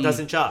Shawn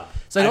doesn't job.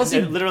 So I've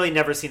literally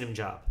never seen him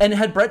job. And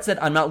had Bret said,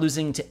 I'm not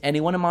losing to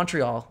anyone in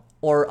Montreal,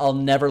 or I'll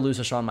never lose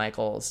to Shawn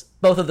Michaels,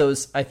 both of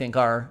those I think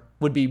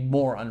would be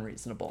more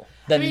unreasonable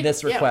than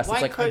this request.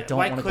 It's like, I don't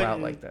want to go out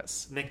like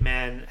this.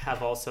 McMahon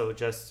have also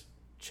just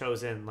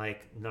chosen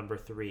like number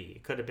 3.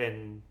 It could have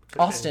been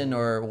Austin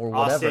or whatever.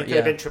 Austin, it could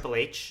have been Triple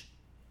H.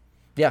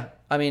 Yeah,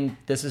 I mean,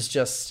 this is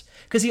just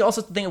because he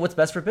also thinks what's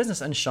best for business,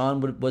 and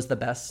Shawn was the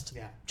best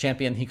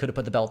champion he could have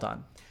put the belt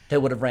on.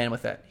 That would have ran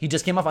with it. He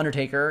just came off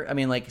Undertaker. I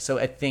mean, like, so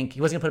I think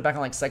he wasn't gonna put it back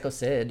on like Psycho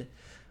Sid.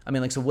 I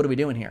mean, like, so what are we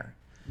doing here?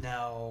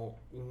 Now,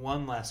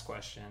 one last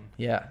question.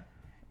 Yeah.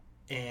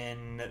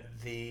 In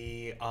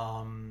the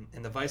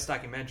Vice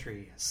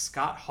documentary,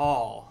 Scott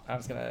Hall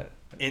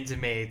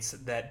intimates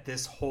that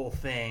this whole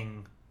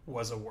thing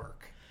was a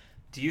work.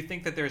 Do you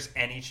think that there's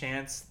any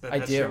chance that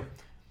that's true?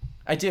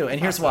 I do, and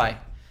here's why.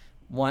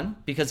 One,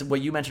 because what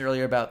you mentioned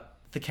earlier about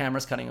the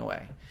cameras cutting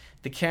away.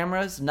 The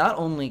cameras not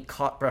only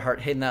caught Bret Hart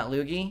hitting that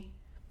loogie,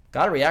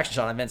 got a reaction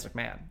shot on Vince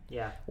McMahon.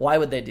 Yeah. Why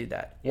would they do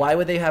that? Yeah. Why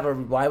would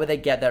they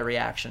get that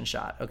reaction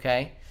shot?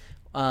 Okay.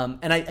 And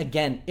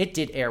it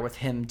did air with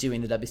him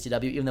doing the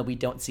WCW, even though we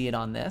don't see it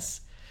on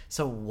this.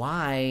 So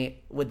why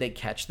would they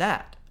catch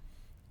that?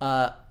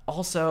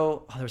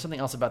 Also, there was something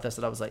else about this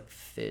that I was like,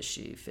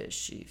 fishy.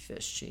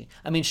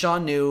 I mean,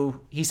 Shawn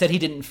knew. He said he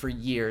didn't for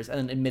years, and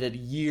then admitted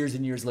years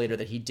and years later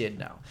that he did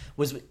know.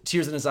 Was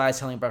tears in his eyes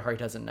telling Bret Hart he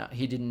doesn't know.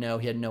 He didn't know.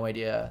 He had no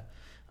idea,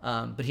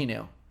 but he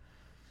knew.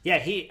 Yeah,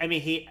 he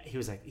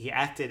was like, he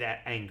acted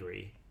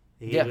angry.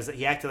 He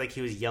acted like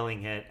he was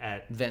yelling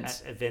at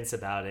Vince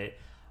about it.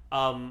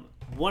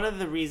 One of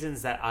the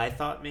reasons that I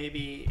thought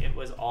maybe it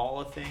was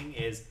all a thing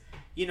is,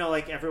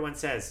 like everyone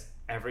says,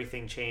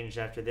 everything changed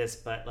after this,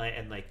 but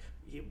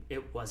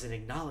it wasn't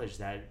acknowledged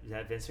that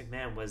Vince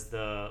McMahon was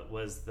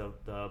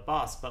the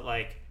boss, but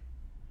like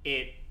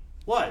it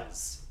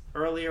was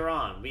earlier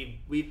on.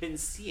 We've been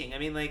seeing. I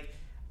mean, like,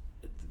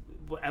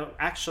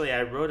 actually,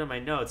 I wrote in my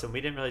notes, and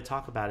we didn't really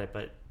talk about it,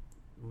 but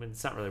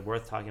it's not really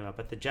worth talking about.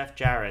 But the Jeff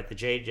Jarrett,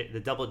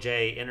 the Double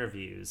J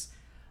interviews,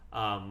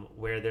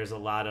 where there's a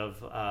lot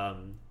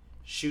of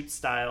shoot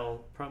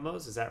style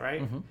promos. Is that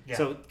right? Mm-hmm. Yeah.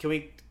 So can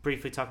we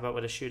briefly talk about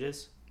what a shoot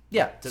is?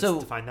 Yeah. So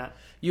define that.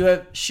 You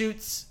have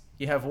shoots,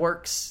 you have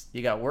works,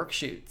 you got work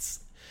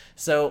shoots.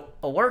 So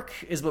a work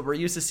is what we're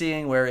used to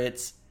seeing, where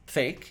it's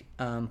fake,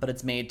 but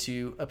it's made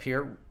to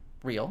appear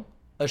real.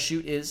 A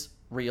shoot is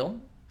real,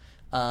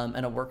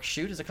 and a work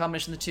shoot is a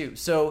combination of the two.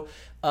 So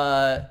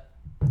a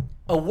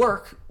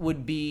work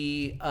would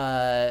be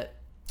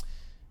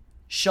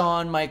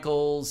Shawn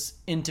Michaels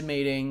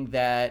intimating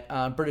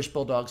that British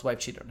Bulldog's wife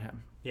cheated on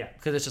him. Yeah.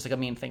 Because it's just like a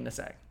mean thing to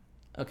say.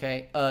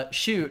 Okay.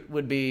 Shoot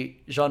would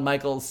be Shawn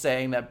Michaels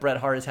saying that Bret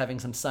Hart is having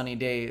some sunny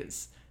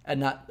days and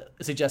not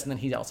suggesting that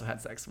he also had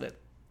sex with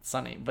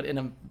Sunny, but in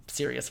a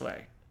serious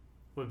way.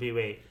 Would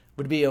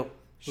be a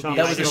Shawn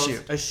That was a Michaels-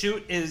 shoot. A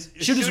shoot is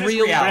Shoot is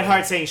real. Bret reality.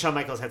 Hart saying Shawn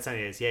Michaels had Sunny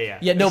Days. Yeah.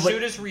 Yeah, no, a but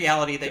shoot is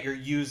reality that you're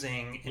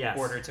using in Yes.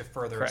 order to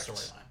further Correct. a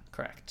storyline.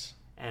 correct.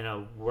 And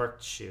a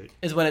worked shoot.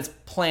 Is when it's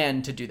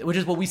planned to do that, which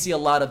is what we see a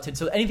lot of.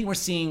 So anything we're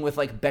seeing with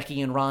like Becky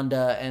and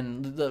Ronda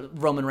and the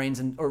Roman Reigns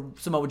and or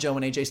Samoa Joe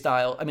and AJ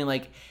Styles, I mean,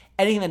 like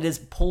anything that is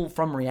pulled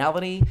from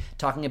reality,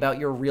 talking about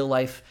your real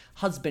life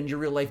husband, your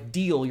real life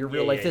deal, your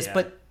real life this, yeah.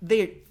 but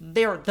they're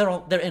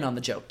in on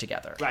the joke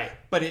together, Right.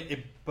 But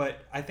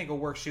I think a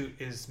work shoot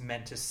is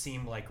meant to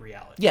seem like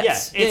reality.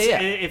 Yes, Yeah,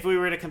 yeah. if we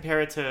were to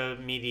compare it to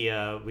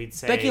media, we'd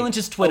say Becky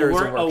Lynch's Twitter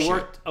is a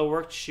work shoot. A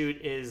worked shoot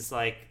is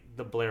like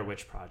the Blair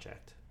Witch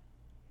Project.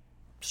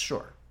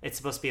 Sure. It's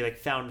supposed to be like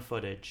found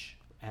footage,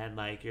 and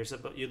like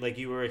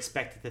you were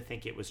expected to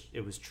think it was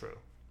true.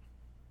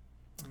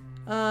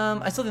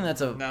 I still think that's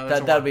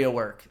that's a that would be a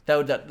work.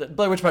 The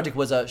Blair Witch Project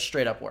was a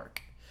straight up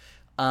work.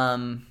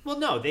 Well,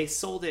 no, they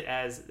sold it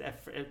as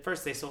at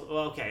first they sold.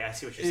 Well, okay, I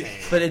see what you're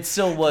saying. But it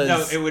still was.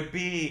 No, it would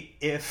be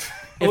if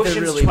If it Ocean's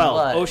really 12.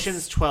 was.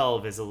 Ocean's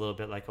 12 is a little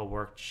bit like a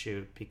worked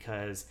shoot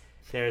because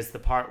there's the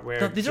part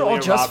where No, these are Julia all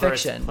just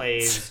Roberts fiction.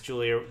 plays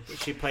Julia.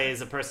 She plays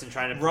a person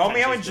trying to Romeo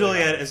pretend and she's Julia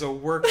Juliet Roberts. is a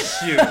work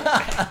shoot.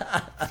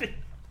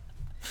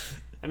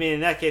 I mean, in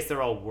that case,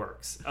 they're all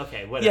works.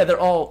 Okay, whatever. Yeah, they're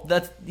all.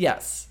 That's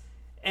yes.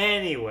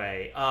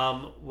 Anyway,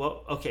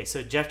 well, okay.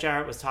 So Jeff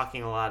Jarrett was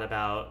talking a lot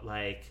about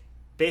like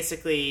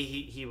basically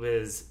he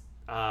was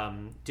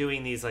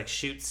doing these like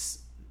shoots,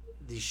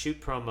 these shoot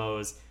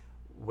promos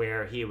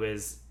where he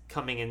was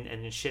coming in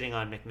and shitting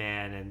on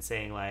McMahon and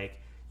saying like,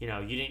 you know,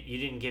 you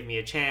didn't give me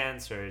a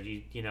chance, or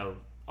you know,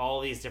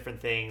 all these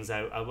different things.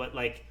 I would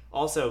like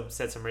also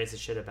said some racist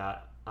shit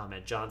about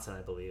Ahmed Johnson,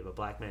 I believe, a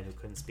black man who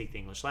couldn't speak the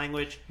English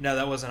language. No,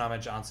 that wasn't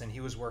Ahmed Johnson. He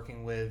was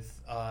working with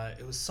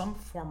it was some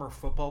former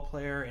football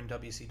player in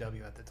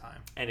WCW at the time.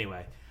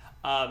 Anyway,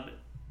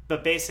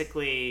 but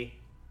basically,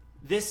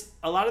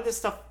 a lot of this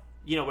stuff,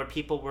 you know, where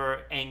people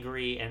were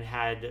angry and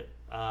had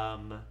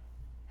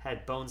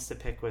bones to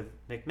pick with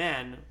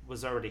McMahon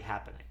was already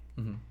happening.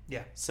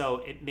 Yeah. So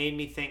it made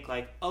me think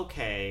like,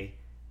 okay,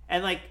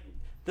 and like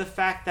the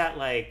fact that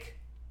like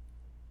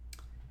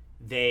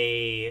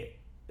the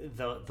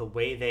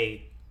way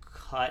they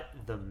cut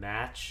the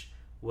match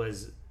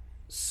was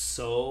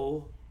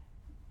so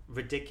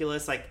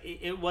ridiculous. Like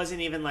it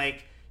wasn't even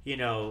like, you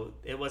know,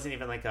 it wasn't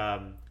even like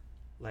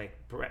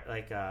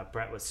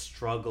Brett was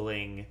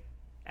struggling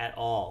at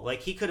all.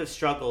 Like he could have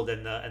struggled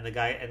and the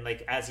guy, and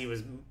like as he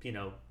was, you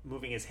know,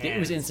 moving his hands, It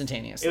was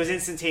instantaneous. It was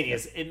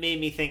instantaneous. It made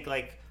me think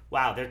like,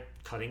 wow, they're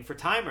cutting for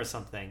time or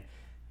something.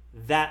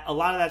 That a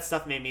lot of that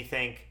stuff made me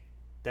think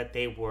that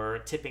they were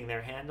tipping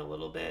their hand a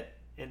little bit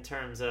in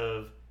terms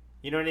of,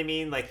 you know what I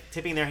mean? Like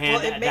tipping their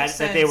hand, Well, it makes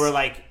that they sense. were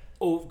like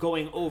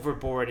going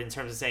overboard in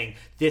terms of saying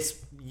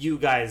this, you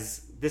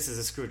guys, this is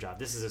a screw job.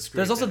 This is a screw.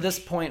 There's also finish.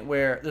 this point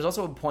where there's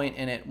also a point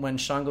in it when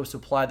Sean goes to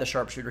apply the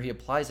sharpshooter, he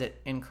applies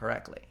it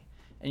incorrectly.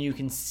 And you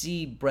can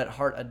see Bret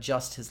Hart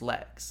adjust his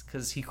legs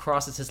because he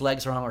crosses his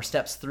legs wrong or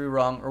steps through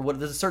wrong or what.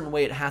 There's a certain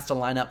way it has to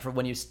line up for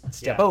when you step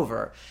Yeah.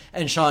 over.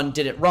 And Sean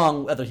did it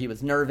wrong, whether he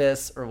was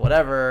nervous or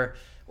whatever,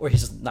 or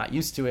he's just not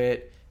used to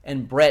it.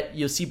 And Bret,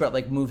 you'll see Bret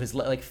like move his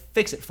like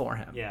fix it for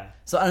him. Yeah.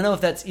 So I don't know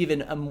if that's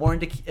even a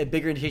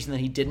bigger indication that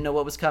he didn't know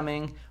what was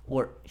coming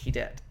or he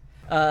did.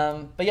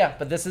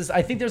 But this is.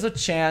 I think there's a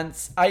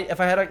chance. If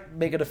I had to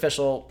make an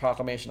official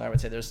proclamation, I would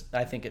say there's.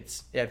 I think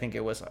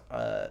it was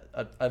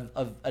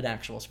an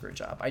actual screw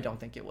job. I don't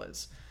think it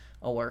was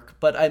a work.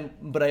 But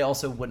I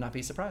also would not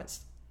be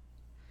surprised.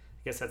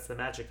 I guess that's the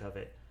magic of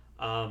it.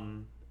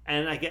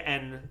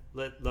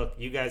 Look,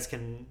 you guys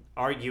can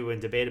argue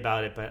and debate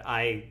about it, but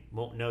I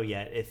won't know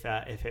yet if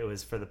it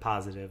was for the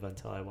positive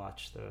until I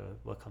watch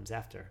what comes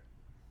after.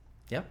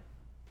 Yep.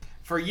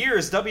 For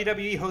years,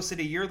 WWE hosted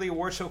a yearly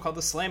award show called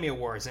the Slammy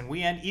Awards, and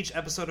we end each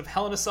episode of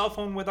Hell in a Cell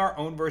Phone with our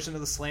own version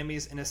of the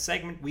Slammies in a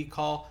segment we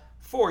call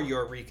For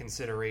Your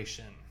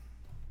Reconsideration.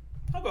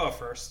 I'll go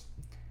first.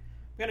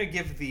 I'm going to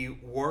give the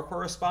War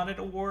Correspondent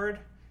Award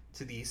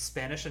to the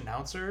Spanish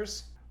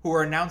announcers who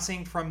are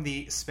announcing from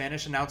the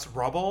Spanish announce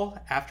rubble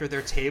after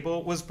their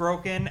table was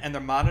broken and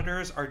their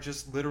monitors are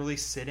just literally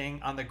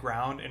sitting on the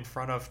ground in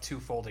front of two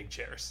folding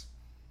chairs.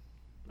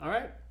 All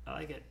right, I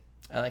like it.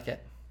 I like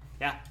it.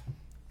 Yeah,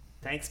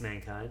 thanks,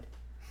 mankind.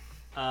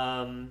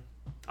 I'll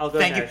go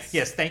Thank you. next.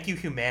 Yes, thank you,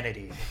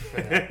 humanity.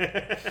 For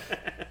that.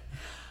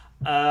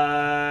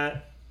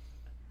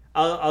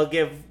 I'll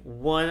give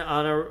one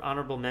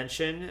honorable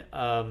mention,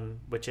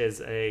 which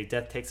is a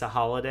Death Takes a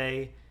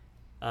Holiday,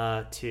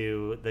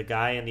 to the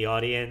guy in the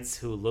audience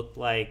who looked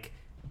like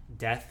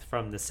Death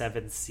from the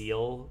Seventh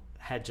Seal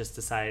had just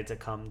decided to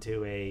come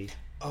to a.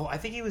 Oh, I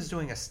think he was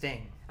doing a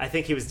Sting. I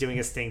think he was doing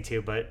a Sting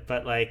too, but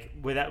like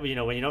without, you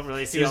know, when you don't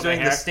really see He was all the doing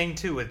hair, the Sting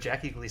 2 with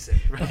Jackie Gleason.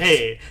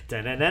 right?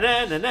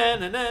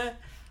 Da-na-na-na-na-na-na.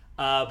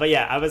 But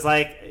yeah, I was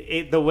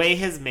like, the way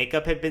his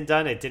makeup had been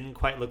done, it didn't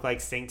quite look like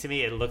Sting to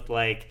me. It looked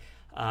like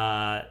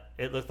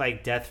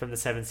Death from the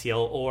Seventh Seal,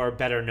 or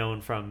better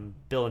known from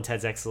Bill and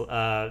Ted's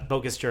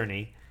Bogus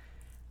Journey.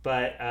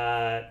 But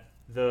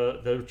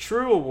the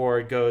true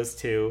award goes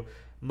to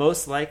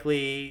most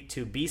likely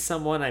to be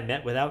someone I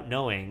met without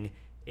knowing,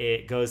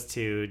 it goes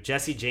to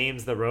Jesse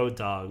James, the Road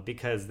Dogg,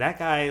 because that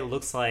guy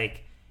looks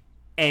like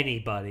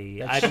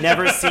anybody. I've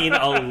never seen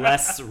a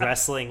less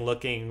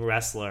wrestling-looking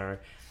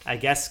wrestler. I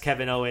guess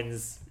Kevin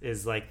Owens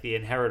is like the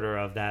inheritor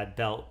of that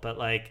belt, but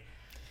like,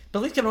 But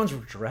at least Kevin Owens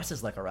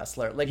dresses like a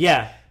wrestler. Like,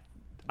 yeah,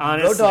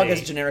 honestly, Road Dogg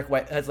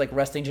has like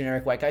resting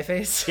generic white guy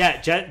face.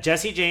 Yeah,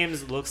 Jesse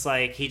James looks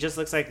like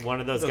one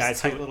of those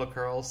guys tight who, little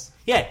curls.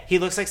 yeah, he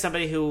looks like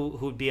somebody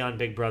who'd be on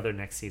Big Brother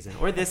next season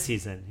or this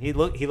season. He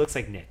looks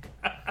like Nick.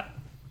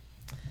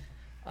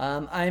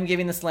 I'm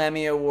giving the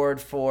Slammy Award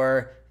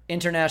for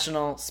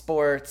International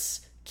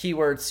Sports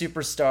Keyword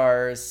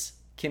Superstars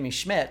Kimmy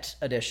Schmidt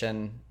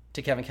edition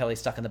to Kevin Kelly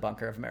stuck in the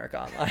bunker of America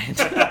Online.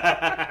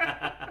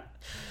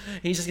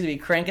 He's just going to be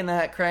cranking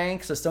that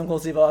crank so Stone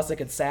Cold Steve Austin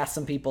could sass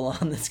some people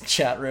on this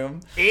chat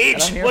room. Age?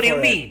 And I'm here What do you for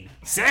it. mean?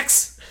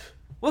 Sex?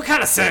 What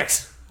kind of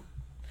sex?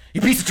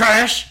 You piece of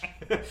trash!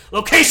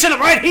 Location,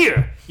 I'm right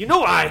here. You know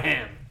where I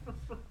am.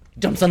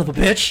 Dumb son of a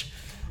bitch!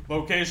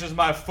 Location's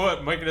my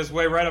foot making its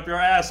way right up your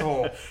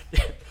asshole.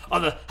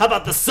 How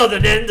about the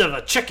southern end of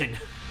a chicken?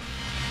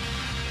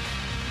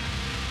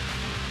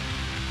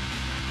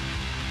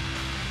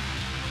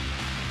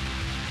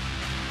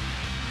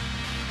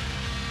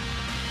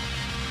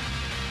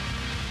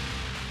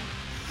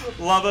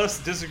 Love us,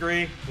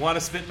 disagree, want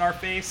to spit in our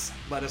face?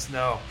 Let us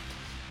know.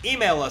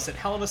 Email us at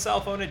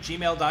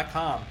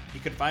hellinacellphone@gmail.com. You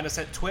can find us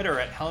at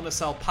Twitter at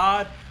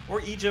hellinacellpod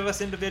or each of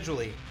us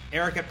individually.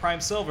 Eric at Prime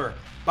Silver,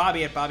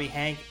 Bobby at Bobby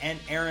Hank, and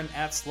Aaron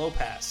at Slow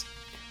Pass.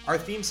 Our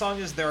theme song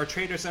is There Are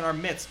Traitors in Our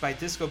Midst by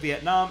Disco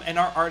Vietnam, and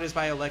our art is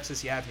by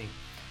Alexis Yavney.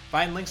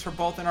 Find links for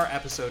both in our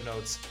episode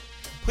notes.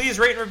 Please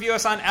rate and review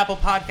us on Apple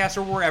Podcasts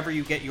or wherever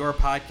you get your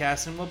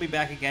podcasts, and we'll be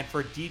back again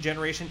for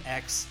D-Generation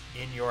X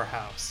in your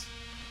house.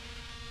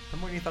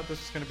 Remember when you thought this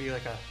was going to be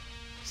like a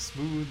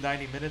smooth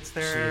 90 minutes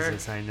there?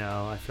 Jesus, I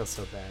know. I feel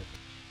so bad.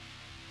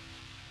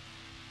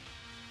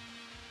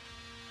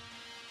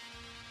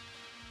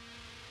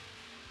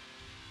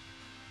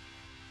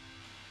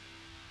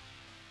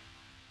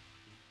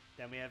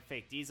 Then we have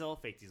Fake Diesel.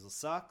 Fake Diesel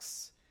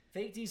sucks.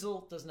 Fake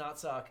Diesel does not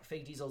suck.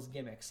 Fake Diesel's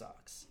gimmick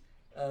sucks.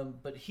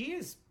 But he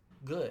is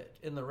good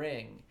in the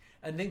ring.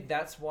 I think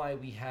that's why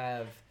we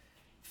have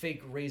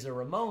Fake Razor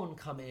Ramon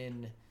come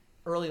in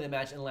early in the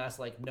match and last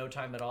like no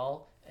time at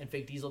all. And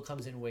Fake Diesel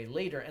comes in way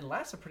later and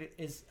lasts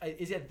is I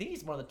think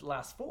he's one of the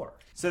last four.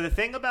 So the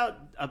thing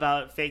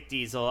about Fake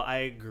Diesel, I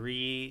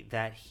agree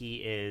that he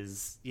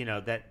is,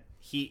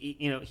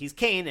 he's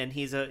Kane and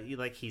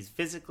he's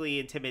physically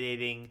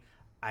intimidating.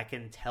 I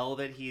can tell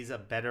that he's a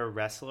better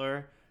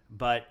wrestler,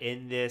 but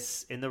in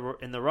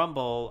the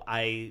Rumble,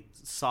 I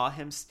saw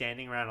him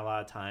standing around a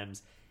lot of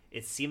times.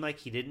 It seemed like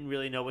he didn't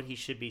really know what he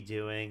should be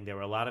doing. There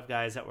were a lot of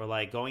guys that were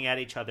like going at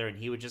each other and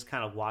he would just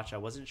kind of watch. I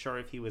wasn't sure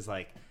if he was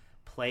like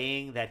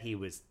playing that he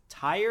was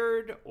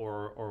tired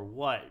or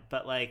what,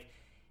 but like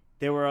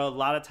there were a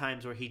lot of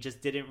times where he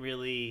just didn't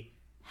really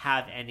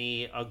have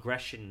any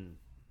aggression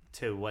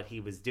to what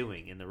he was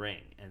doing in the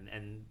ring,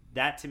 and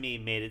that to me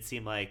made it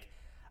seem like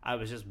I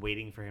was just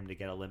waiting for him to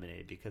get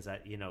eliminated because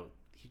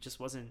he just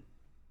wasn't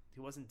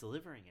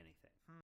delivering anything.